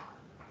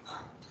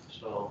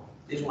 So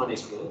this one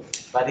is good,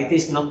 but it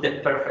is not the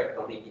perfect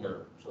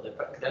original. So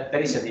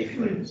there is a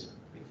difference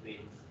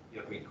between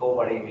your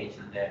recovery image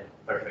and the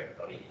perfect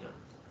original.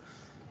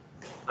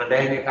 And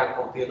then you can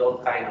compute all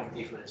kinds of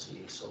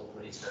differences. So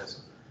for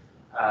instance,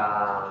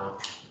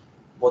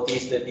 what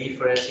is the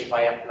difference if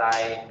I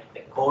apply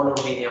the color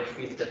median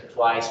filter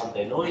twice on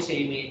the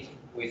noisy image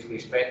with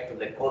respect to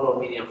the color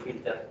median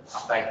filter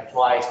applied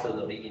twice to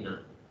the original?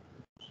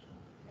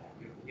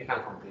 You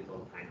can compute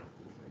all kinds of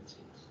differences.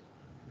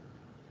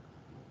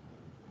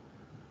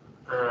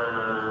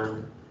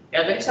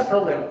 Yeah, there is a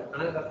problem,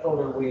 another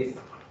problem with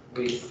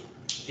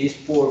this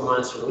poor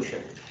man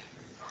solution.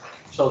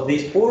 So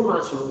this poor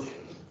man solution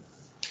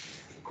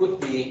could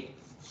be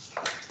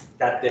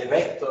that the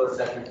vector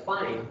that you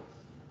find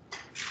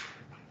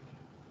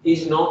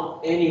is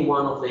not any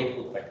one of the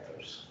input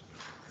vectors.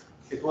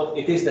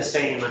 It is the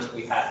same as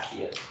we have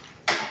here.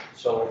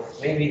 So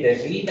maybe the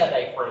V that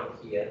I find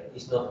here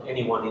is not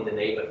anyone in the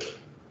neighborhood.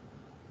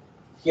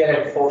 Here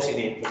I'm forcing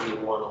it to be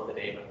one of the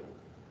neighborhood.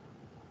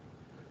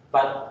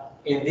 But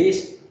in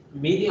this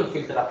median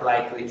filter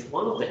applied to each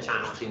one of the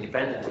channels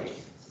independently,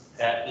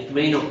 it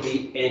may not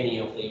be any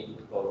of the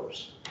input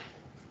colors.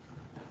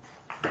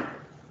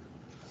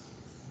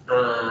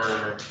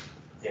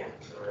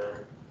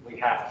 We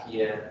have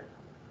here,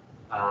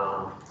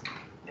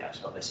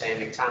 so the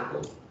same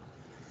example,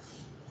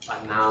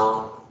 but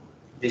now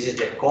this is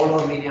the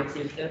color median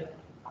filter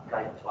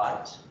applied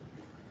twice,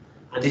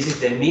 and this is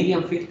the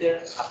median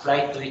filter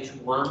applied to each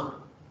one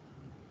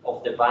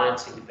of the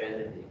bands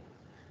independently.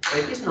 But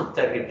it is not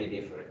terribly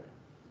different.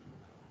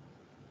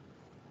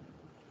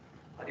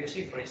 But you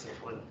see, for instance,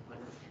 when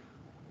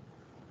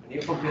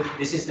you compute,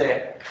 this is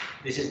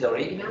the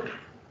original,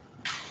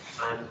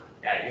 and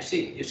you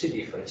see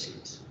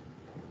differences.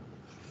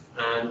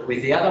 And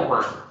with the other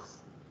one,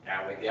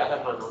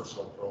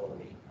 also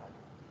probably.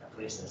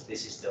 For instance,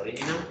 this is the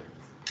original,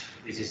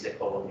 this is the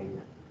color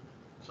median.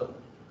 So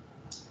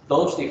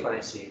those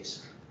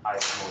differences are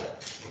smaller.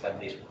 Look at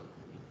this one.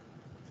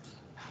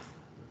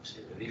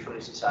 See the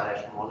differences are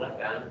smaller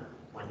than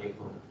when you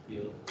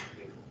compute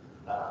with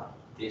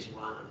this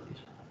one and this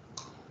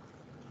one.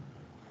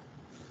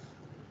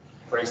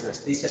 For instance,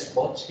 these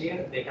spots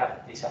here, they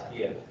have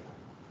disappeared.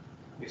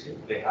 You see,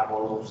 they have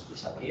almost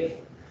disappeared.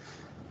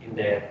 In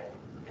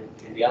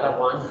the other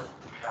one,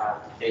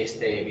 they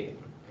stay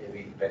a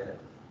bit better.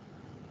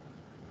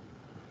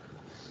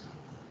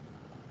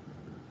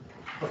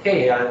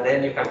 Okay, and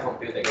then you can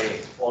compute again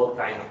all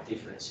kind of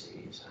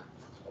differences.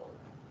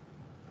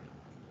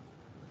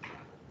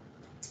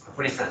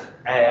 For instance,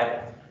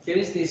 here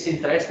is this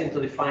interesting to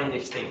define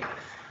this thing.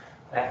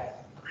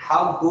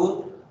 How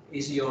good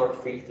is your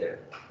filter?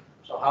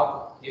 So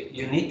how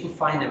you need to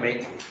find a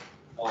metric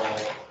of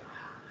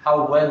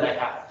how well I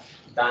have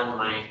done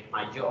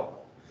my job.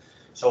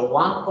 So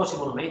one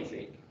possible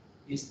metric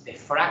is the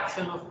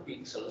fraction of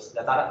pixels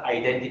that are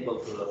identical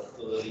to the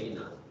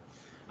original.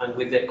 And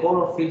with the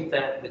color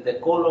filter, with the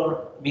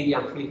color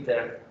median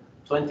filter,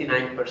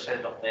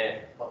 29% of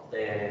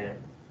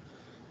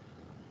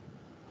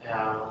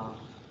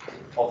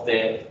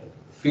the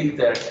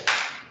filtered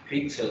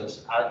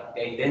pixels are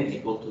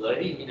identical to the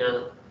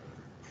original.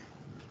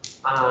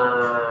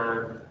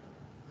 And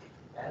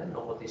I don't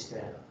know what is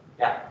there.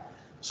 Yeah.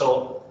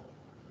 So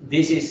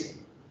this is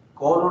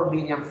color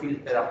median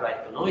filter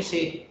applied to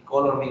noisy,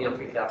 color median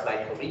filter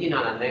applied to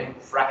original, and then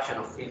fraction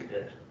of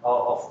filters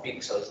of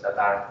pixels that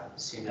are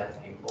similar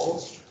in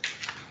both.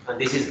 And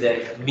this is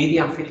the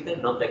median filter,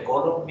 not the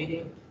color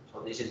median.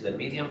 So this is the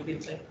median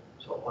filter.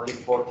 So only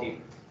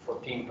 14%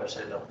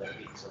 of the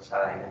pixels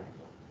are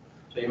identical.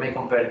 So you may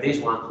compare this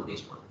one to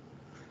this one.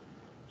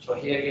 So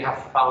here you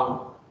have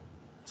found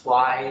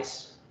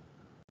twice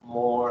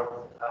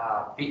more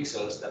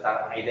pixels that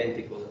are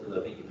identical to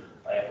the original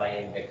by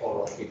applying the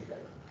color filter,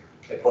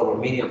 the color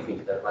median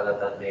filter, rather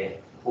than the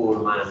poor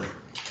man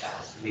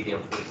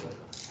median filter.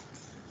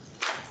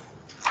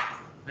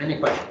 Any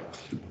questions?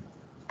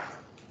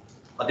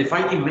 But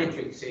defining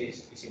metrics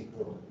is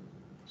important.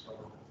 So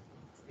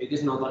it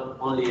is not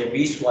only a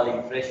visual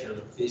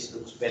impression, this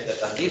looks better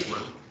than this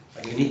one,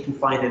 but you need to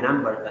find a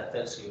number that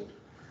tells you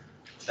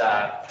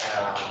that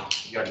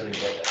you are doing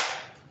better.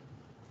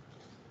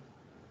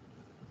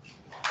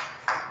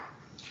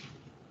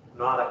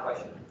 No other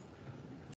question?